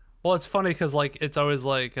 Well, it's funny because like it's always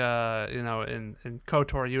like in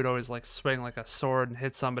KOTOR you would always like swing like a sword and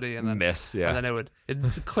hit somebody and then miss, and then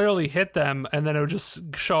it clearly hit them and then it would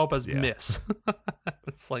just show up as miss.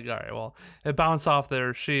 It's like, all right, well, it bounced off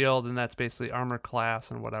their shield and that's basically armor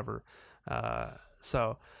class and whatever.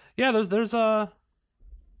 So yeah, there's a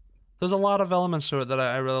lot of elements to it that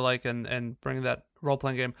I really like and bring that role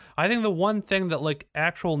playing game. I think the one thing that like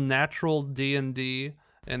actual natural D&D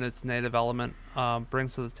in its native element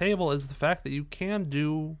brings to the table is the fact that you can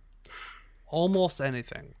do almost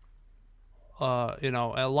anything.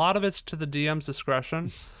 A lot of it's to the DM's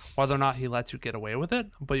discretion whether or not he lets you get away with it,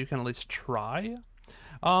 but you can at least try.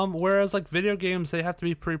 Whereas like video games, they have to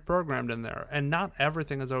be pre-programmed in there, and not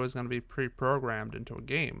everything is always going to be pre-programmed into a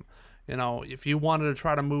game. If you wanted to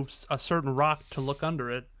try to move a certain rock to look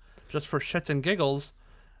under it just for shits and giggles,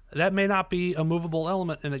 that may not be a movable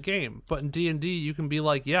element in a game, but in D&D you can be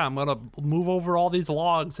like, yeah, I'm gonna move over all these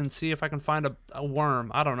logs and see if I can find a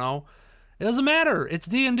worm. I don't know. It doesn't matter. It's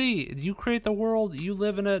D&D. You create the world. You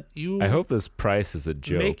live in it. I hope this price is a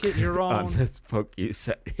joke. Make it your own. On this book you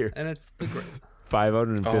set here, and it's the great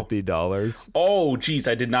 $550. Oh, geez,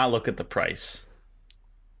 I did not look at the price.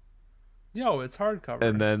 Yo, it's hardcover.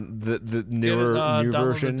 And then the new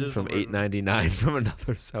version from $8.99 from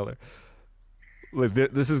another seller. Like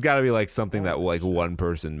this has got to be like something that like one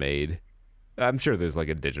person made. I'm sure there's like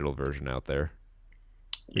a digital version out there.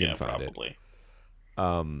 Yeah, probably.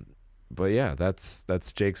 But yeah, that's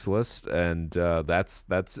Jake's list, and that's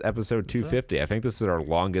episode 250. I think this is our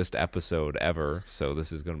longest episode ever, so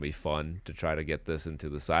this is going to be fun to try to get this into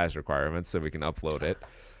the size requirements so we can upload it.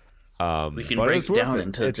 We can break down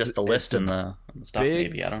into just the list and the stuff.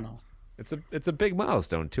 Maybe, I don't know. It's a big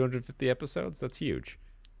milestone. 250 episodes. That's huge.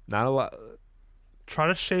 Not a lot. Try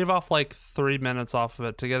to shave off like 3 minutes off of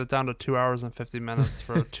it to get it down to 2 hours and 50 minutes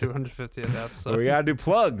for a 250th episode. We gotta do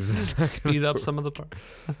plugs. Speed up some of the parts.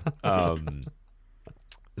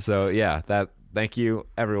 So yeah, thank you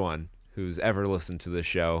everyone who's ever listened to this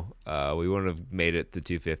show. We wouldn't have made it to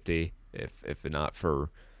 250 if not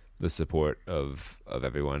for the support of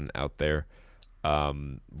everyone out there.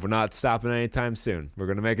 We're not stopping anytime soon. We're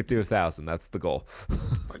gonna make it to 1,000. That's the goal.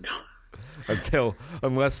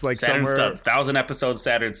 Unless like Saturn somewhere Studs, 1,000 episodes,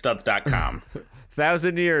 SaturnStuds.com.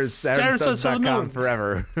 1,000 years, SaturnStuds.com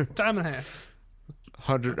forever. Time and a half.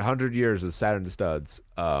 100 years of Saturn Studs.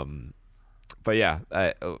 But yeah,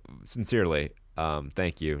 sincerely,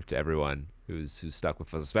 thank you to everyone who's stuck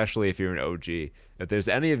with us, especially if you're an OG. If there's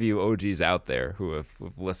any of you OGs out there who've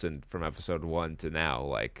listened from episode 1 to now,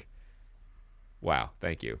 like, wow,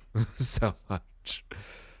 thank you so much.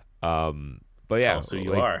 But yeah, So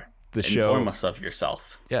you are. The show. Inform us of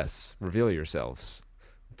yourself. Yes, reveal yourselves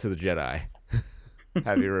to the Jedi.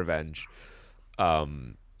 Have your revenge.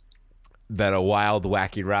 Been a wild,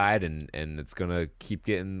 wacky ride, and it's gonna keep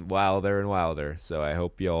getting wilder and wilder. So I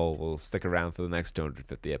hope y'all will stick around for the next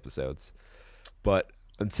 250 episodes. But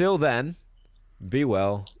until then, be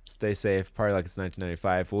well, stay safe. Party like it's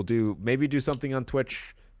 1995. We'll maybe do something on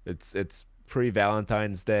Twitch. It's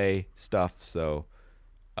pre-Valentine's Day stuff, so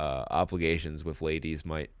obligations with ladies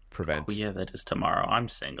might prevent. Oh yeah, that is tomorrow. I'm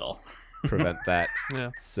single. Prevent that.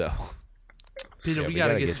 Yeah. So, Peter, yeah, we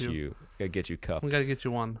gotta get you. Gotta get you cuffed. We gotta get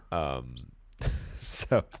you one.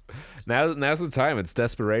 So now's the time. It's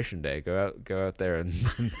desperation day. Go out there and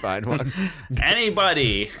find one.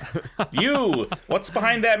 Anybody? You? What's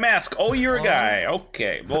behind that mask? Oh, you're a guy.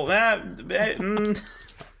 Okay. Well, The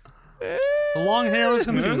long hair was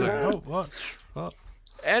confusing. Oh, what? Well,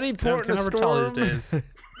 Any port in a never tell storm. these days.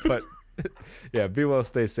 But yeah, be well,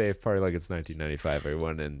 stay safe. Party like it's 1995,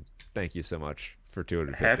 everyone, and thank you so much for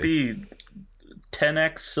 250. happy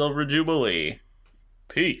 10x Silver Jubilee.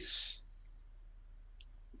 Peace.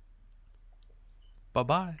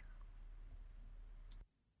 Bye-bye.